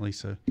call apparently.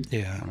 So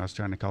yeah, when I was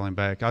trying to call him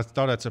back, I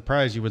thought I'd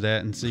surprise you with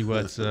that and see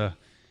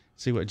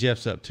what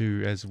Jeff's up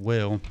to as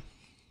well.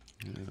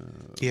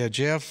 Yeah,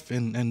 Jeff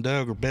and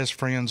Doug are best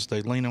friends.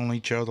 They lean on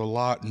each other a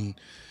lot, and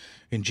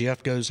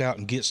Jeff goes out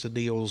and gets the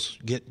deals,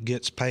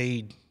 gets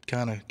paid,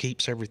 kind of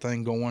keeps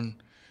everything going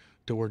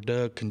to where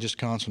Doug can just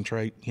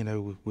concentrate, you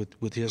know,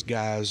 with his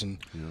guys, and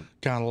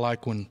kind of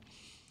like when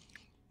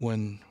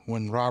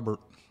Robert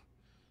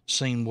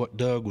seen what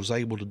Doug was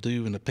able to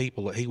do and the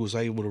people that he was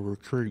able to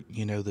recruit,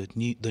 you know, the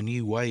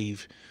new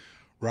wave.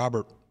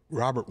 Robert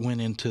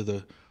went into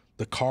the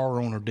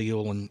car owner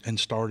deal and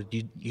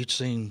started. You'd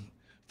seen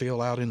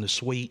Phil out in the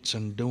suites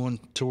and doing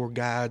tour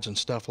guides and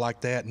stuff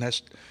like that, and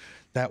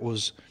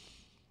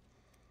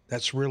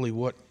that's really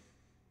what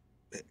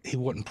he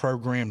wasn't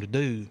programmed to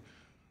do.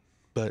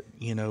 But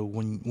you know,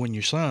 when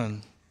your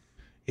son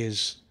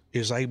is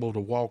able to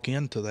walk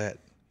into that,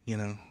 you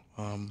know.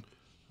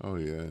 Oh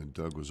yeah, and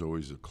Doug was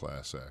always a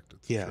class act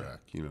at the Yeah. track.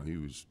 You know, he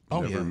was Oh,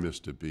 never yeah.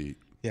 missed a beat.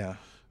 Yeah.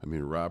 I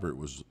mean, Robert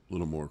was a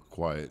little more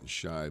quiet and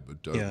shy,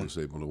 but Doug Yeah. was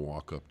able to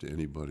walk up to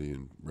anybody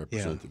and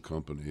represent the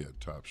company at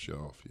top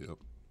shelf. Yep.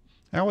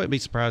 I wouldn't be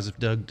surprised if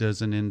Doug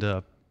doesn't end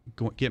up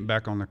getting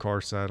back on the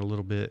car side a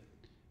little bit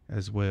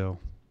as well.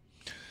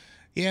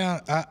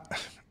 Yeah,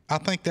 I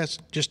think that's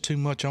just too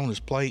much on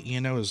his plate.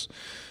 You know,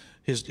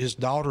 his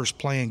daughter's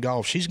playing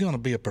golf. She's going to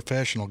be a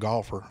professional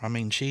golfer. I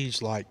mean,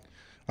 she's like,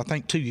 I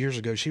think 2 years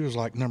ago she was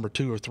like number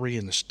 2 or 3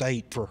 in the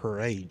state for her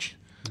age.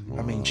 Wow.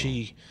 I mean,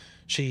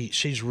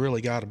 she's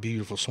really got a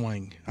beautiful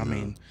swing. I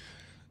mean,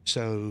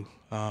 so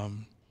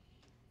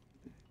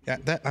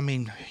that I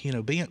mean, you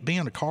know,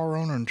 being a car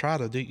owner and try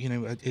to do, you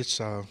know,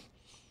 it's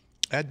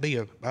that'd be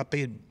a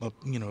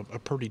you know, a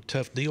pretty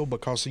tough deal,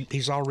 because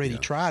he's already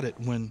tried it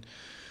when.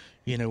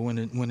 You know,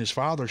 when his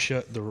father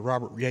shut the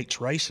Robert Yates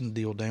Racing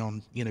deal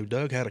down, you know,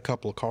 Doug had a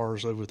couple of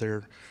cars over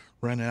there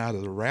running out of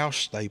the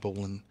Roush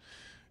stable, and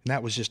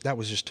that was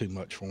just too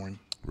much for him.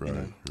 Right. You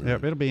know? Right. Yeah,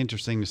 it'll be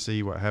interesting to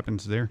see what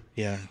happens there.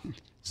 Yeah.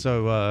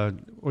 So,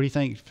 what do you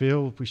think,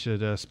 Phil? We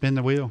should spin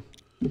the wheel.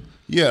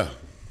 Yeah.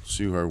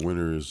 See who our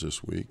winner is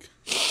this week.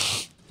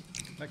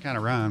 That kind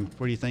of rhymed.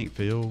 What do you think,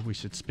 Phil? We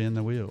should spin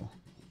the wheel.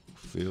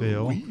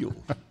 Phil. Wheel.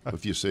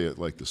 If you say it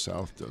like the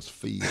South does,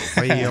 Phil.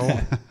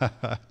 Phil.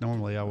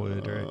 Normally I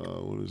would, right?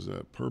 What is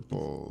that?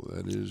 Purple.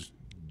 That is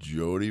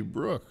Jody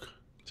Brook.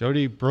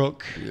 Jody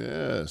Brook,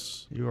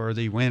 Yes. you are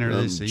the winner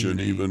From this evening.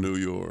 Geneva, New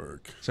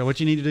York. So what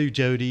you need to do,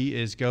 Jody,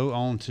 is go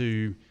on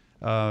to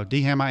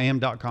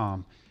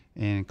DHammiam.com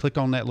and click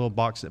on that little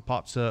box that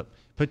pops up.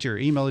 Put your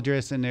email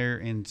address in there,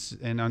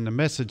 and on the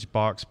message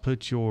box,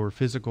 put your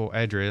physical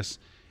address,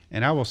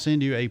 and I will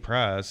send you a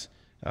prize.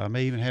 I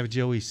may even have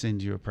Joey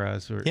send you a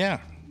prize, or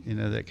Yeah. you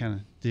know, that kind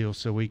of deal,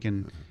 so we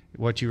can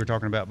what you were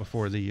talking about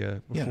before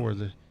the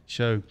the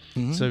show.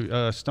 Mm-hmm.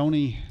 So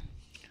Stoney,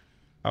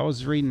 I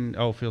was reading.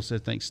 Oh, Phil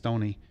said thanks,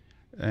 Stoney,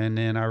 and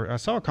then I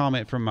saw a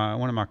comment from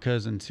one of my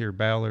cousins here,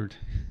 Ballard.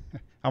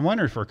 I'm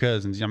wondering if we're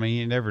cousins. I mean,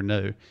 you never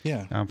know.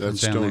 Yeah. I'm from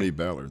That's down Stoney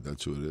there. Ballard.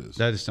 That's who it is.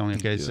 That is Stoney.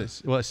 Okay,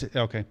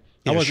 Yeah. okay.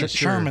 Yeah, I wasn't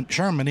sure.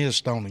 Sherman is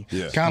Stoney.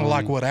 Yeah. Kind of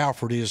like what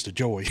Alfred is to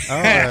Joey. Oh,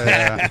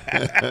 yeah.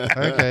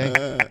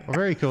 Okay. Well,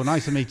 very cool.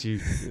 Nice to meet you,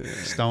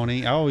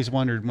 Stoney. I always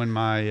wondered when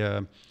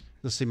my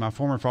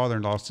former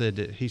father-in-law said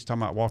that he's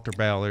talking about Walter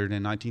Ballard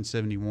in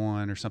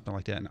 1971 or something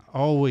like that, and I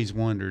always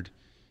wondered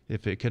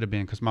if it could have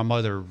been because my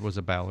mother was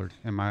a Ballard,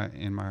 and my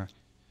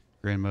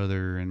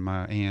grandmother and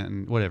my aunt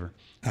and whatever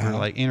were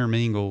like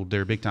intermingled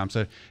there big time.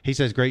 So he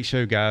says, "Great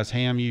show, guys.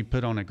 Hamm, you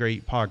put on a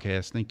great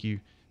podcast. Thank you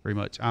very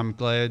much. I'm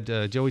glad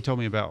Joey told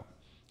me about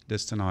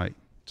this tonight.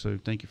 So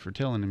thank you for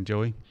telling him,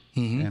 Joey.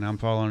 Mm-hmm. And I'm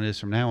following this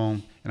from now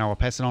on, and I will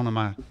pass it on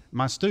to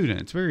my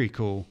students. Very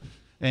cool.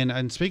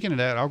 And speaking of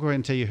that, I'll go ahead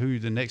and tell you who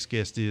the next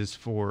guest is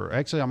for.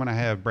 Actually, I'm going to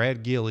have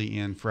Brad Gilley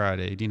in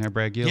Friday. Do you know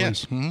Brad Gilley?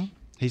 Yes. Mm-hmm.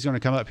 He's going to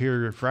come up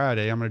here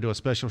Friday. I'm going to do a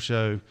special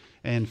show.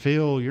 And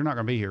Phil, you're not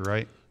going to be here,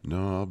 right?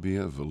 No, I'll be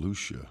at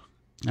Volusia.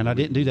 And I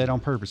didn't do that on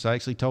purpose. I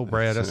actually told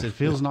Brad, I said,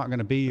 Phil's not going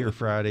to be here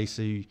Friday,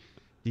 so do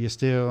you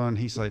still? And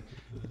he's like,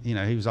 you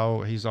know, he's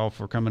all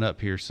for coming up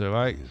here. So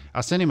I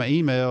sent him an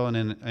email, and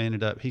then I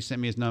ended up, he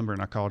sent me his number,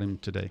 and I called him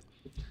today.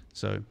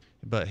 So,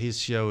 but his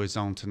show is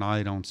on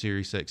tonight on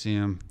Sirius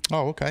XM.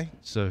 Oh, okay.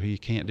 So he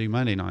can't do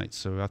Monday nights.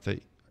 So I thought,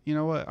 you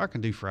know what, I can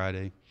do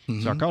Friday.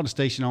 Mm-hmm. So I called the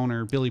station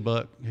owner, Billy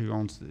Buck, who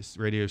owns this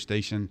radio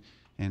station,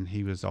 and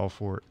he was all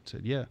for it.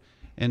 Said, yeah.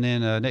 And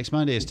then next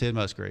Monday is Ted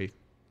Musgrave.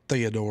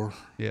 Theodore.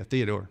 Yeah,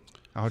 Theodore.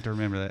 I'll have to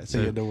remember that.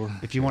 So Theodore.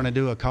 if you want to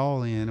do a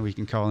call in, we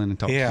can call in and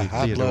talk to Yeah,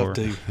 I'd Theodore. love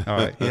to. All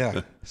right.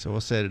 Yeah. So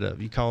we'll set it up.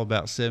 You call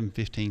about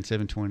 7:15,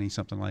 7:20,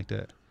 something like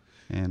that.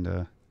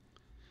 And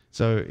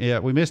so, yeah,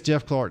 we missed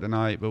Jeff Clark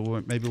tonight,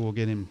 but maybe we'll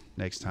get him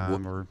next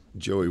time. Or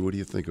Joey, what do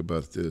you think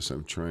about this?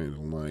 I'm trying to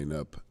line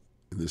up,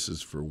 and this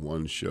is for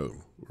one show.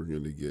 We're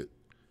going to get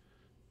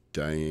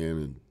Diane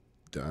and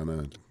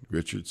Donna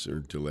Richardson,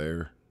 or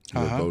Dallaire,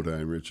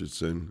 Bodine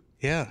Richardson,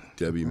 Yeah.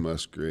 Debbie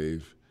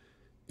Musgrave,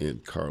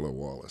 and Carla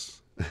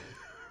Wallace.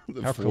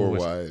 The How four cool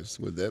is it? wives.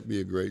 Would that be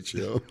a great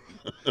show?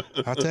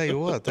 I'll tell you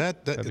what,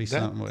 That'd be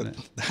something, wouldn't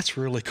it? That's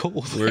really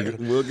cool. We're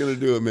going to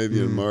do it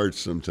maybe in March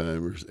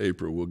sometime or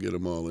April. We'll get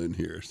them all in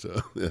here.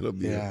 So that'll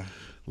be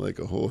like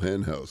a whole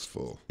hen house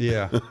full.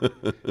 Yeah.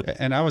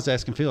 And I was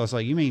asking Phil, I was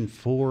like, you mean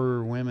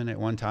 4 women at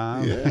one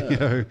time? Yeah. You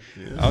know,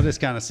 I'll just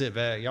kind of sit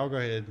back. Y'all go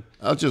ahead.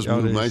 I'll just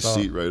move my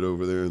seat right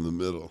over there in the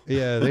middle.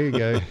 Yeah, there you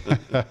go.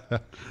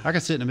 I can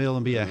sit in the middle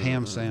and be a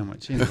ham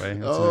sandwich. Anyway.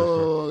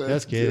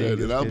 That's kidding. Good.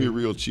 And I'll be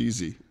real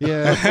cheesy.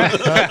 Yeah.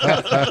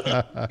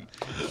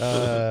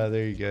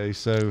 There you go.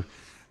 So,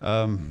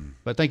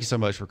 but thank you so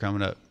much for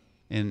coming up.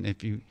 And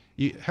if you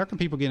how can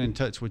people get in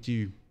touch with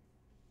you?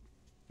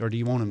 Or do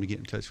you want them to get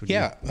in touch with you?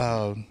 Yeah,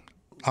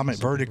 I'm at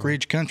Verdict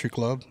Ridge Country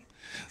Club.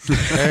 So,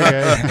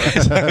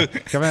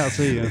 come out and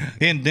see you.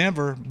 In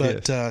Denver,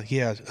 but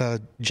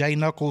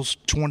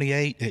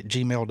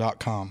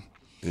jknuckles28@gmail.com.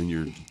 And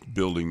you're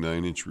building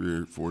 9-inch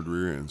rear Ford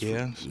rear ends.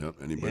 Yeah. Yep.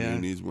 Anybody who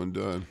needs one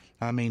done.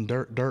 I mean,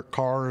 dirt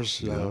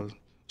cars,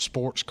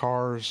 sports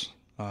cars.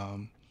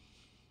 I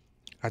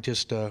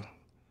just I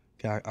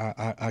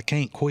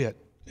can't quit.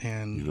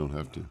 And You don't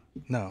have to.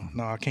 No,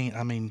 I can't.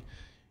 I mean,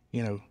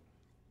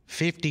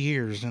 50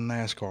 years in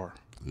NASCAR.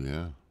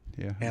 Yeah.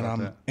 Yeah.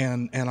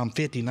 And I'm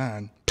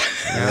 59.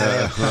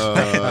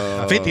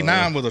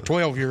 59 with a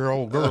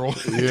 12-year-old girl.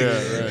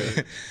 Yeah,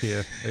 right.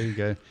 Yeah, there you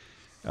go.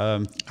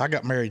 I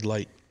got married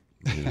late.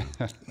 Yeah.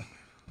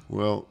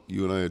 Well,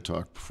 you and I had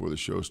talked before the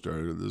show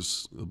started.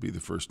 This will be the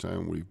first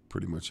time we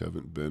pretty much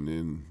haven't been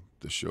in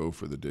the show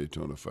for the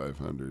Daytona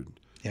 500.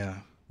 Yeah.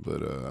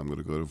 But I'm going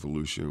to go to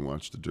Volusia and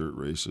watch the dirt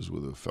races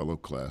with a fellow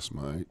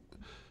classmate.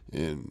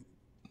 And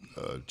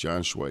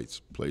John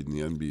Schweitz played in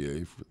the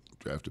NBA,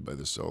 drafted by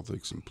the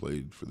Celtics, and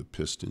played for the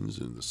Pistons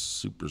and the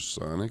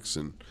Supersonics.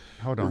 And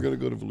we're going to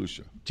go to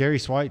Volusia. Jerry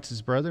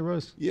Schweitz's brother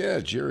was? Yeah,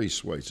 Jerry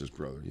Schweitz's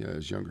brother. Yeah,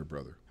 his younger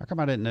brother. How come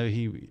I didn't know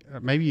he?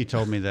 Maybe you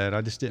told me that.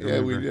 I just didn't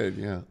remember. Yeah, we did.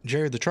 Yeah.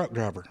 Jerry, the truck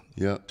driver.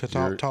 Yeah.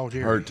 Tall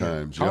Jerry. Hard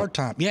times. Yeah. Hard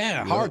time.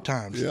 Yeah, hard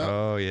times. Yeah.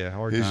 Oh yeah,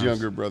 hard times. His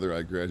younger brother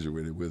I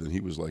graduated with, and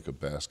he was like a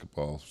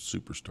basketball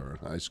superstar in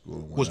high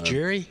school. Was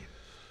Jerry?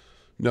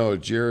 No,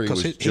 Jerry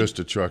was just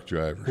a truck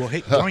driver. Well,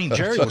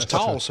 Jerry was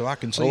tall, so I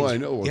can see. Oh, I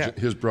know. Well,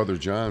 his brother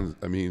John,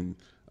 I mean,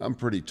 I'm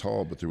pretty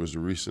tall, but there was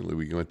recently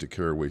we went to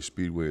Caraway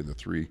Speedway, and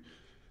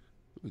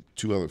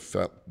two other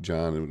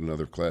John and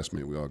another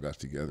classmate, we all got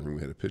together and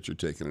we had a picture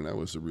taken, and I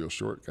was the real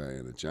short guy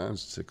in it.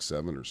 John's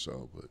 6'7" or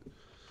so, but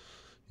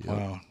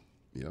wow.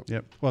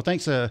 Yep. Well,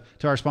 thanks to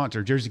our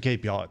sponsor, Jersey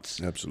Cape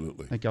Yachts.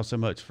 Absolutely. Thank y'all so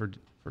much for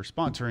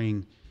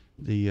sponsoring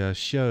the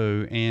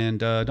show.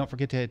 And don't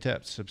forget to hit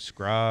that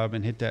subscribe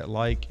and hit that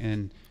like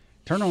and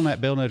turn on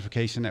that bell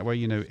notification. That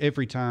way,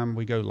 every time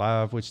we go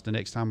live, which the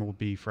next time will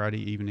be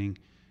Friday evening.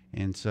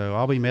 And so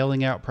I'll be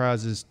mailing out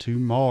prizes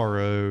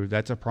tomorrow.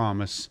 That's a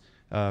promise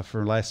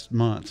for last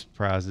month's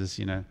prizes.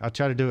 I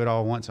try to do it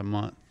all once a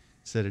month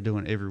instead of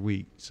doing it every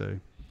week. So,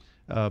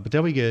 but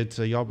they'll be good.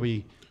 So y'all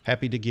be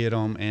happy to get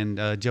them.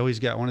 And Joey's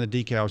got one of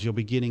the decals. You'll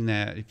be getting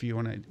that if you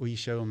want to. Will you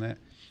show them that?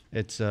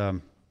 It's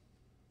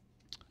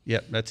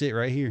yep, that's it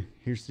right here.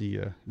 Here's the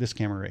this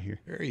camera right here.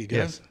 There you go.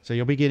 Yes. So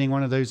you'll be getting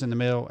one of those in the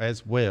mail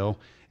as well.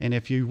 And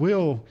if you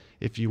want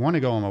to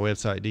go on my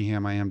website,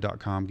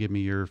 DHammiam.com, give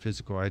me your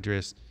physical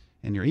address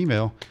and your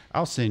email,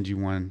 I'll send you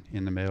one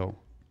in the mail,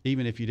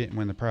 even if you didn't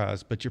win the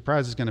prize. But your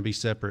prize is going to be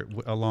separate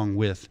along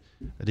with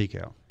a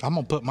decal. I'm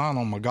going to put mine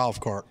on my golf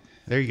cart.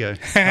 There you go.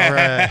 All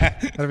right.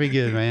 That'll be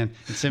good, man.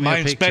 And send me my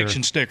a picture.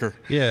 inspection sticker.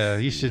 Yeah,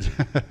 you should.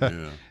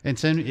 Yeah.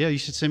 And you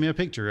should send me a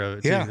picture of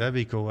it, too. Yeah. That'd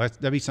be cool.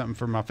 That'd be something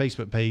for my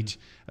Facebook page,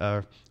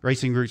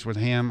 Racing Roots with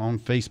Hamm on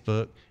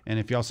Facebook. And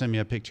if y'all send me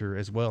a picture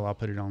as well, I'll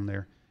put it on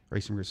there,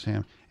 Racing Roots with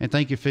Hamm. And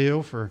thank you,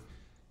 Phil, for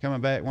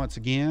coming back once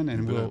again.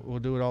 And we'll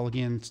do it all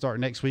again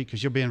starting next week,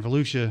 because you'll be in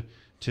Volusia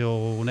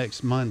till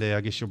next Monday. I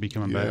guess you'll be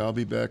coming back. Yeah, I'll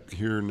be back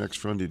here next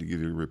Friday to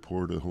give you a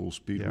report of the whole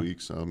speed week.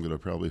 So I'm going to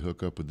probably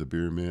hook up with the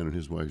beer man and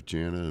his wife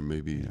Jana, and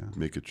maybe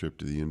make a trip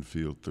to the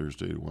infield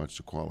Thursday to watch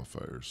the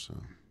qualifiers. So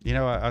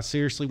I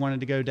seriously wanted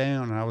to go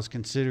down, and I was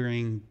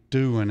considering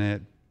doing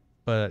it,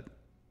 but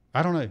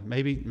I don't know.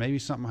 Maybe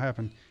something will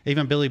happen.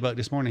 Even Billy Buck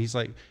this morning, he's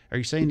like, "Are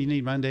you saying you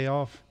need Monday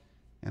off?"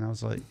 And I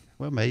was like,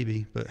 "Well,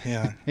 maybe." But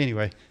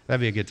anyway, that'd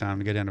be a good time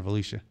to go down to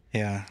Volusia.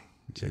 Yeah.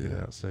 Check it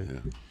out. So,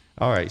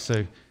 all right.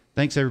 So.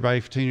 Thanks, everybody,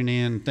 for tuning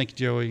in. Thank you,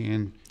 Joey.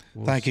 And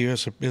thank you.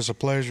 It's a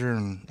pleasure.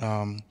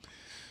 And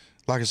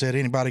like I said,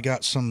 anybody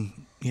got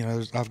some,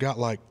 I've got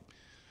like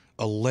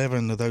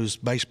 11 of those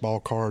baseball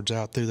cards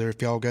out through there.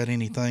 If y'all got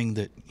anything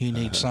that you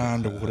need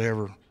signed or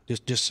whatever,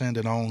 just send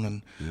it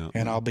on,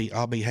 and I'll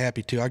be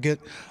happy to. I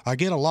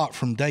get a lot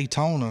from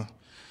Daytona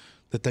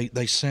that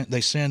they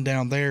send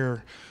down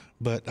there,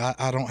 but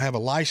I don't have a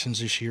license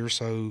this year,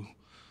 so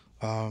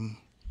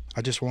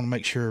I just want to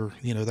make sure,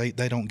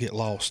 they don't get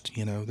lost.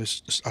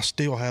 I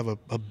still have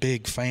a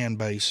big fan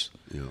base.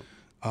 Yeah.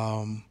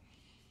 I'm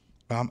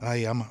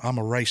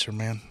a racer,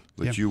 man.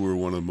 But you were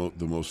one of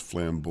the most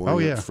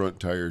flamboyant front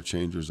tire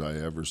changers I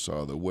ever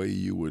saw. The way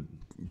you would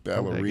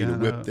ballerina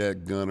whip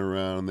that gun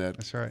around,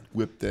 that's right.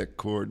 Whip that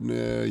cord.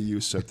 Nah,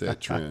 you set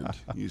that trend.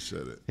 You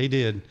said it. He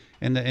did.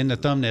 In the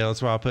thumbnail,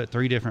 that's why I put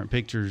 3 different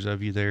pictures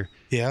of you there.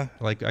 Yeah.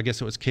 Like, I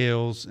guess it was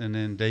Kale's, and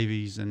then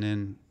Davey's, and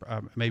then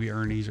maybe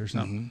Ernie's or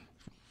something. Mm-hmm.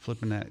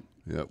 Flipping that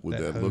Yeah, with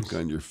that hose. look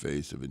on your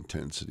face of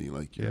intensity,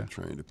 like you're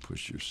trying to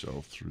push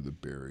yourself through the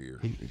barrier.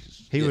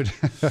 He would,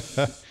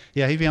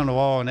 yeah, he'd be on the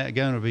wall, and that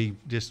gun would be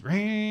just,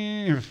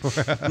 here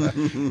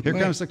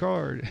comes the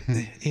card.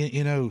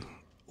 You know,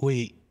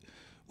 we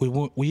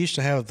used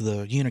to have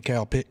the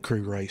Unical pit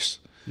crew race.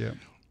 Yeah.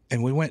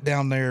 And we went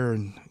down there,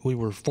 and we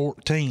were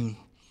 14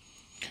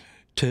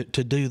 to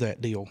do that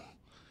deal.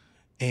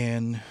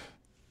 And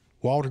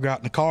Walter got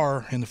in the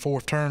car in the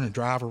fourth turn and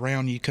drive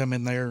around. You come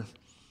in there,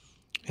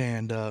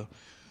 and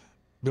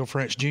Bill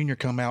French Jr.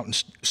 come out and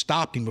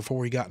stopped him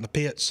before he got in the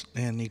pits.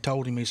 And he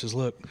told him, he says,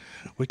 "Look,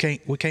 we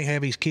can't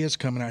have these kids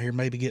coming out here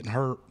maybe getting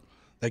hurt.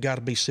 They got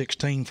to be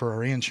 16 for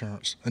our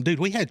insurance." And dude,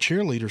 we had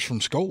cheerleaders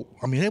from school.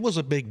 I mean, it was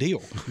a big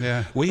deal.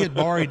 Yeah. We had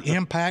borrowed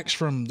impacts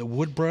from the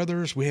Wood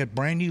Brothers. We had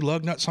brand new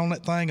lug nuts on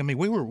that thing. I mean,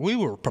 we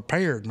were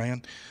prepared,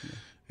 man. Yeah.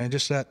 And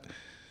just that,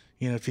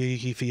 you know, if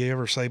you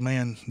ever say,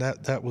 man,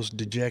 that was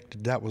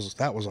dejected, that was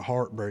a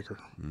heartbreaker.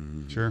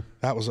 Mm-hmm. Sure.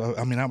 That was a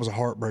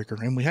heartbreaker.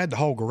 And we had the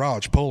whole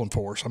garage pulling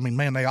for us. I mean,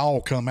 man, they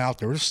all come out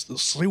there just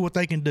see what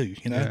they can do,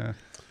 you know. Yeah.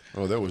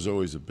 Oh, that was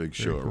always a big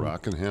show at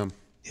Rockingham.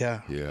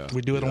 Yeah. Yeah.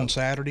 We do it on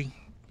Saturday.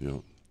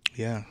 Yep.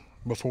 Yeah,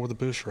 before the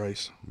Bush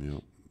race.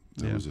 Yep.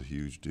 That was a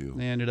huge deal.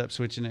 They ended up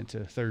switching it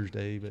to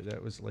Thursday, but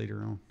that was later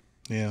on.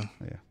 Yeah.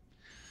 Yeah.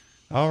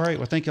 All right.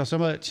 Well, thank y'all so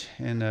much.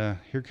 And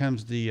here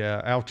comes the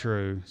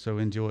outro. So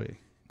enjoy.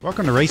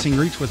 Welcome to Racing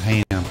Roots with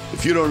Hamm.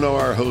 If you don't know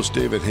our host,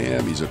 David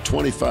Hamm, he's a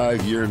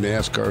 25-year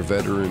NASCAR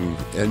veteran,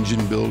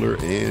 engine builder,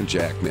 and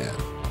jackman.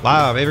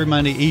 Live every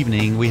Monday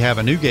evening, we have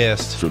a new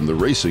guest From the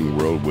racing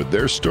world with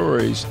their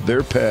stories,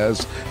 their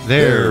paths,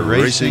 their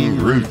racing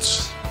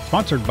roots.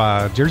 Sponsored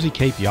by Jersey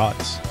Cape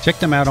Yachts. Check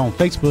them out on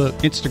Facebook,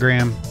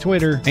 Instagram,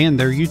 Twitter, and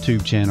their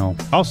YouTube channel.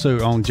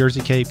 Also on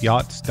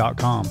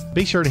JerseyCapeYachts.com.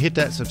 Be sure to hit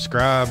that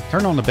subscribe,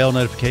 turn on the bell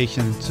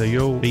notification so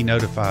you'll be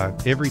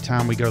notified every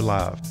time we go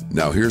live.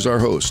 Now here's our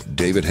host,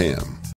 David Hamm.